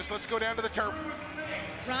benches. Let's go down to the turf.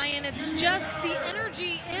 Ryan, it's just the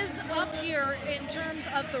energy is up here in terms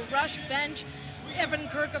of the Rush bench. Evan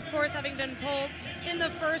Kirk, of course, having been pulled in the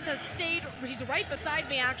first, has stayed. He's right beside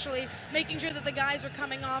me, actually, making sure that the guys are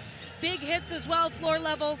coming off. Big hits as well, floor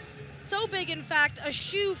level. So big, in fact, a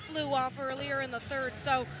shoe flew off earlier in the third.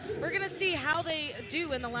 So we're going to see how they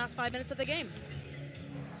do in the last 5 minutes of the game.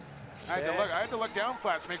 I had to look down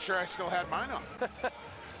flats, make sure I still had mine on.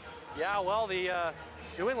 Yeah, well, the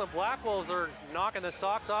New England Black Wolves are knocking the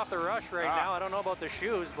socks off the Rush right now. I don't know about the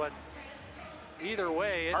shoes, but either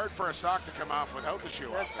way, it's hard for a sock to come off without the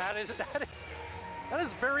shoe off. That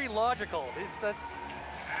is very logical. That's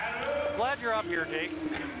glad you're up here, Jake.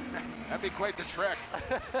 That'd be quite the trick.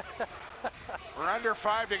 We're under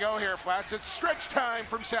 5 to go here, Flats. It's stretch time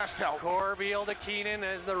from SaskTel. Corbeil to Keenan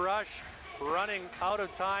as the Rush running out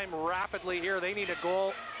of time rapidly here. They need a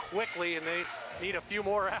goal quickly, and they need a few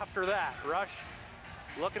more after that. Rush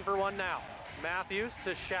looking for one now. Matthews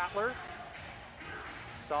to Schattler.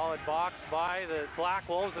 Solid box by the Black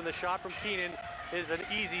Wolves, and the shot from Keenan is an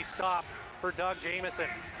easy stop for Doug Jamison.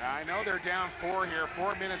 I know they're down 4 here,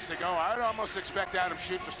 4 minutes to go. I would almost expect Adam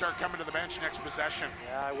Shute to start coming to the bench next possession.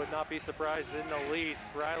 Yeah, I would not be surprised in the least.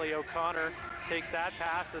 Reilly O'Connor takes that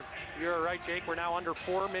pass. As you're right, Jake, we're now under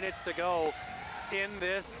 4 minutes to go in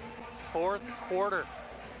this fourth quarter,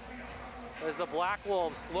 as the Black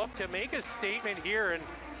Wolves look to make a statement here and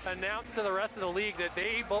announce to the rest of the league that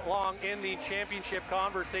they belong in the championship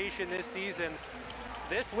conversation this season.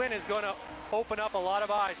 This win is going to open up a lot of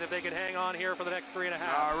eyes if they can hang on here for the next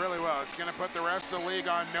 3.5. Really well. It's going to put the rest of the league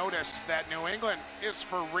on notice that New England is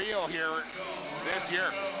for real here this year.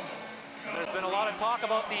 There's been a lot of talk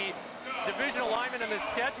about the division alignment and the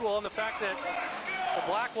schedule, and the fact that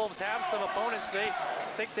the Black Wolves have some opponents they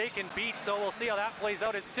think they can beat, so we'll see how that plays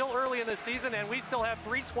out. It's still early in the season, and we still have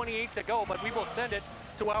 3:28 to go, but we will send it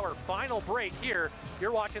to our final break here.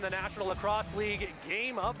 You're watching the National Lacrosse League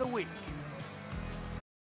Game of the Week.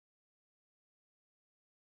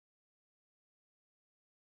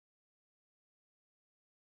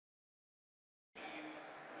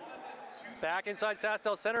 Back inside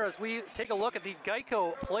SaskTel Center as we take a look at the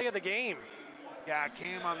Geico play of the game. Yeah, it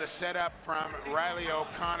came on the setup from Reilly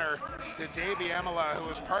O'Connor to Davey Emila, who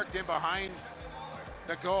was parked in behind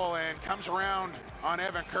the goal and comes around on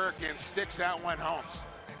Evan Kirk and sticks that one home.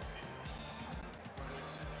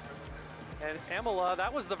 And Emila,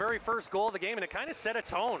 that was the very first goal of the game, and it kind of set a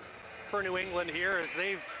tone for New England here as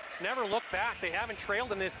they've never looked back. They haven't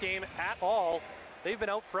trailed in this game at all. They've been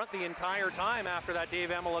out front the entire time after that Dave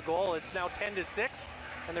Emila goal. It's now 10-6,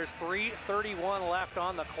 and there's 3:31 left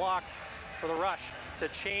on the clock for the Rush to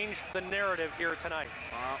change the narrative here tonight.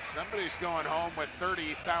 Well, somebody's going home with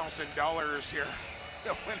 $30,000 here.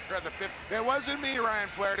 The winner of the fifth. It wasn't me, Ryan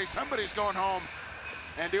Flaherty. Somebody's going home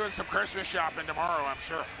and doing some Christmas shopping tomorrow, I'm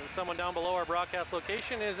sure. And someone down below our broadcast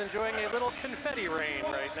location is enjoying a little confetti rain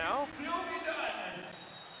right now.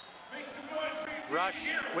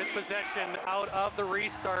 Rush with possession out of the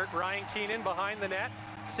restart. Ryan Keenan behind the net.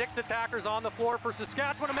 6 attackers on the floor for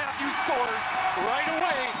Saskatchewan, and Matthews scores right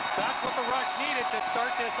away. That's what the Rush needed to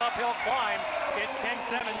start this uphill climb. It's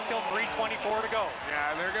 10-7, still 3:24 to go.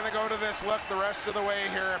 Yeah, they're going to go to this look the rest of the way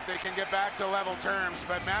here if they can get back to level terms.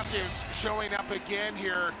 But Matthews showing up again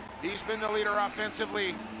here. He's been the leader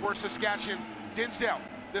offensively for Saskatchewan. Dinsdale,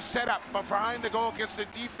 the setup behind the goal, gets the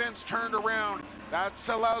defense turned around. That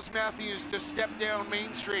allows Matthews to step down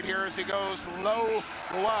Main Street here as he goes low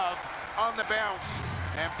glove on the bounce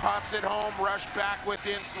and pops it home. Rush back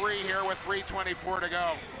within 3 here with 3:24 to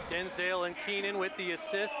go. Dinsdale and Keenan with the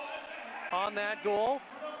assists on that goal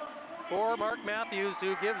for Mark Matthews,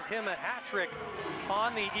 who gives him a hat trick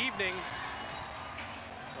on the evening.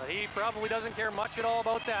 But he probably doesn't care much at all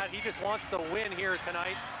about that. He just wants the win here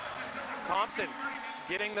tonight. Thompson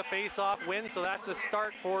getting the face-off win, so that's a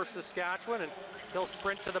start for Saskatchewan, and he'll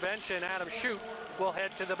sprint to the bench, and Adam Shute will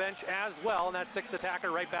head to the bench as well, and that 6th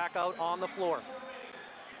attacker right back out on the floor.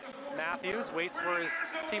 Matthews waits for his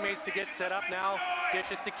teammates to get set up now,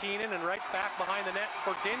 dishes to Keenan, and right back behind the net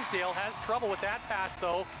for Dinsdale. Has trouble with that pass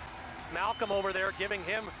though. Malcolm over there giving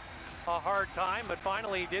him a hard time, but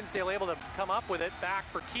finally Dinsdale able to come up with it back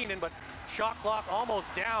for Keenan, but shot clock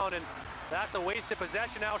almost down, and that's a wasted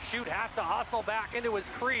possession. Now Shute has to hustle back into his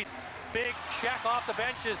crease. Big check off the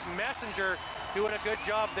benches. Messenger doing a good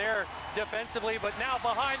job there defensively, but now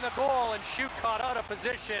behind the goal, and Shute caught out of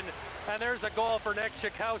position, and there's a goal for Nick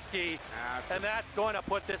Tchaikovsky, and that's going to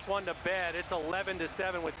put this one to bed. It's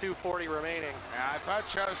 11-7 with 2:40 remaining. Yeah, I thought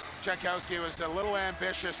Tchaikovsky was a little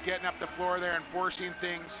ambitious getting up the floor there and forcing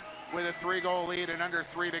things with a 3-goal lead and under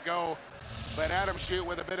 3 to go. But Adam Shute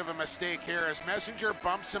with a bit of a mistake here as Messenger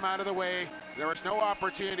bumps him out of the way. There was no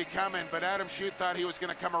opportunity coming, but Adam Shute thought he was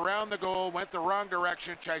going to come around the goal, went the wrong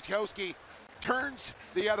direction. Tchaikovsky turns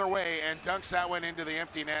the other way and dunks that one into the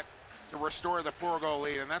empty net to restore the 4-goal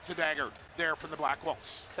lead, and that's a dagger there from the Black Wolves.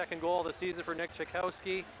 Second goal of the season for Nick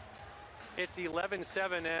Tchaikovsky. It's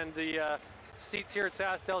 11-7, and the seats here at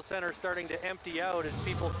SaskTel Center starting to empty out as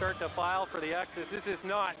people start to file for the exits. This is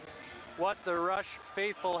not what the Rush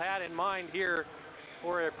faithful had in mind here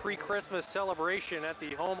for a pre-Christmas celebration at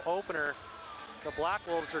the home opener. The Black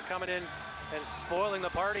Wolves are coming in and spoiling the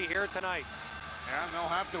party here tonight. Yeah, and they'll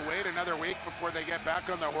have to wait another week before they get back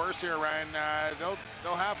on the horse here, Ryan.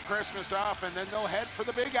 They'll have Christmas off, and then they'll head for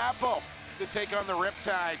the Big Apple to take on the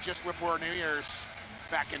Riptide just before New Year's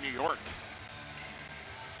back in New York.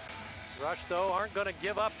 Rush, though, aren't going to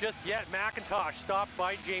give up just yet. McIntosh stopped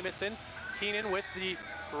by Jamieson. Keenan with the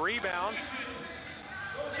rebound.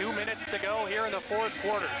 2 minutes to go here in the 4th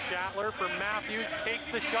quarter. Schattler for Matthews takes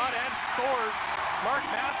the shot and scores. Mark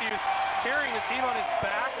Matthews carrying the team on his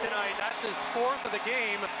back tonight. That's his 4th of the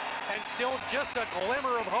game, and still just a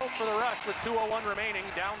glimmer of hope for the Rush with 2:01 remaining,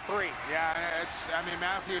 down 3. Yeah,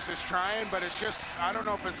 Matthews is trying, but it's just, I don't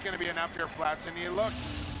know if it's going to be enough here, Flats. And you look,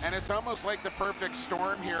 and it's almost like the perfect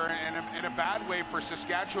storm here in a bad way for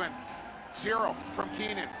Saskatchewan. 0 from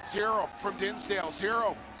Keenan, 0 from Dinsdale,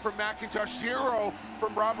 0 from McIntosh, 0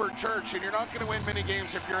 from Robert Church, and you're not going to win many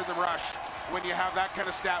games if you're the Rush when you have that kind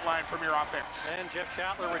of stat line from your offense. And Jeff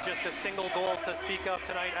Schattler with just a single goal to speak of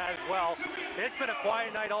tonight as well. It's been a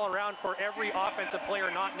quiet night all around for every offensive player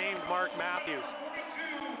not named Mark Matthews.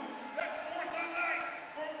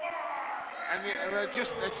 And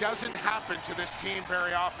it doesn't happen to this team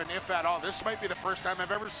very often, if at all. This might be the first time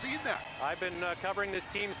I've ever seen that. I've been covering this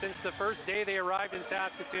team since the first day they arrived in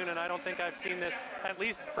Saskatoon, and I don't think I've seen this, at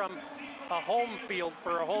least from a home field,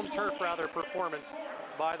 or a home turf rather, performance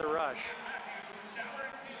by the Rush.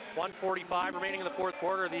 1:45 remaining in the 4th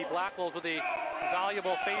quarter. The Black Wolves with a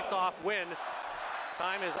valuable face-off win.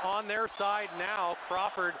 Time is on their side now.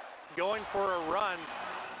 Crawford going for a run.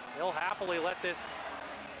 He'll happily let this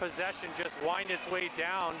possession just wind its way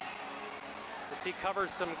down as he covers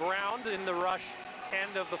some ground in the Rush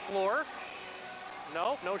end of the floor.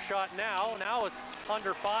 No shot now. Now with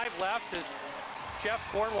under 5 left as Jeff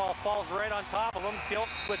Cornwall falls right on top of him.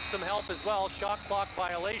 Dilks with some help as well. Shot clock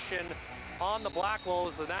violation on the Black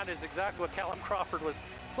Wolves, and that is exactly what Callum Crawford was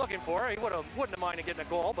looking for. He wouldn't have minded getting a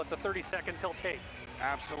goal, but the 30 seconds he'll take.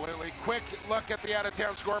 Absolutely. Quick look at the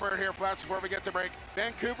out-of-town scoreboard here, Flats, before we get to break.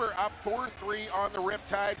 Vancouver up 4-3 on the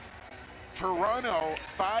Riptide. Toronto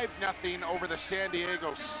 5-0 over the San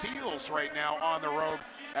Diego Seals right now on the road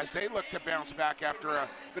as they look to bounce back after a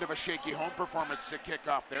bit of a shaky home performance to kick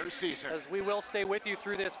off their season. As we will stay with you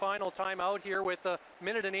through this final time out here with 1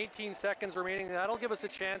 minute and 18 seconds remaining. That'll give us a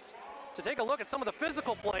chance to take a look at some of the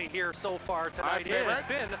physical play here so far tonight. It has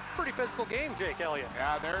been a pretty physical game, Jake Elliott.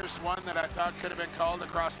 Yeah, there's one that I thought could have been called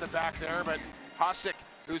across the back there, but Hossack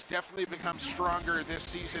who's definitely become stronger this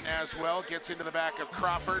season as well, gets into the back of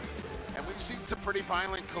Crawford. And we've seen some pretty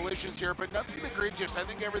violent collisions here, but nothing egregious. I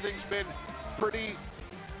think everything's been pretty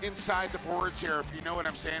inside the boards here, if you know what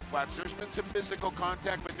I'm saying, Flats. There's been some physical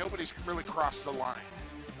contact, but nobody's really crossed the line.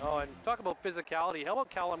 Oh, and talk about physicality. How about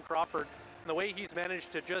Callum Crawford and the way he's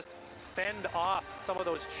managed to just fend off some of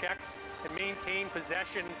those checks and maintain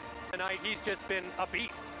possession tonight? He's just been a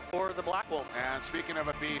beast for the Black Wolves. And speaking of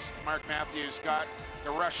a beast, Mark Matthews got the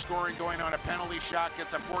rush scoring going on a penalty shot,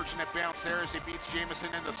 gets a fortunate bounce there as he beats Jamieson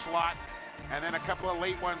in the slot. And then a couple of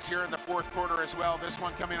late ones here in the fourth quarter as well. This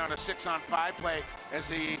one coming on a 6-on-5 play as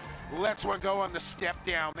he lets one go on the step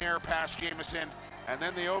down there past Jamieson. And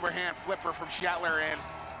then the overhand flipper from Schattler, and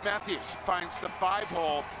Matthews finds the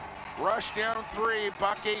 5-hole. Rush down 3,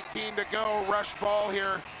 buck 18 to go, rush ball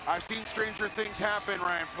here. I've seen stranger things happen,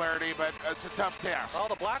 Ryan Flaherty, but it's a tough task. Well,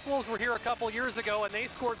 the Black Wolves were here a couple years ago, and they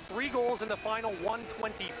scored 3 goals in the final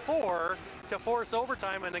 124 to force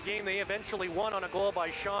overtime in the game. They eventually won on a goal by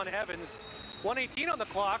Sean Evans. 1:18 on the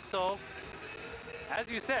clock, so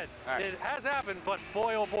as you said, it has happened, but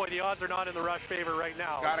boy, oh boy, the odds are not in the Rush favor right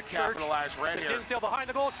now. Got to capitalize right here. Dinsdale behind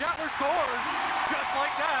the goal. Schattler scores just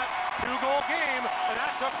like that. 2-goal game, and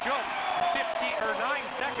that took just 9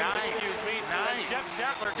 seconds, excuse me. As Jeff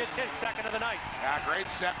Schattler gets his second of the night. Yeah, great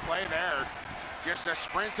set play there. Just a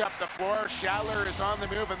sprint up the floor. Schattler is on the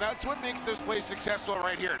move, and that's what makes this play successful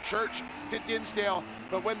right here. Church to Dinsdale,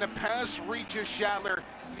 but when the pass reaches Schattler,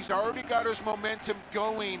 he's already got his momentum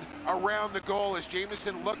going around the goal as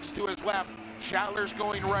Jamieson looks to his left. Schattler's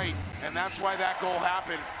going right, and that's why that goal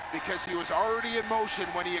happened, because he was already in motion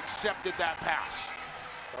when he accepted that pass.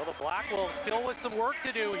 So the Black Wolves still with some work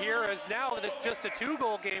to do here, as now that it's just a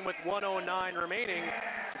 2-goal game with 1:09 remaining,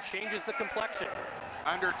 it changes the complexion.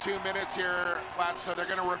 Under 2 minutes here, Flats, so they're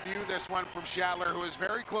going to review this one from Schattler, who is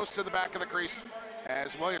very close to the back of the crease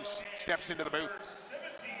as Williams steps into the booth.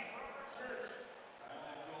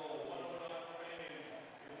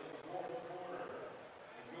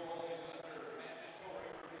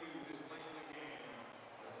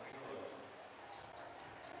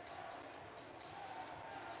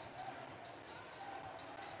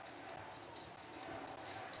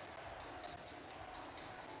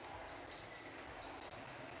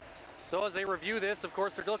 So as they review this, of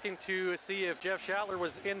course, they're looking to see if Jeff Schattler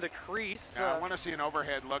was in the crease. Yeah, I want to see an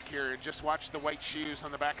overhead look here and just watch the white shoes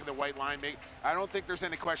on the back of the white line. I don't think there's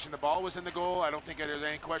any question the ball was in the goal. I don't think there's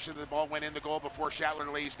any question the ball went in the goal before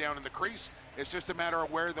Schattler lays down in the crease. It's just a matter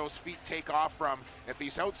of where those feet take off from. If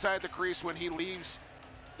he's outside the crease when he leaves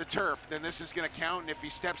the turf, then this is going to count. And if he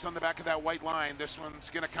steps on the back of that white line, this one's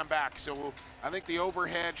going to come back. So I think the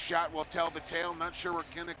overhead shot will tell the tale. Not sure we're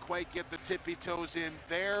going to quite get the tippy toes in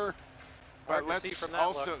there. But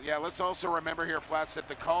let's also remember here, Flats, that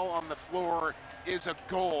the call on the floor is a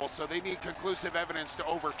goal, so they need conclusive evidence to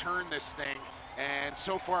overturn this thing, and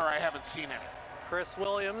so far I haven't seen it. Chris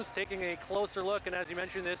Williams taking a closer look, and as you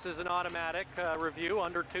mentioned, this is an automatic review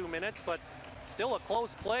under 2 minutes, but still a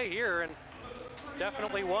close play here, and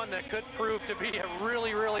definitely one that could prove to be a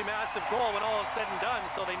really, really massive goal when all is said and done,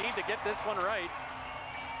 so they need to get this one right.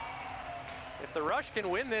 If the Rush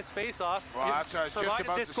can win this face-off,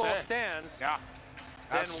 provided this goal stands,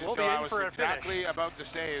 then we'll be in for a finish. Exactly about to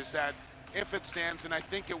say is that if it stands, and I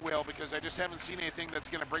think it will, because I just haven't seen anything that's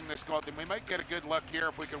going to bring this goal, then we might get a good look here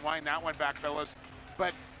if we can wind that one back, fellas.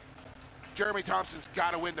 But Jeremy Thompson's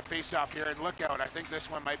got to win the face-off here, and look out, I think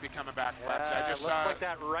this one might be coming back. Yeah, it looks like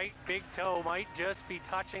that right big toe might just be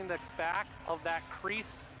touching the back of that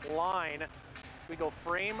crease line. We go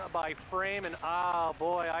frame by frame, and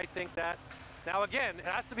boy, I think that. Now again, it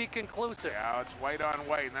has to be conclusive. Yeah, it's white on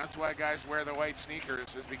white, and that's why guys wear the white sneakers,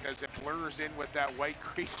 is because it blurs in with that white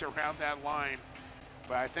crease around that line.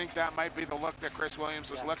 But I think that might be the look that Chris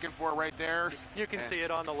Williams was looking for right there. You can see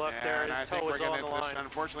it on the look there. His toe is on the line.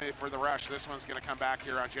 Unfortunately for the Rush, this one's going to come back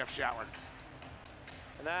here on Jeff Schattler.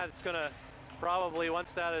 And that's going to probably,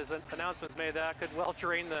 once that is an announcement's made, that could well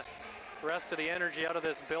drain the rest of the energy out of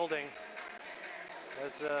this building.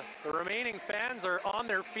 As the remaining fans are on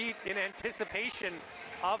their feet in anticipation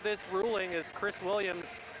of this ruling, as Chris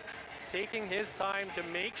Williams taking his time to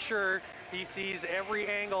make sure he sees every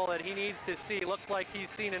angle that he needs to see. Looks like he's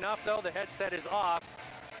seen enough, though. The headset is off,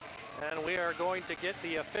 and we are going to get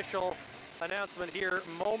the official announcement here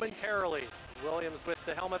momentarily. Williams with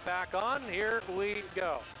the helmet back on. Here we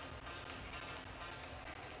go.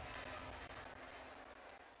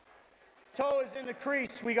 Toe is in the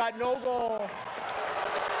crease. We got no goal.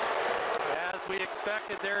 As we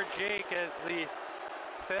expected there, Jake, as the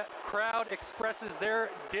crowd expresses their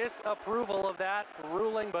disapproval of that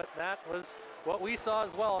ruling, but that was what we saw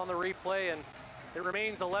as well on the replay, and it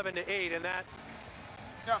remains 11-8, and that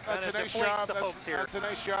yeah, that's a nice job. That's a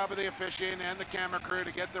nice job of the officiating and the camera crew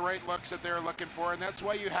to get the right looks that they're looking for, and that's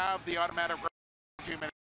why you have the automatic 2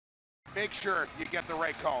 minutes. Make sure you get the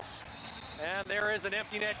right calls. And there is an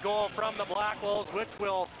empty net goal from the Black Wolves, which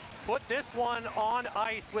will put this one on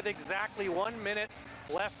ice with exactly 1 minute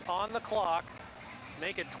left on the clock.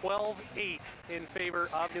 Make it 12-8 in favor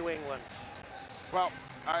of New England. Well,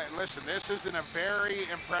 listen, this isn't a very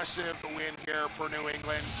impressive win here for New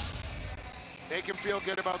England. They can feel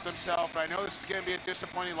good about themselves. I know this is going to be a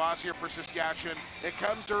disappointing loss here for Saskatchewan. It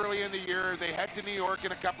comes early in the year. They head to New York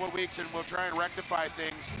in a couple of weeks, and we'll try and rectify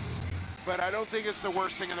things. But I don't think it's the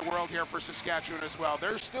worst thing in the world here for Saskatchewan as well.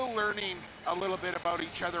 They're still learning a little bit about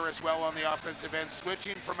each other as well on the offensive end,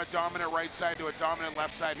 switching from a dominant right side to a dominant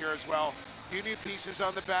left side here as well. Few new pieces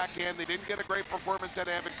on the back end. They didn't get a great performance out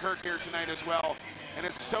of Evan Kirk here tonight as well. And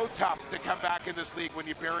it's so tough to come back in this league when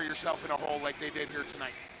you bury yourself in a hole like they did here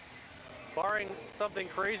tonight. Barring something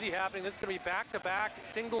crazy happening, this is going to be back-to-back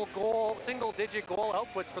single-digit goal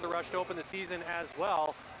outputs for the Rush to open the season as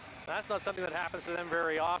well. That's not something that happens to them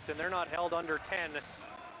very often. They're not held under 10.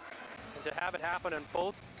 And to have it happen in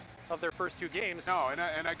both of their first 2 games. No, and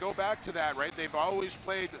I go back to that, right? They've always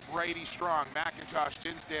played righty strong. McIntosh,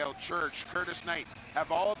 Dinsdale, Church, Curtis Knight have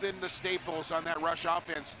all been the staples on that Rush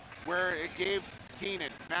offense, where it gave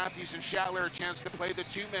Keenan, Matthews, and Schattler a chance to play the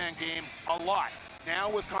 2-man game a lot.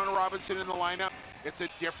 Now with Connor Robinson in the lineup, it's a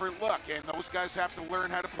different look, and those guys have to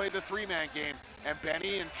learn how to play the 3-man game, and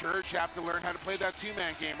Benny and Church have to learn how to play that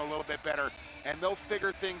 2-man game a little bit better, and they'll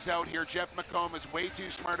figure things out here. Jeff McComb is way too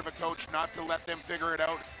smart of a coach not to let them figure it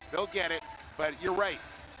out. They'll get it, but you're right.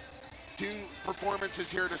 2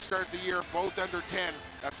 performances here to start the year, both under 10.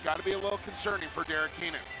 That's got to be a little concerning for Derek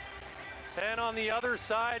Keenan. And on the other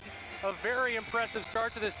side, a very impressive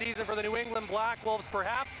start to the season for the New England Black Wolves,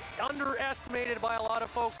 perhaps underestimated by a lot of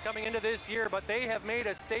folks coming into this year, but they have made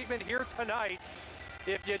a statement here tonight.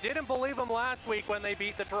 If you didn't believe them last week when they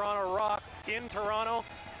beat the Toronto Rock in Toronto,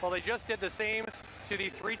 well, they just did the same to the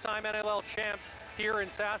 3-time NLL champs here in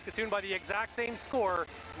Saskatoon by the exact same score,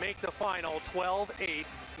 make the final 12-8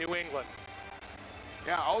 New England.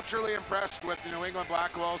 Yeah, ultra impressed with the New England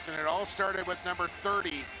Black Wolves, and it all started with number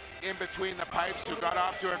 30 in between the pipes, who got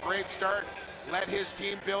off to a great start, let his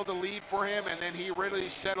team build a lead for him, and then he really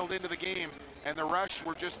settled into the game. And the Rush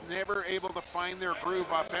were just never able to find their groove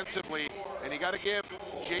offensively. And you got to give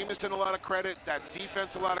Jamison a lot of credit, that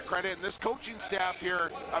defense a lot of credit, and this coaching staff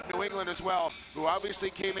here of New England as well, who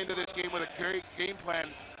obviously came into this game with a great game plan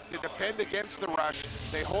to defend against the Rush.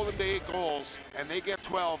 They hold them to 8 goals, and they get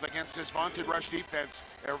 12 against this vaunted Rush defense.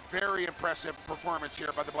 A very impressive performance here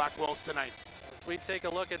by the Black Wolves tonight. As we take a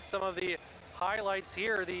look at some of the highlights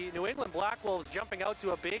here, the New England Black Wolves jumping out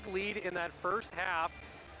to a big lead in that first half.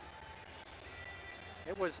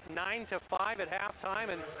 It was 9-5 at halftime,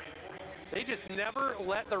 and they just never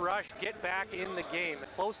let the Rush get back in the game. The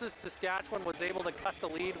closest Saskatchewan was able to cut the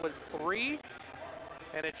lead was 3,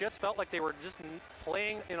 and it just felt like they were just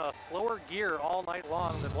playing in a slower gear all night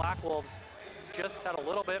long. The Black Wolves just had a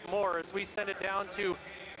little bit more as we send it down to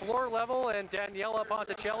floor level and Daniela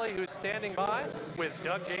Ponticelli, who's standing by with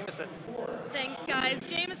Doug Jamison. Thanks, guys.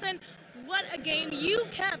 Jamison, what a game. You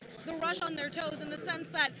kept the Rush on their toes in the sense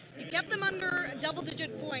that you kept them under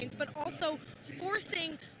double-digit points, but also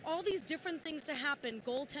forcing all these different things to happen,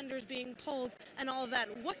 goaltenders being pulled and all of that.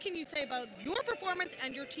 What can you say about your performance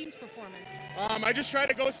and your team's performance? I just tried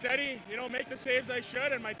to go steady, make the saves I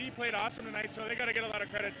should, and my D played awesome tonight, so they got to get a lot of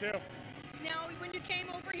credit too. Now, when you came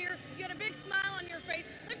over here, you had a big smile on your face.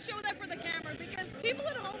 Let's show that for the camera, because people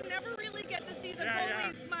at home never really get to see the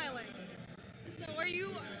goalies smiling. So are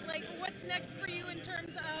you, what's next for you in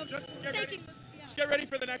terms of just get ready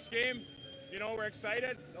for the next game. We're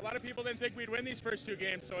excited. A lot of people didn't think we'd win these first 2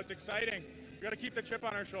 games, so it's exciting. We got to keep the chip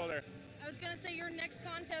on our shoulder. I was going to say your next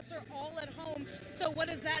contests are all at home. So what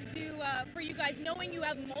does that do for you guys, knowing you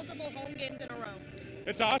have multiple home games in a row?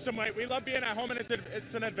 It's awesome. We love being at home, and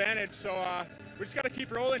it's an advantage. So we just got to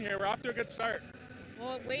keep rolling here. We're off to a good start.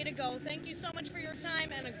 Well, way to go. Thank you so much for your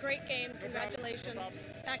time and a great game. Congratulations.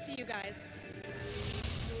 Back to you guys.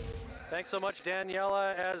 Thanks so much,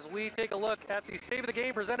 Daniela. As we take a look at the save of the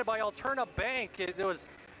game presented by Alterna Bank, it was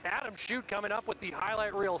Adam Shute coming up with the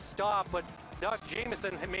highlight reel stop, but Doug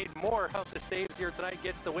Jamison had made more of the saves here tonight,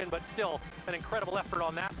 gets the win, but still an incredible effort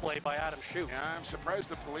on that play by Adam Shute. Yeah, I'm surprised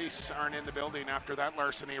the police aren't in the building after that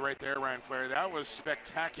larceny right there, Ryan Flair. That was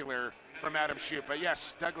spectacular from Adam Shute. But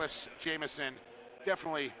yes, Douglas Jamison,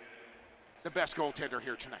 definitely the best goaltender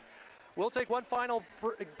here tonight. We'll take one final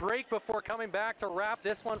break before coming back to wrap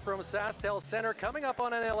this one from SaskTel Center. Coming up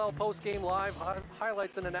on NLL Postgame Live,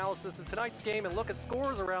 highlights and analysis of tonight's game and look at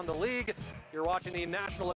scores around the league. You're watching the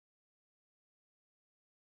National.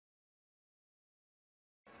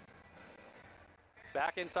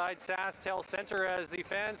 Back inside SaskTel Center as the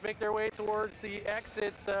fans make their way towards the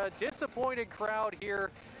exits. Disappointed crowd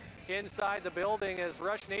here inside the building as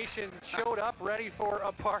Rush Nation showed up ready for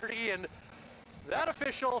a party, and that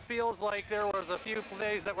official feels like there was a few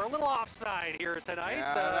plays that were a little offside here tonight.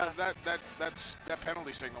 Yeah, that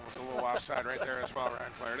penalty signal was a little offside right there as well,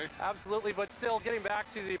 Ryan Flaherty. Absolutely, but still getting back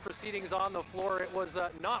to the proceedings on the floor, it was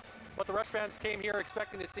not what the Rush fans came here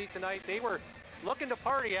expecting to see tonight. They were looking to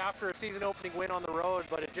party after a season opening win on the road,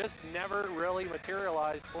 but it just never really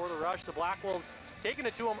materialized for the Rush. The Black Wolves taking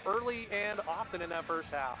it to them early and often in that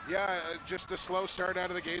first half. Yeah, just a slow start out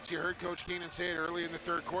of the gates. You heard Coach Keenan say it early in the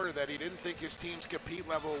third quarter that he didn't think his team's compete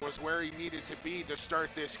level was where he needed to be to start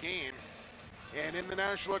this game. And in the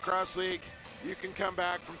National Lacrosse League, you can come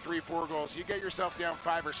back from 3-4 goals. You get yourself down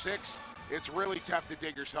 5 or 6, it's really tough to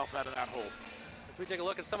dig yourself out of that hole. As we take a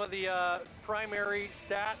look at some of the primary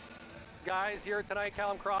stat guys here tonight,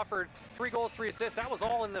 Callum Crawford, 3 goals, 3 assists. That was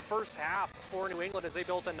all in the first half for New England as they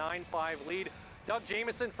built a 9-5 lead. Doug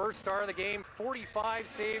Jamieson, first star of the game, 45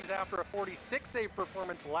 saves after a 46-save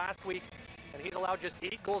performance last week, and he's allowed just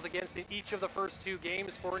 8 goals against in each of the first 2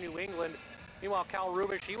 games for New England. Meanwhile, Cal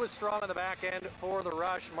Rubisch, he was strong on the back end for the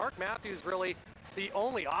Rush. Mark Matthews really the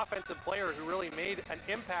only offensive player who really made an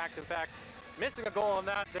impact. In fact, missing a goal on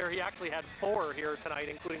that there, he actually had 4 here tonight,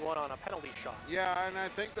 including one on a penalty shot. Yeah, and I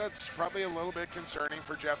think that's probably a little bit concerning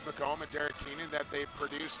for Jeff McComb and Derek Keenan that they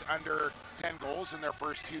produced under 10 goals in their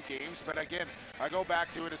first 2 games. But again, I go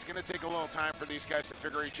back to it, it's going to take a little time for these guys to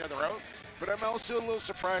figure each other out. But I'm also a little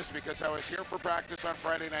surprised because I was here for practice on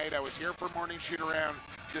Friday night, I was here for morning shoot around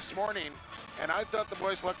this morning, and I thought the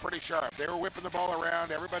boys looked pretty sharp. They were whipping the ball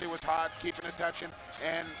around, everybody was hot, keeping it touching,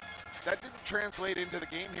 and that didn't translate into the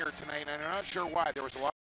game here tonight, and I'm not sure why. There was a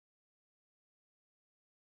lot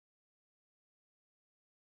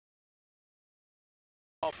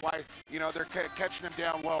of fly, you know, they're catching them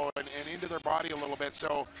down low and into their body a little bit,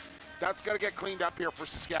 so that's got to get cleaned up here for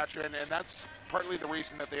Saskatchewan, and that's partly the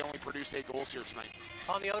reason that they only produced 8 goals here tonight.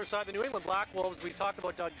 On the other side, the New England Black Wolves, we talked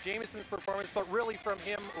about Doug Jamieson's performance, but really from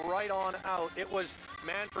him right on out, it was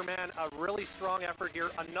man for man, a really strong effort here.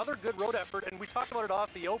 Another good road effort, and we talked about it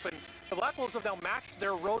off the open. The Black Wolves have now matched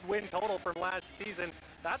their road win total from last season.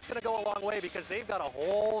 That's going to go a long way because they've got a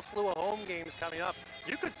whole slew of home games coming up.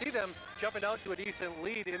 You could see them jumping out to a decent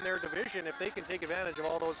lead in their division if they can take advantage of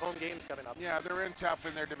all those home games coming up. Yeah, they're in tough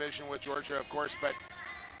in their division with Georgia, of course, but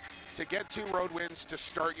to get 2 road wins to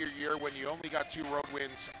start your year when you only got 2 road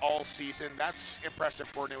wins all season, that's impressive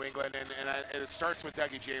for New England, and it starts with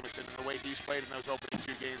Dougie Jamieson and the way he's played in those opening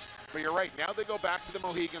 2 games. But you're right, now they go back to the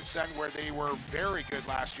Mohegan Sun where they were very good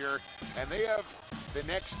last year, and they have the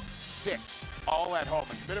next 6 all at home.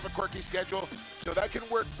 It's a bit of a quirky schedule, so that can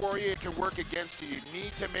work for you, it can work against you. You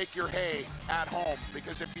need to make your hay at home,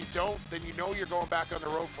 because if you don't, then you know you're going back on the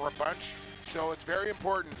road for a bunch. So it's very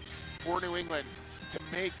important for New England to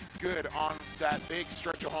make good on that big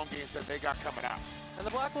stretch of home games that they got coming up. And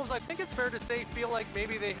the Black Wolves, I think it's fair to say, feel like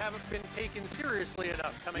maybe they haven't been taken seriously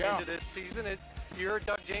enough coming into this season. You heard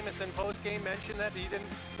Doug Jamieson post-game mention that he didn't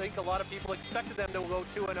think a lot of people expected them to go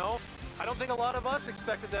 2-0. I don't think a lot of us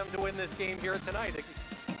expected them to win this game here tonight.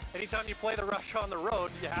 Anytime you play the Rush on the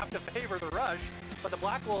road, you have to favor the Rush. But the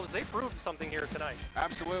Black Wolves, they proved something here tonight.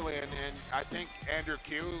 Absolutely, and I think Andrew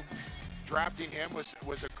Q, drafting him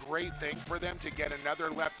was a great thing for them to get another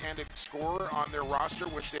left-handed scorer on their roster,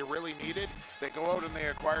 which they really needed. They go out and they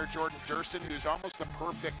acquire Jordan Durston, who's almost the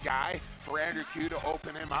perfect guy for Andrew Q to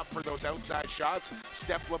open him up for those outside shots.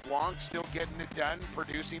 Steph LeBlanc still getting it done,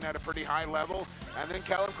 producing at a pretty high level. And then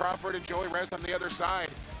Callum Crawford and Joey Rez on the other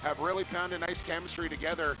side have really found a nice chemistry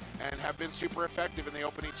together and have been super effective in the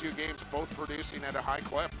opening 2 games, both producing at a high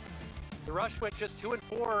clip. The Rush went just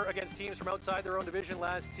 2-4 against teams from outside their own division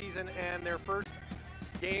last season, and their first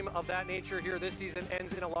game of that nature here this season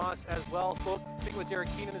ends in a loss as well. Speaking with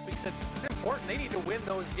Derek Keenan this week, said it's important. They need to win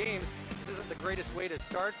those games. This isn't the greatest way to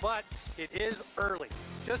start, but it is early.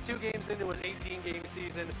 It's just 2 games into an 18-game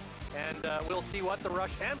season, and we'll see what the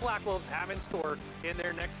Rush and Black Wolves have in store in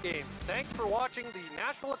their next game. Thanks for watching the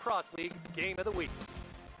National Lacrosse League Game of the Week.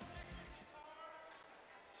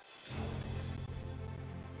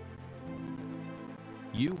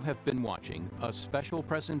 You have been watching a special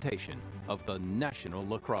presentation of the National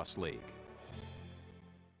Lacrosse League.